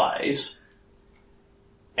your eyes,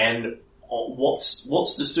 and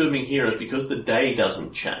what's disturbing here is because the day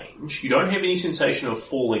doesn't change. You don't have any sensation of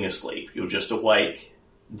falling asleep. You're just awake.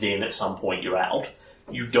 Then at some point you're out.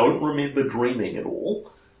 You don't remember dreaming at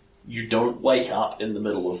all. You don't wake up in the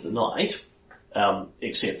middle of the night,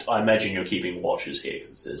 except I imagine you're keeping watches here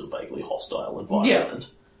because there's a vaguely hostile environment.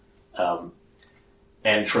 Yeah.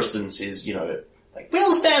 And Tristan says, like,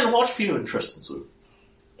 we'll stand and watch for you, and Tristan sort of,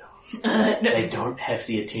 no. They don't have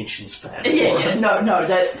the attention span. No.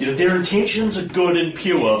 Their intentions are good and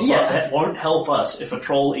pure, but that won't help us if a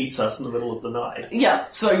troll eats us in the middle of the night. Yeah,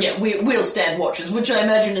 so we'll stand watches, which I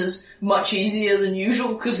imagine is much easier than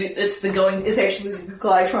usual, because it's actually the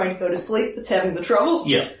guy trying to go to sleep that's having the trouble.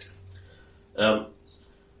 Yeah.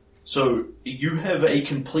 So you have a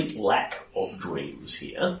complete lack of dreams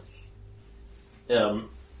here.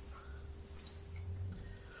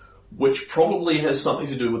 Which probably has something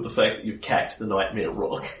to do with the fact that you've cacked the Nightmare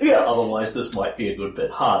Rook. Yeah. Otherwise this might be a good bit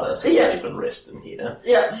harder to sleep and rest in here.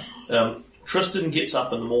 Yeah. Tristan gets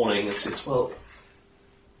up in the morning and says, well,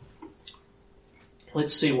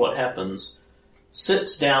 let's see what happens.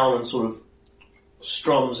 Sits down and sort of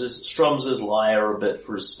strums his lyre a bit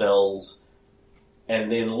for his spells, and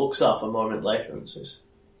then looks up a moment later and says,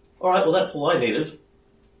 alright, well that's all I needed.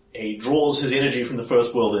 He draws his energy from the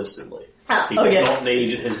first world instantly. He does not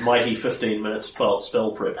need his mighty 15-minute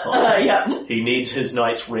spell prep time. He needs his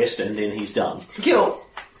night's rest and then he's done. Cool.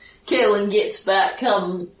 Kaelin gets back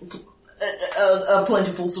a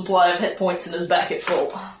plentiful supply of hit points and is back at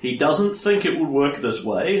full. He doesn't think it would work this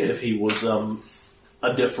way if he was a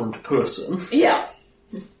different person. Yeah.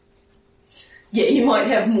 Yeah, he might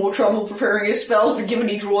have more trouble preparing his spells, but given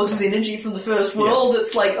he draws his energy from the first world,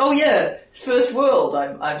 it's like, oh yeah, first world,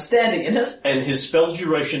 I'm standing in it. And his spell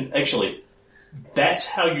duration, actually, that's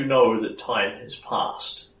how you know that time has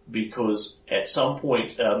passed. Because at some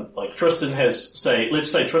point, like Tristan has, let's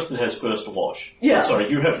say Tristan has first watch. Yeah. Sorry,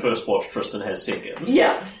 you have first watch, Tristan has second.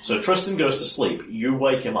 Yeah. So Tristan goes to sleep, you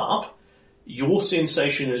wake him up, your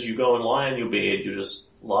sensation is you go and lie in your bed, you're just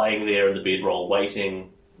lying there in the bedroll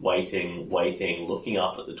waiting, looking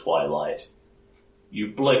up at the twilight. You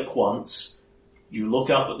blink once, you look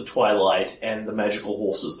up at the twilight, and the magical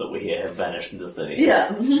horses that were here have vanished into thin air. Yeah.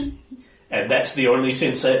 Mm-hmm. And that's the only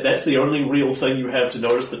that's the only real thing you have to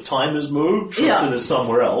notice. The time has moved, Tristan is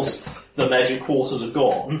somewhere else, the magic horses are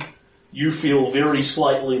gone. You feel very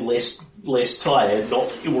slightly less tired, not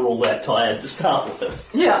that you were all that tired to start with.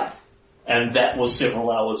 Yeah. And that was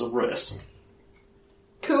several hours of rest.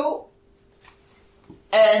 Cool.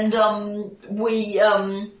 And, we,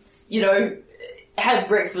 have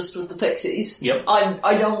breakfast with the pixies. Yep.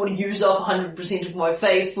 I don't want to use up 100% of my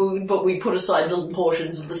fave food, but we put aside little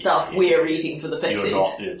portions of the stuff we're eating for the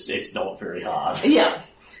pixies. It's not very hard. Yeah.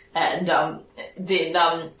 And,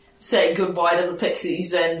 then, say goodbye to the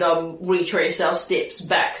pixies and, retrace our steps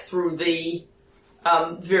back through the,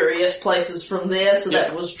 various places from there. So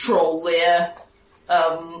that was Troll Lair,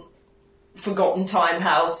 Forgotten Time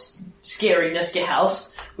House, Scary Niska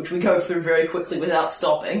House, which we go through very quickly without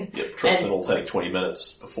stopping. Yep, Tristan will take 20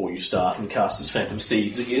 minutes before you start and cast his Phantom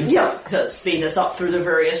Steeds again. Yeah, to speed us up through the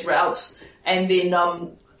various routes. And then,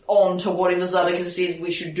 on to whatever Zadaka said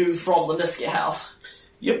we should do from the Niska House.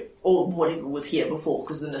 Yep. Or whatever was here before,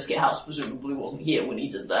 because the Niska House presumably wasn't here when he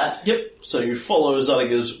did that. Yep, so you follow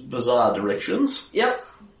Zadaka's bizarre directions. Yep.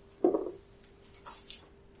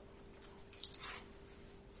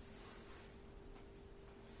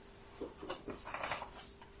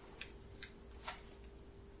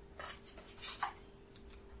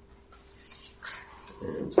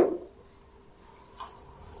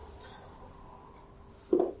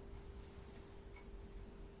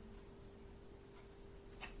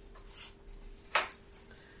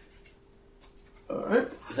 Alright,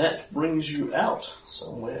 that brings you out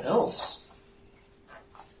somewhere else.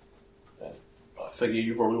 I figure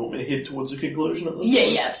you probably want me to head towards a conclusion at this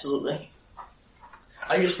point. Yeah, absolutely.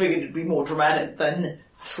 I just figured it'd be more dramatic than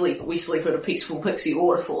we sleep at a peaceful pixie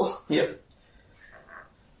waterfall. Yep.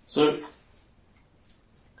 So,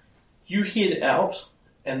 you head out,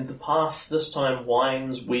 and the path this time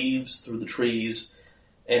weaves through the trees,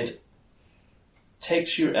 and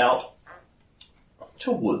takes you out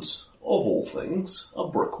towards, of all things, a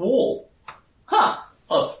brick wall. Huh.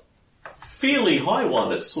 A fairly high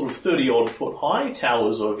one. It's sort of 30-odd foot high,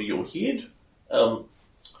 towers over your head.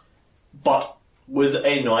 But with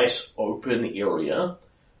a nice open area,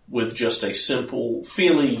 with just a simple,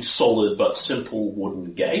 fairly solid but simple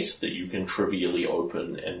wooden gate that you can trivially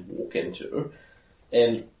open and walk into.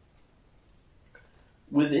 And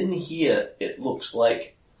within here, it looks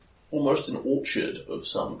like almost an orchard of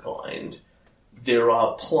some kind. There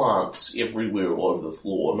are plants everywhere all over the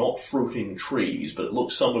floor, not fruiting trees, but it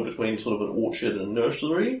looks somewhere between sort of an orchard and a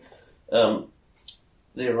nursery.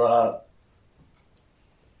 There are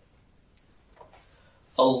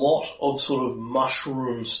a lot of sort of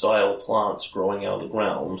mushroom-style plants growing out of the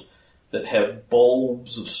ground that have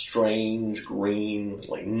bulbs of strange green,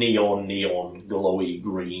 like neon, glowy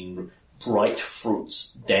green, bright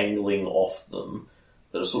fruits dangling off them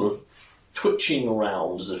that are sort of twitching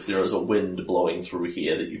around as if there is a wind blowing through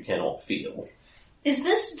here that you cannot feel. Does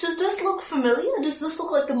this look familiar? Does this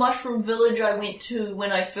look like the mushroom village I went to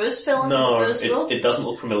when I first fell into the first world? No, it doesn't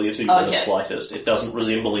look familiar to you in the slightest. It doesn't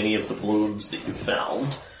resemble any of the blooms that you found.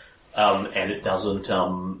 And it doesn't,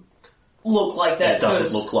 look like that. It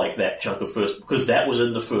doesn't look like that chunk of first, because that was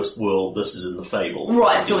in the first world, this is in the Fable.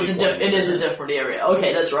 Right, so it is a different area.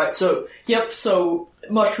 Okay, that's right. So, so,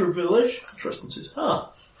 Mushroom Village. Tristan says,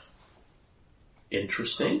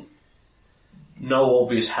 interesting. No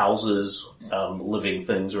obvious houses, living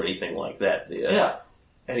things or anything like that there. Yeah.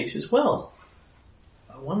 And he says, well,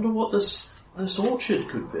 I wonder what this orchard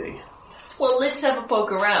could be. Well, let's have a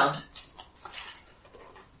poke around.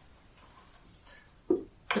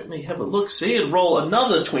 Let me have a look-see and roll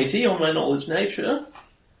another 20 on my knowledge nature,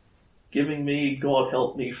 giving me, God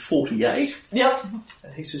help me, 48. Yep.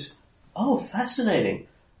 And he says, oh, fascinating.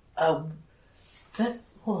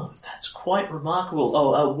 That's quite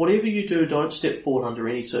remarkable. Whatever you do, don't step forward under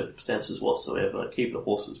any circumstances whatsoever. Keep the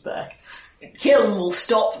horses back. Kellen will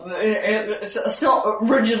suddenly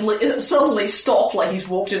stop like he's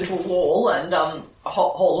walked into a wall and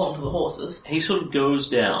hold on to the horses. He sort of goes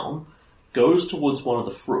down, goes towards one of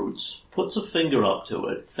the fruits, puts a finger up to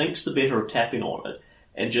it, thinks the better of tapping on it,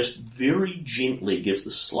 and just very gently gives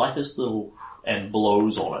the slightest little and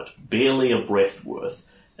blows on it, barely a breath worth,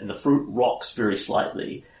 and the fruit rocks very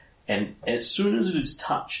slightly, and as soon as it is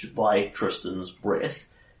touched by Tristan's breath,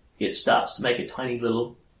 it starts to make a tiny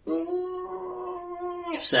little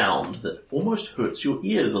sound that almost hurts your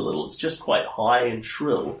ears a little. It's just quite high and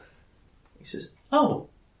shrill. He says, oh,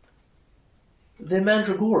 they're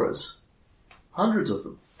mandragoras. Hundreds of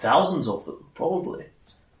them. Thousands of them, probably.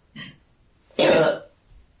 I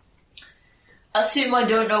assume I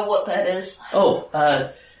don't know what that is.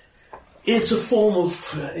 It's a form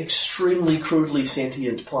of extremely crudely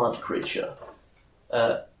sentient plant creature.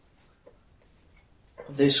 They're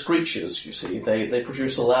screechers, you see. They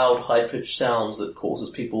produce a loud, high-pitched sound that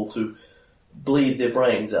causes people to bleed their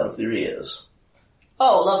brains out of their ears.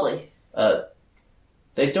 Oh, lovely.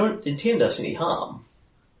 They don't intend us any harm.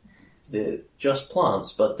 They're just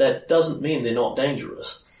plants, but that doesn't mean they're not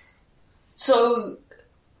dangerous. So,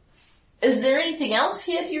 is there anything else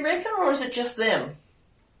here, do you reckon, or is it just them?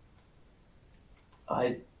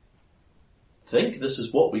 I think this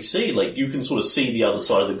is what we see. Like, you can sort of see the other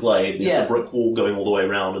side of the glade. There's the brick wall going all the way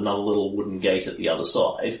around, another little wooden gate at the other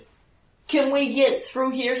side. Can we get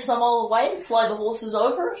through here some other way and fly the horses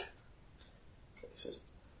over it? He says,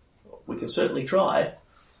 we can certainly try.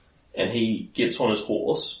 And he gets on his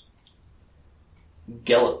horse,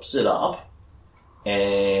 gallops it up,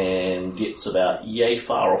 and gets about yay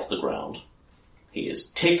far off the ground. He is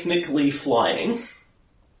technically flying,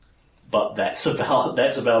 but that's about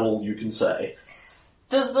all you can say.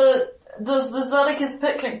 Does the Zodiacus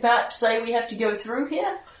picnic map say we have to go through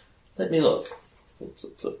here? Let me look.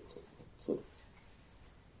 Flip. It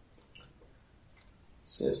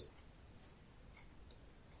says,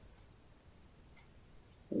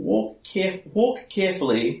 walk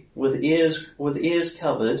carefully with ears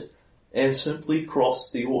covered and simply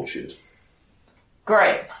cross the orchard.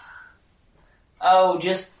 Great. Oh,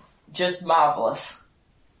 just marvelous.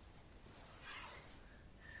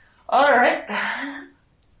 Alright.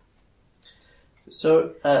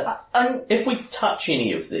 So, if we touch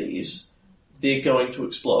any of these, they're going to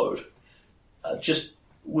explode. Just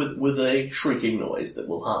with a shrieking noise that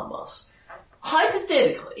will harm us.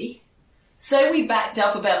 Hypothetically, say we backed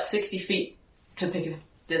up about 60 feet to pick a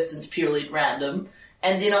distance purely at random,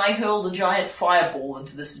 and then I hurled a giant fireball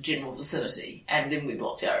into this general vicinity, and then we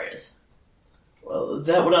blocked areas. Well,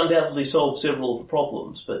 that would undoubtedly solve several of the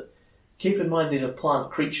problems, but keep in mind these are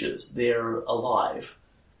plant creatures. They're alive.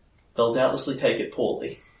 They'll doubtlessly take it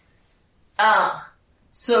poorly.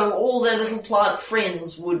 So all their little plant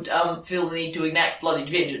friends would feel the need to enact bloody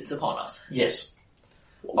vengeance upon us. Yes.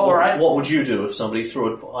 Alright. What would you do if somebody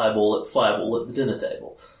threw a fireball at the dinner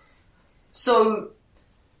table? So,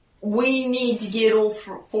 we need to get all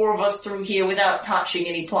four of us through here without touching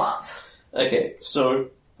any plants. Okay,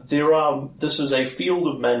 so this is a field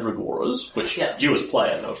of mandragoras, which you as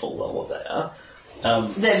player know full well what they are.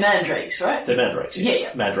 They're mandrakes, right? They're mandrakes, yes.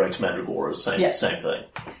 Yeah. Mandrakes, mandragoras, same thing.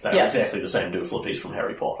 They're exactly the same dooflippies from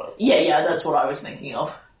Harry Potter. Yeah, that's what I was thinking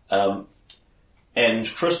of. And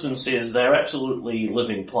Tristan says they're absolutely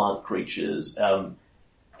living plant creatures.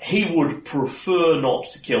 He would prefer not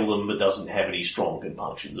to kill them, but doesn't have any strong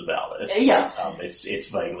compunctions about it. Yeah. It's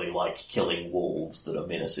vaguely like killing wolves that are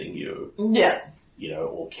menacing you. Yeah. You know,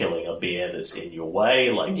 or killing a bear that's in your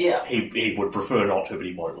way. Like, he would prefer not to, but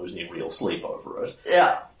he won't lose any real sleep over it.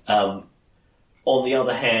 Yeah. On the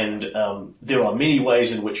other hand, there are many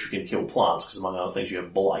ways in which you can kill plants, because among other things you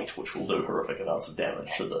have blight, which will do horrific amounts of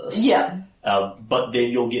damage to this. Yeah. But then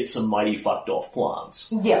you'll get some mighty fucked off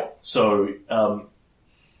plants. Yeah. So,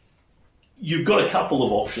 you've got a couple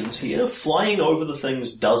of options here. Flying over the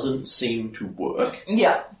things doesn't seem to work.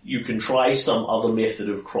 Yeah. You can try some other method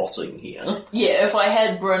of crossing here. Yeah, if I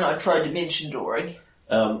had Bryn, I'd try dimension dooring.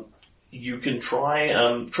 You can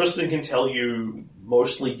try, Tristan can tell you,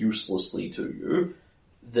 mostly uselessly to you,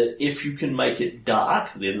 that if you can make it dark,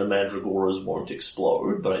 then the mandragoras won't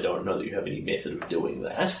explode, but I don't know that you have any method of doing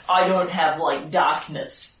that. I don't have, like,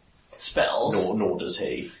 darkness spells. Nor does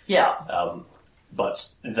he. Yeah. But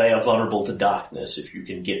they are vulnerable to darkness. If you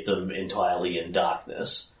can get them entirely in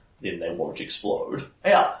darkness, then they won't explode.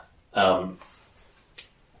 Yeah.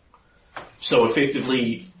 So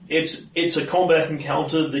effectively, it's a combat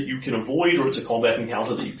encounter that you can avoid, or it's a combat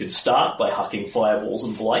encounter that you can start by hucking fireballs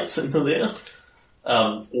and blights into there.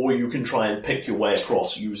 Or you can try and pick your way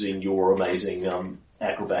across using your amazing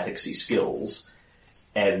acrobaticsy skills.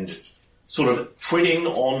 And sort of treading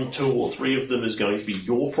on 2 or 3 of them is going to be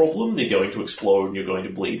your problem. They're going to explode and you're going to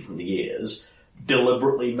bleed from the ears.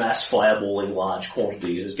 Deliberately mass fireballing large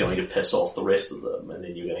quantities is going to piss off the rest of them, and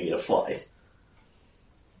then you're going to get a fight.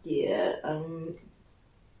 Yeah,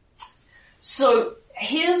 So,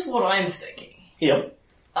 here's what I'm thinking. Yep.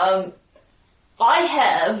 I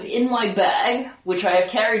have in my bag, which I have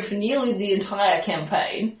carried for nearly the entire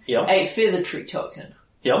campaign, a feather tree token.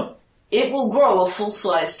 Yep. It will grow a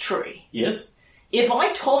full-size tree. Yes. If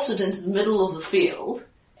I toss it into the middle of the field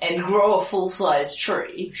and grow a full-size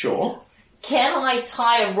tree, sure. Can I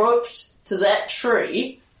tie a rope to that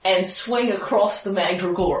tree and swing across the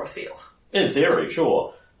Mandragora field? In theory,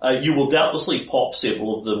 sure. You will doubtlessly pop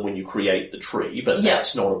several of them when you create the tree, but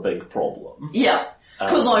that's not a big problem. Yeah.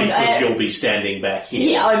 Because you'll be standing back here.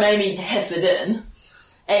 Yeah, I'm aiming to heft it in.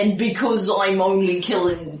 And because I'm only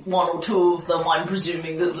killing 1 or 2 of them, I'm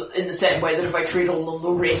presuming that in the same way that if I treat on them,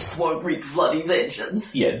 the rest won't reap bloody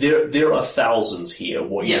vengeance. Yeah, there are thousands here.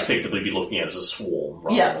 What you'd effectively be looking at is a swarm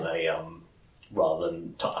rather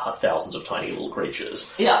than thousands of tiny little creatures.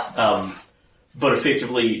 Yeah. But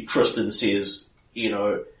effectively, Tristan says, you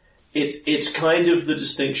know, it's kind of the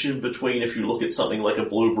distinction between if you look at something like a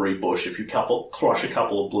blueberry bush, if you crush a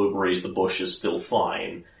couple of blueberries, the bush is still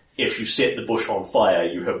fine. If you set the bush on fire,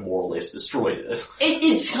 you have more or less destroyed it.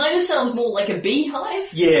 It kind of sounds more like a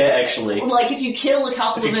beehive. Yeah, actually. Like if you kill a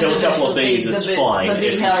couple of bees, it's fine. The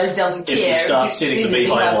beehive doesn't care. If you start setting the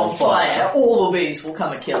beehive on fire, all the bees will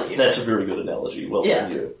come and kill you. That's a very good analogy. Well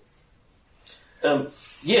done, you.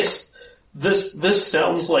 Yes, this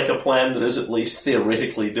sounds like a plan that is at least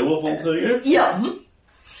theoretically doable to you. Yeah.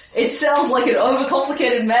 It sounds like an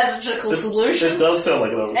overcomplicated magical solution. It does sound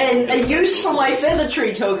like an overcomplicated And a use for my feather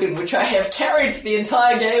tree token, which I have carried for the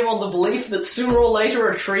entire game on the belief that sooner or later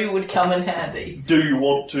a tree would come in handy. Do you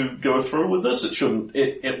want to go through with this? It shouldn't,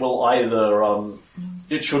 it will either,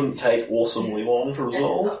 it shouldn't take awesomely long to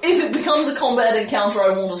resolve. If it becomes a combat encounter, I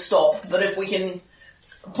want to stop, but if we can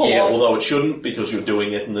pull off... although it shouldn't, because you're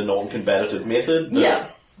doing it in the non-combative method. Yeah.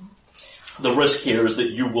 The risk here is that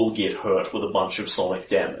you will get hurt with a bunch of sonic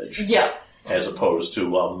damage. Yeah. As opposed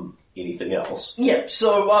to, anything else. Yeah,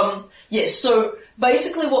 so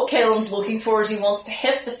basically what Kaelin's looking for is he wants to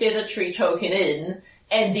heft the feather tree token in,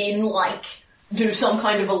 and then, do some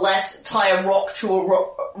kind of a tie a rock to a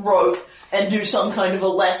rope, and do some kind of a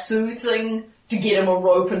lasso thing to get him a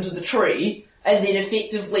rope into the tree, and then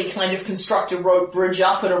effectively kind of construct a rope bridge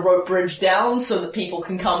up and a rope bridge down so that people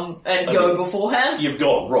can come and go beforehand. You've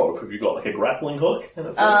got rope. Have you got a grappling hook?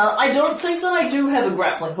 I don't think that I do have a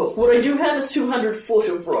grappling hook. What I do have is 200 foot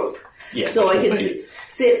of rope. so I can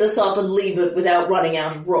set this up and leave it without running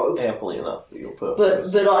out of rope. Amply enough for your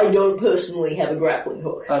purpose. But I don't personally have a grappling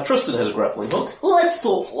hook. Tristan has a grappling hook. Well, that's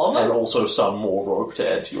thoughtful of it. And also some more rope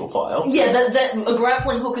to add to your pile. Yeah, a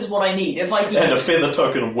grappling hook is what I need. If I can... And a feather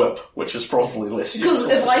token whip, which is probably less useful.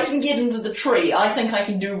 Because if I can get into the tree, I think I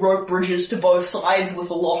can do rope bridges to both sides with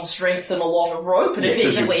a lot of strength and a lot of rope. And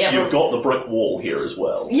effectively you've got the brick wall here as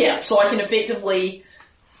well. Yeah, so I can effectively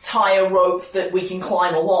tie a rope that we can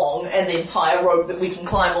climb along, and then tie a rope that we can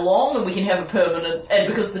climb along, and we can have a permanent, and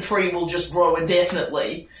because the tree will just grow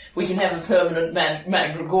indefinitely, we can have a permanent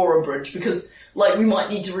Mandragora bridge, because, like, we might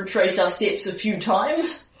need to retrace our steps a few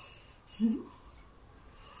times.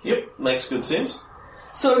 Yep, makes good sense.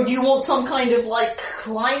 So do you want some kind of, like,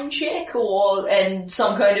 climb check, and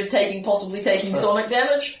some kind of possibly taking sonic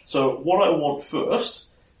damage? So what I want first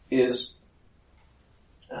is...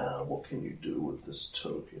 what can you do with this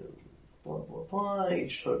token? Blah, blah, blah.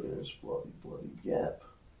 Each token is bloody gap.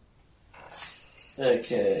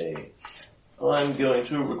 Okay. I'm going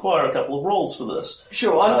to require a couple of rolls for this.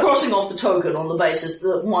 Sure, I'm crossing off the token on the basis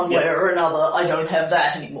that one way or another I don't have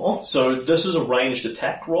that anymore. So this is a ranged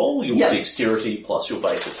attack roll, your dexterity plus your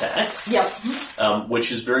base attack. Yep.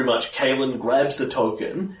 Which is very much Kaelin grabs the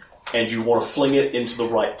token and you want to fling it into the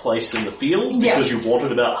right place in the field because you want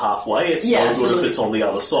it about halfway. It's no good if it's on the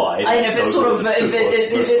other side. And if it's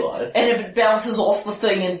and if it bounces off the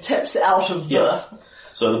thing and tips out of the...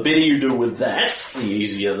 So the better you do with that, the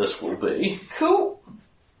easier this will be. Cool.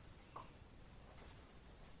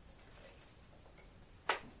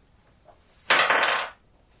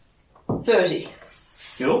 $30.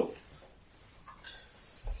 Cool.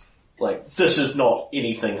 Like, this is not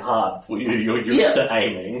anything hard for you. You're used to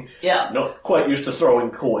aiming. Yeah. Not quite used to throwing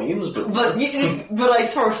coins, but... But I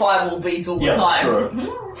throw fireball beads all the time.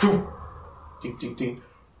 True. Ding, ding, ding.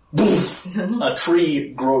 Boof! A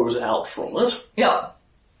tree grows out from it. Yeah.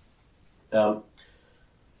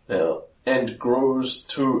 And grows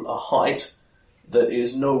to a height that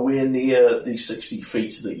is nowhere near the 60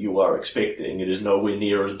 feet that you are expecting. It is nowhere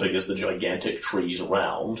near as big as the gigantic trees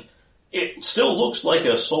around. It still looks like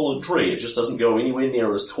a solid tree. It just doesn't go anywhere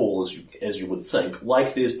near as tall as you would think.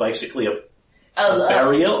 Like there's basically a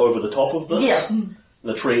barrier over the top of this. Yeah.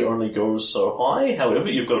 The tree only goes so high. However,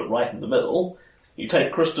 you've got it right in the middle. You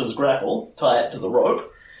take Kristen's grapple, tie it to the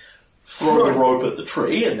rope, throw the rope at the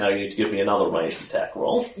tree, and now you need to give me another ranged attack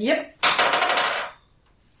roll. Yep.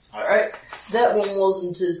 Alright. That one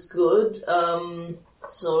wasn't as good. Oh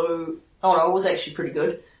no, it was actually pretty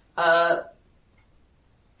good.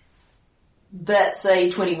 That's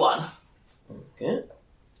a 21. Okay.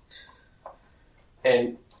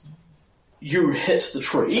 And you hit the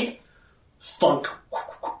tree, thunk,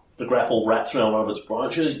 the grapple wraps around one of its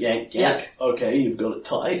branches, yank. Okay, you've got it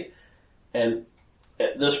tight. And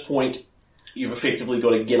at this point, you've effectively got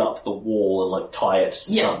to get up the wall and like tie it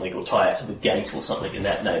to something, or tie it to the gate or something in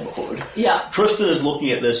that neighbourhood. Yeah. Tristan is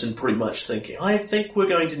looking at this and pretty much thinking, I think we're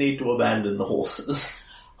going to need to abandon the horses.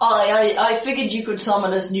 I figured you could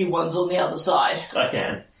summon us new ones on the other side. I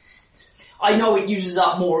can. I know it uses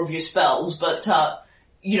up more of your spells, but,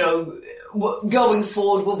 going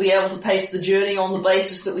forward we'll be able to pace the journey on the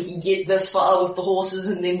basis that we can get this far with the horses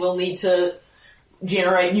and then we'll need to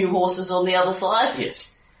generate new horses on the other side. Yes.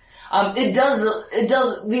 It does,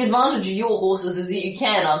 the advantage of your horses is that you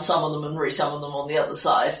can unsummon them and resummon them on the other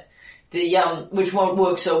side. Which won't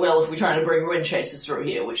work so well if we're trying to bring wind chasers through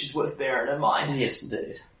here, which is worth bearing in mind. Yes,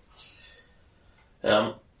 indeed.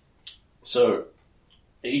 So,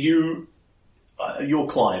 your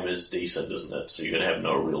climb is decent, isn't it? So you're going to have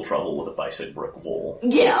no real trouble with a basic brick wall.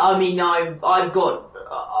 Yeah, I mean, I've got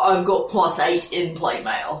 +8 in plate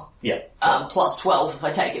mail. Yeah. +12 if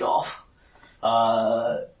I take it off.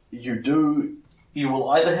 You will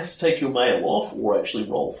either have to take your mail off or actually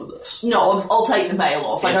roll for this. No, I'll take the mail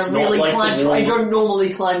off. I don't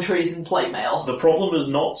normally climb trees in plate mail. The problem is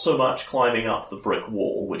not so much climbing up the brick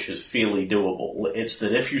wall, which is fairly doable. It's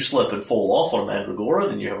that if you slip and fall off on a Mandragora,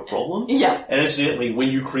 then you have a problem. Yeah. And incidentally, when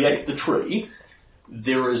you create the tree,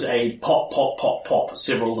 there is a pop, pop, pop, pop.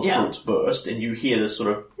 Several of the fruits burst, and you hear this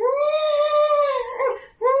sort of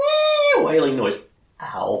wailing noise.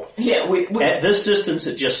 Ow. Yeah, at this distance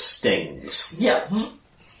it just stings. Yeah.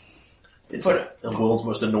 It's the world's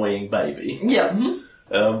most annoying baby. Yeah.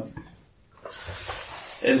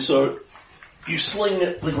 And so, you sling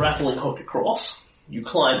the grappling hook across, you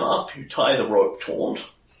climb up, you tie the rope taunt.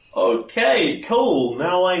 Okay, cool,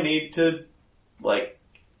 now I need to,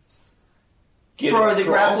 throw another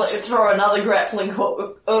grappling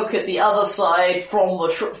hook at the other side from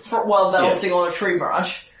while balancing on a tree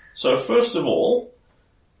branch. So first of all,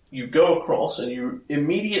 you go across and you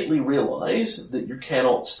immediately realise that you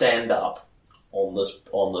cannot stand up on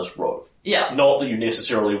this rope. Yeah. Not that you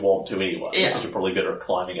necessarily want to anyway, because you're probably better at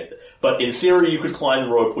climbing it. But in theory, you could climb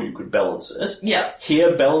the rope or you could balance it. Yeah.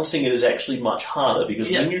 Here, balancing it is actually much harder, because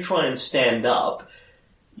when you try and stand up,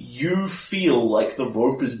 you feel like the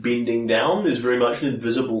rope is bending down. There's very much an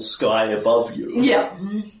invisible sky above you. Yeah.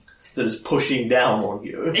 That is pushing down on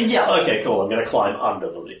you. Yeah. Okay, cool. I'm going to climb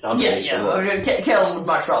underneath the rope. Kalen would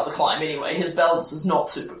much rather climb anyway. His balance is not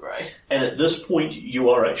super great. And at this point,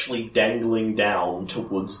 you are actually dangling down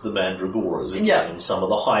towards the mandragoras again. And some of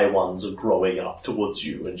the high ones are growing up towards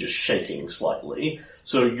you and just shaking slightly.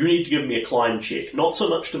 So you need to give me a climb check. Not so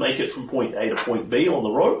much to make it from point A to point B on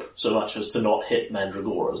the rope, so much as to not hit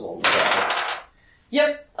mandragoras along the way.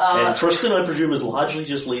 Yep. And Tristan, I presume, is largely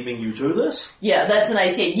just leaving you to this? Yeah, that's an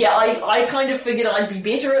 18. Yeah, I kind of figured I'd be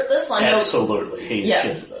better at this. Absolutely. He's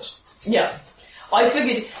shit at this. Yeah. I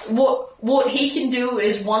figured what he can do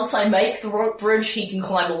is once I make the rope bridge, he can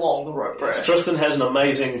climb along the rope bridge. Tristan has an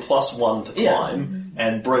amazing +1 to climb,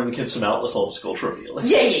 and Bryn can surmount this obstacle trivially.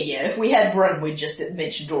 Yeah. If we had Bryn, we'd just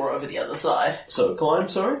mention door over the other side. So, climb,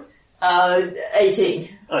 sorry? 18.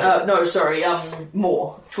 Okay. No, sorry,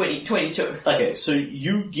 more. 22. Okay, so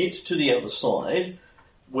you get to the other side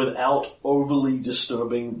without overly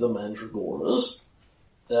disturbing the mandragoras.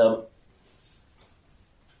 And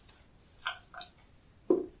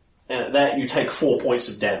at that, you take 4 points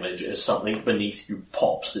of damage as something beneath you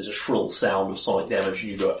pops. There's a shrill sound of sonic damage,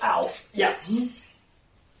 and you go, ow. Yeah.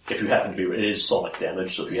 If you happen to be, it is sonic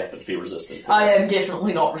damage, so if you happen to be resistant. I am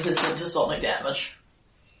definitely not resistant to sonic damage.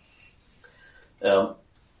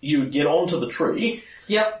 You get onto the tree.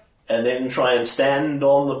 Yep. And then try and stand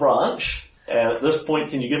on the branch. And at this point,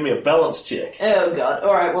 can you give me a balance check? Oh god.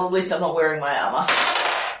 Alright, well at least I'm not wearing my armor.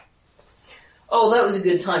 Oh, that was a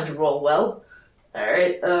good time to roll well.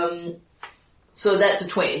 Alright, so that's a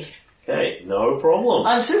 20. Okay, no problem.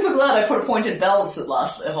 I'm super glad I put a point in balance at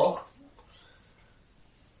last level.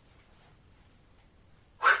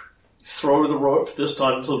 Throw the rope, this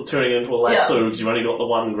time sort of turning into a lasso because you've only got the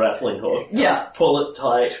one grappling hook. Yeah. Pull it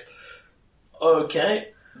tight. Okay.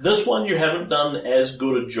 This one you haven't done as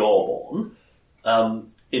good a job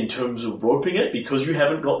on, in terms of roping it, because you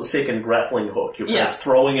haven't got the second grappling hook. You're kind of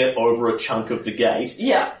throwing it over a chunk of the gate,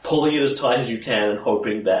 pulling it as tight as you can and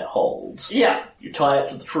hoping that holds. Yeah. You tie it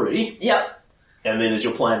to the tree. Yep. And then is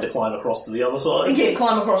your plan to climb across to the other side? Yeah,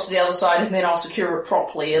 climb across to the other side, and then I'll secure it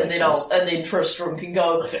properly, and then Tristram can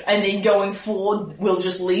go. Okay. And then going forward, we'll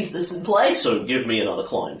just leave this in place. So give me another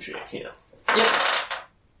climb check here. Yep.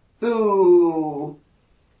 Ooh.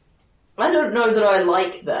 I don't know that I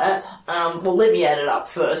like that. Well, let me add it up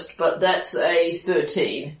first, but that's a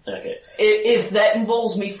 13. Okay. If that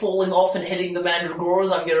involves me falling off and hitting the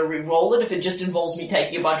mandragoras, I'm going to re-roll it. If it just involves me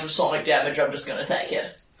taking a bunch of sonic damage, I'm just going to take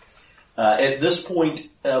it. At this point,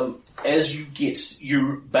 as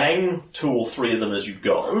you bang 2 or 3 of them as you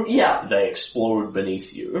go. Yeah. They explode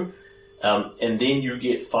beneath you. And then you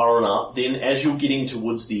get far enough. Then as you're getting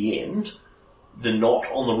towards the end, the knot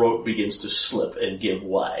on the rope begins to slip and give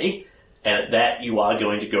way. And at that, you are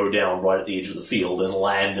going to go down right at the edge of the field and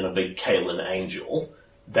land in a big Kalen angel.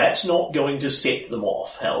 That's not going to set them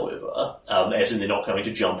off, however, as in they're not going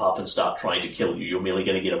to jump up and start trying to kill you. You're merely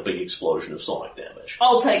going to get a big explosion of sonic damage.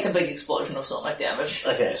 I'll take the big explosion of sonic damage.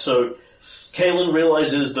 Okay, so Kalen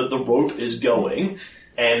realizes that the rope is going,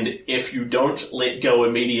 and if you don't let go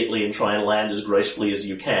immediately and try and land as gracefully as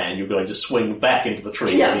you can, you're going to swing back into the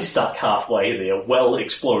tree and be stuck halfway there, well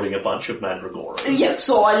exploding a bunch of mandragoras. Yep,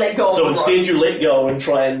 so I let go of the rope. So instead you let go and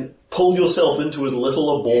try and pull yourself into as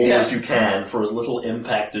little a ball as you can for as little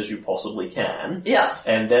impact as you possibly can. Yeah.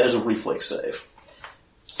 And that is a reflex save.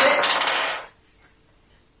 Okay.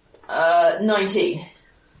 19.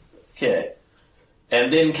 Okay.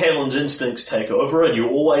 And then Kalen's instincts take over, and you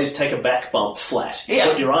always take a back bump flat. You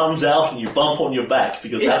put your arms out and you bump on your back,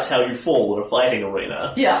 because that's how you fall in a fighting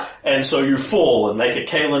arena. Yeah. And so you fall and make a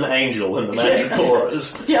Kalen angel in the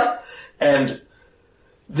mandragoras. Yep. And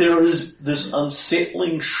there is this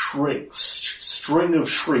unsettling string of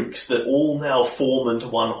shrieks that all now form into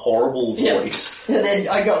one horrible voice. And then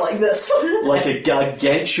I go like this. Like a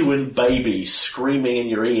gargantuan baby screaming in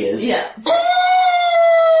your ears. Yeah.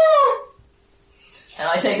 And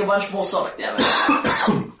I take a bunch more sonic damage.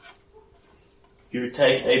 You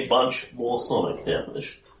take a bunch more sonic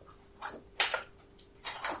damage.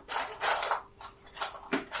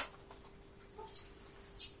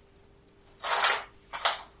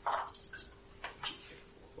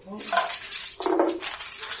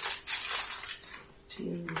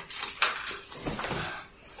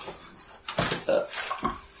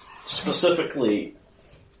 Specifically,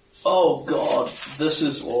 oh god, this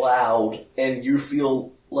is loud, and you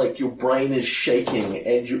feel like your brain is shaking,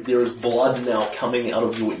 and there is blood now coming out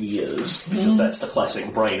of your ears, because that's the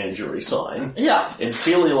classic brain injury sign. Yeah. In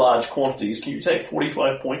fairly large quantities. Can you take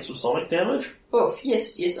 45 points of sonic damage? Oh,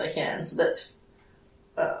 yes, I can. So that's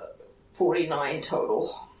 49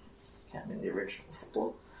 total. Counting the original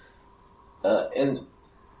 4. And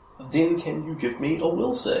then can you give me a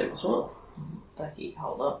will save as well? Ducky,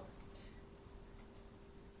 hold up.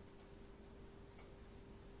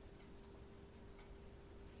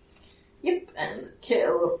 Yep, and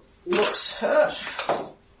Kill looks hurt.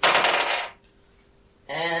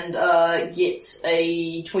 And gets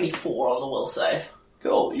a 24 on the will save.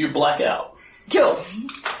 Cool, you black out. Cool.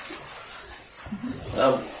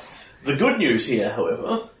 The good news here,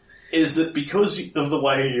 however, is that because of the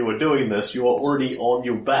way you were doing this, you are already on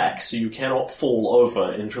your back, so you cannot fall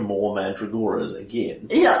over into more mandragoras again.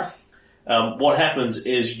 Yeah. What happens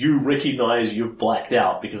is you recognize you've blacked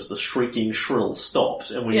out because the shrieking shrill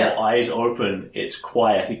stops, and when your eyes open, it's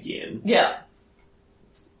quiet again. Yeah.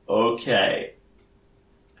 Okay.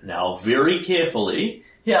 Now, very carefully,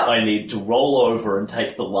 Yeah. I need to roll over and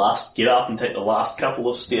get up and take the last couple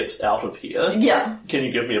of steps out of here. Yeah. Can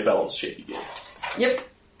you give me a balance check again? Yep.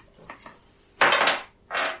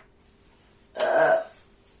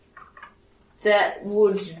 That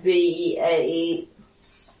would be a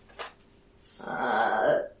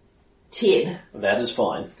 10. That is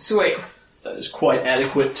fine. Sweet. That is quite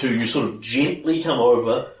adequate to you sort of gently come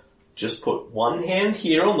over, just put one hand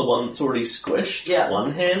here on the one that's already squished,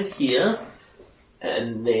 one hand here,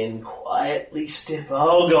 and then quietly step,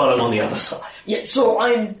 oh god, I'm on the other side. Yeah, so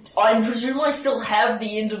I presume I still have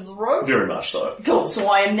the end of the rope? Very much so. Cool,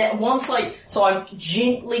 so I'm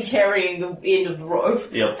gently carrying the end of the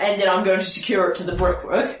rope, and then I'm going to secure it to the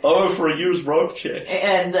brickwork. Oh, for a used rope check.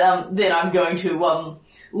 And then I'm going to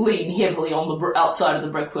lean heavily on the outside of the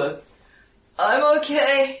brickwork. I'm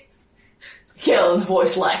okay. Kellen's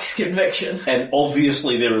voice lacks conviction. And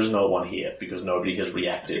obviously there is no one here, because nobody has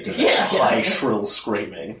reacted to that high, shrill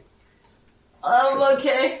screaming. I'm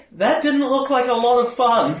okay. That didn't look like a lot of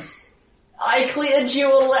fun. I cleared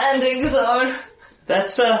you a landing zone.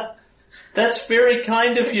 That's very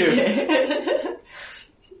kind of you.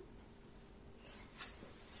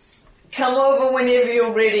 Come over whenever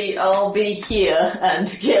you're ready, I'll be here. And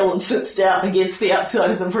Kellen sits down against the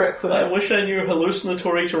outside of the brickwork. I wish I knew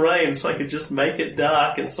hallucinatory terrain so I could just make it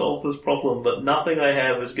dark and solve this problem, but nothing I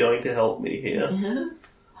have is going to help me here. Mm-hmm.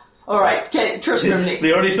 Alright, okay, Tristan.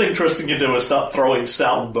 The only thing Tristan can do is start throwing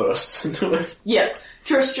sound bursts into it. Yeah,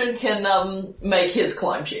 Tristan can make his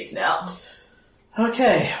climb check now.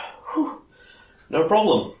 Okay. Whew. No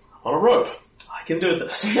problem. On a rope. I can do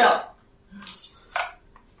this. Yeah.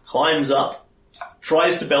 Climbs up,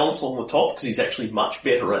 tries to balance on the top because he's actually much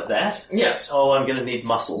better at that. Yeah. So I'm going to need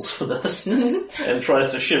muscles for this. And tries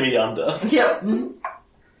to shimmy under. Yeah. Mm-hmm.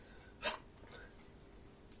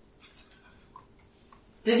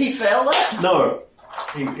 Did he fail that? No.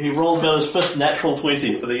 He rolled about his fifth natural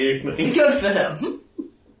 20 for the evening. Good for him.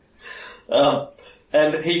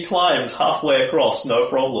 And he climbs halfway across, no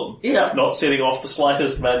problem. Yeah. Not setting off the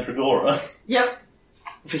slightest mandragora. Yep.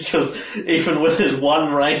 Because even with his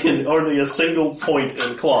one rank and only a single point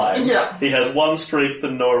in climb, he has one strength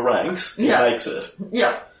and no ranks. He makes it.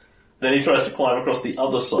 Yeah. Then he tries to climb across the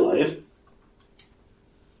other side.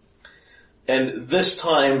 And this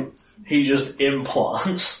time, he just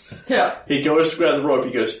implants. Yeah. He goes to grab the rope,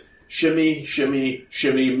 he goes, shimmy, shimmy,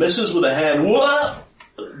 shimmy, misses with a hand, whoa!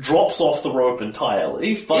 Drops off the rope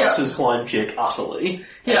entirely, fucks his climb check utterly,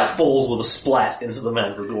 and falls with a splat into the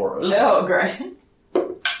mandragoras. Oh, great.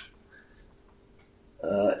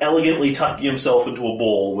 Elegantly tucking himself into a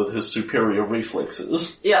ball with his superior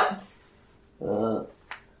reflexes. Yeah.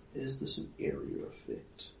 Is this an area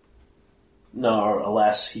effect? No,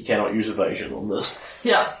 alas, he cannot use evasion on this.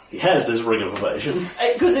 Yeah. He has this ring of evasion.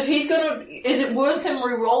 Because if he's gonna... Is it worth him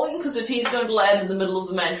re-rolling? Because if he's going to land in the middle of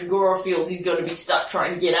the Mandragora field, he's going to be stuck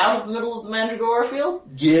trying to get out of the middle of the Mandragora field?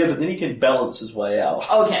 Yeah, but then he can balance his way out.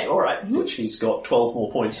 Okay, alright. Mm-hmm. Which he's got 12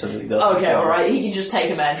 more points than he does. Okay, alright. He can just take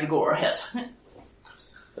a Mandragora hit.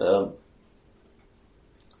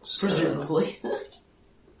 Presumably.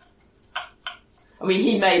 I mean,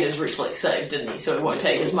 he made his reflex save, didn't he? So it won't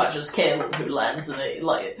take as much as Ken, who lands is only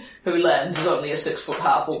a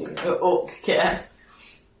 6'5" orc can.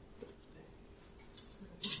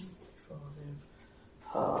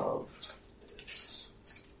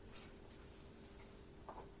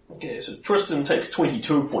 Okay, so Tristan takes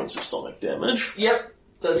 22 points of sonic damage. Yep.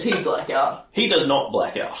 Does he black out? He does not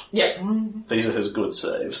black out. Yep. These are his good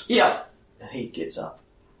saves. Yep. And he gets up.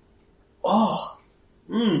 Oh!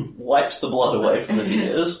 wipes the blood away from his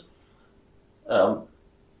ears,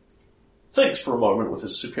 thinks for a moment with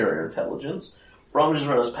his superior intelligence, rummages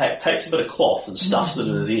around his pack, takes a bit of cloth and stuffs it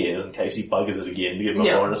in his ears in case he buggers it again to give him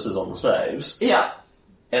bonuses on the saves. Yeah.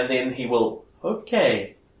 And then he will,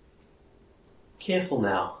 okay, careful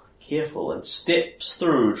now, careful, and steps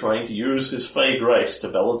through trying to use his Fey Grace to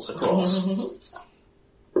balance across.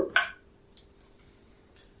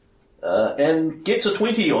 And gets a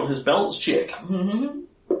 20 on his balance check.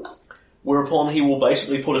 Whereupon he will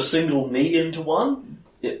basically put a single knee into one,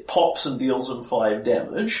 it pops and deals him 5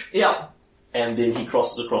 damage. Yeah. And then he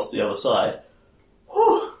crosses across the other side.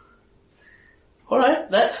 Whew. Alright,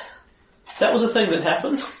 that was a thing that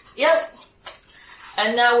happened. Yep.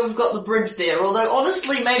 And now we've got the bridge there, although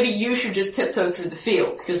honestly maybe you should just tiptoe through the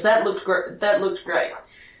field, because that looks great.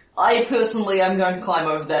 I personally am going to climb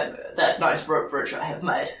over that nice rope bridge I have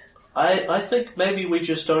made. I think maybe we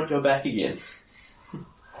just don't go back again.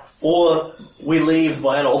 Or we leave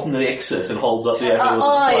by an alternate exit and holds up the avenue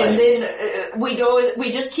with the and then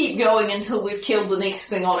we just keep going until we've killed the next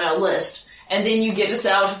thing on our list, and then you get us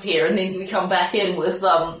out of here, and then we come back in with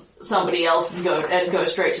somebody else and go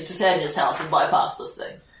straight to Titania's house and bypass this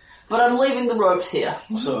thing. But I'm leaving the ropes here.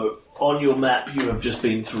 So on your map, you have just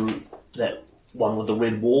been through that one with the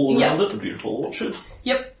red wall around it, the beautiful orchard.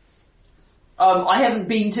 Yep. I haven't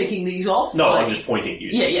been ticking these off. No, I'm just pointing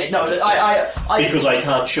you. No, I because I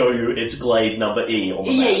can't show you its glade number E on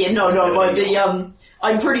the map.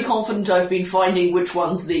 I'm pretty confident I've been finding which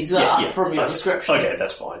ones these are from your description. Okay,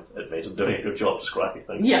 that's fine. It means I'm doing a good job describing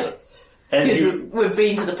things. Yeah. So. And we've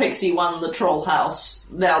been to the Pixie one, the Troll House,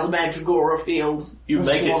 now the Mandragora Field. You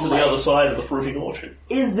make it to the other side of the fruiting orchard.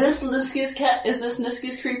 Is this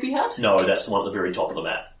Niska's creepy hut? No, that's the one at the very top of the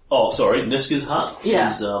map. Oh, sorry, Niska's hut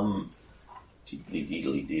is,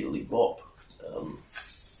 deedly bop.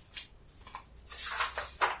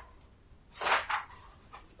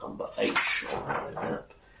 Number H on my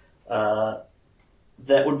map.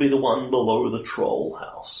 That would be the one below the Troll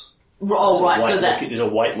House. Oh, right, so that's... There's a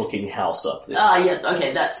white-looking house up there.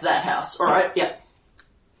 Okay, that's that house. Alright, yeah.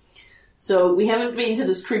 So, we haven't been to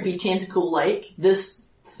this creepy tentacle lake, this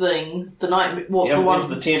thing, the nightmare... We haven't been to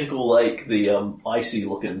the tentacle lake, the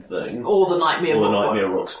icy-looking thing. Or the Nightmare Rook. Or the Nightmare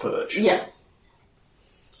Rook's perch. Yeah.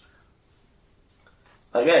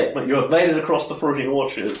 Okay, but you have made it across the fruiting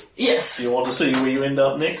orchard. Yes. Do you want to see where you end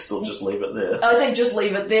up next, or just leave it there? I think just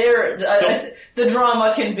leave it there. The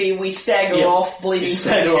drama can be we stagger off, bleeding from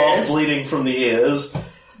the ears. You stagger off, bleeding from the ears,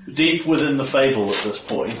 deep within the fable at this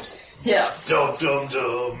point. Yeah. Dum dum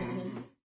dum.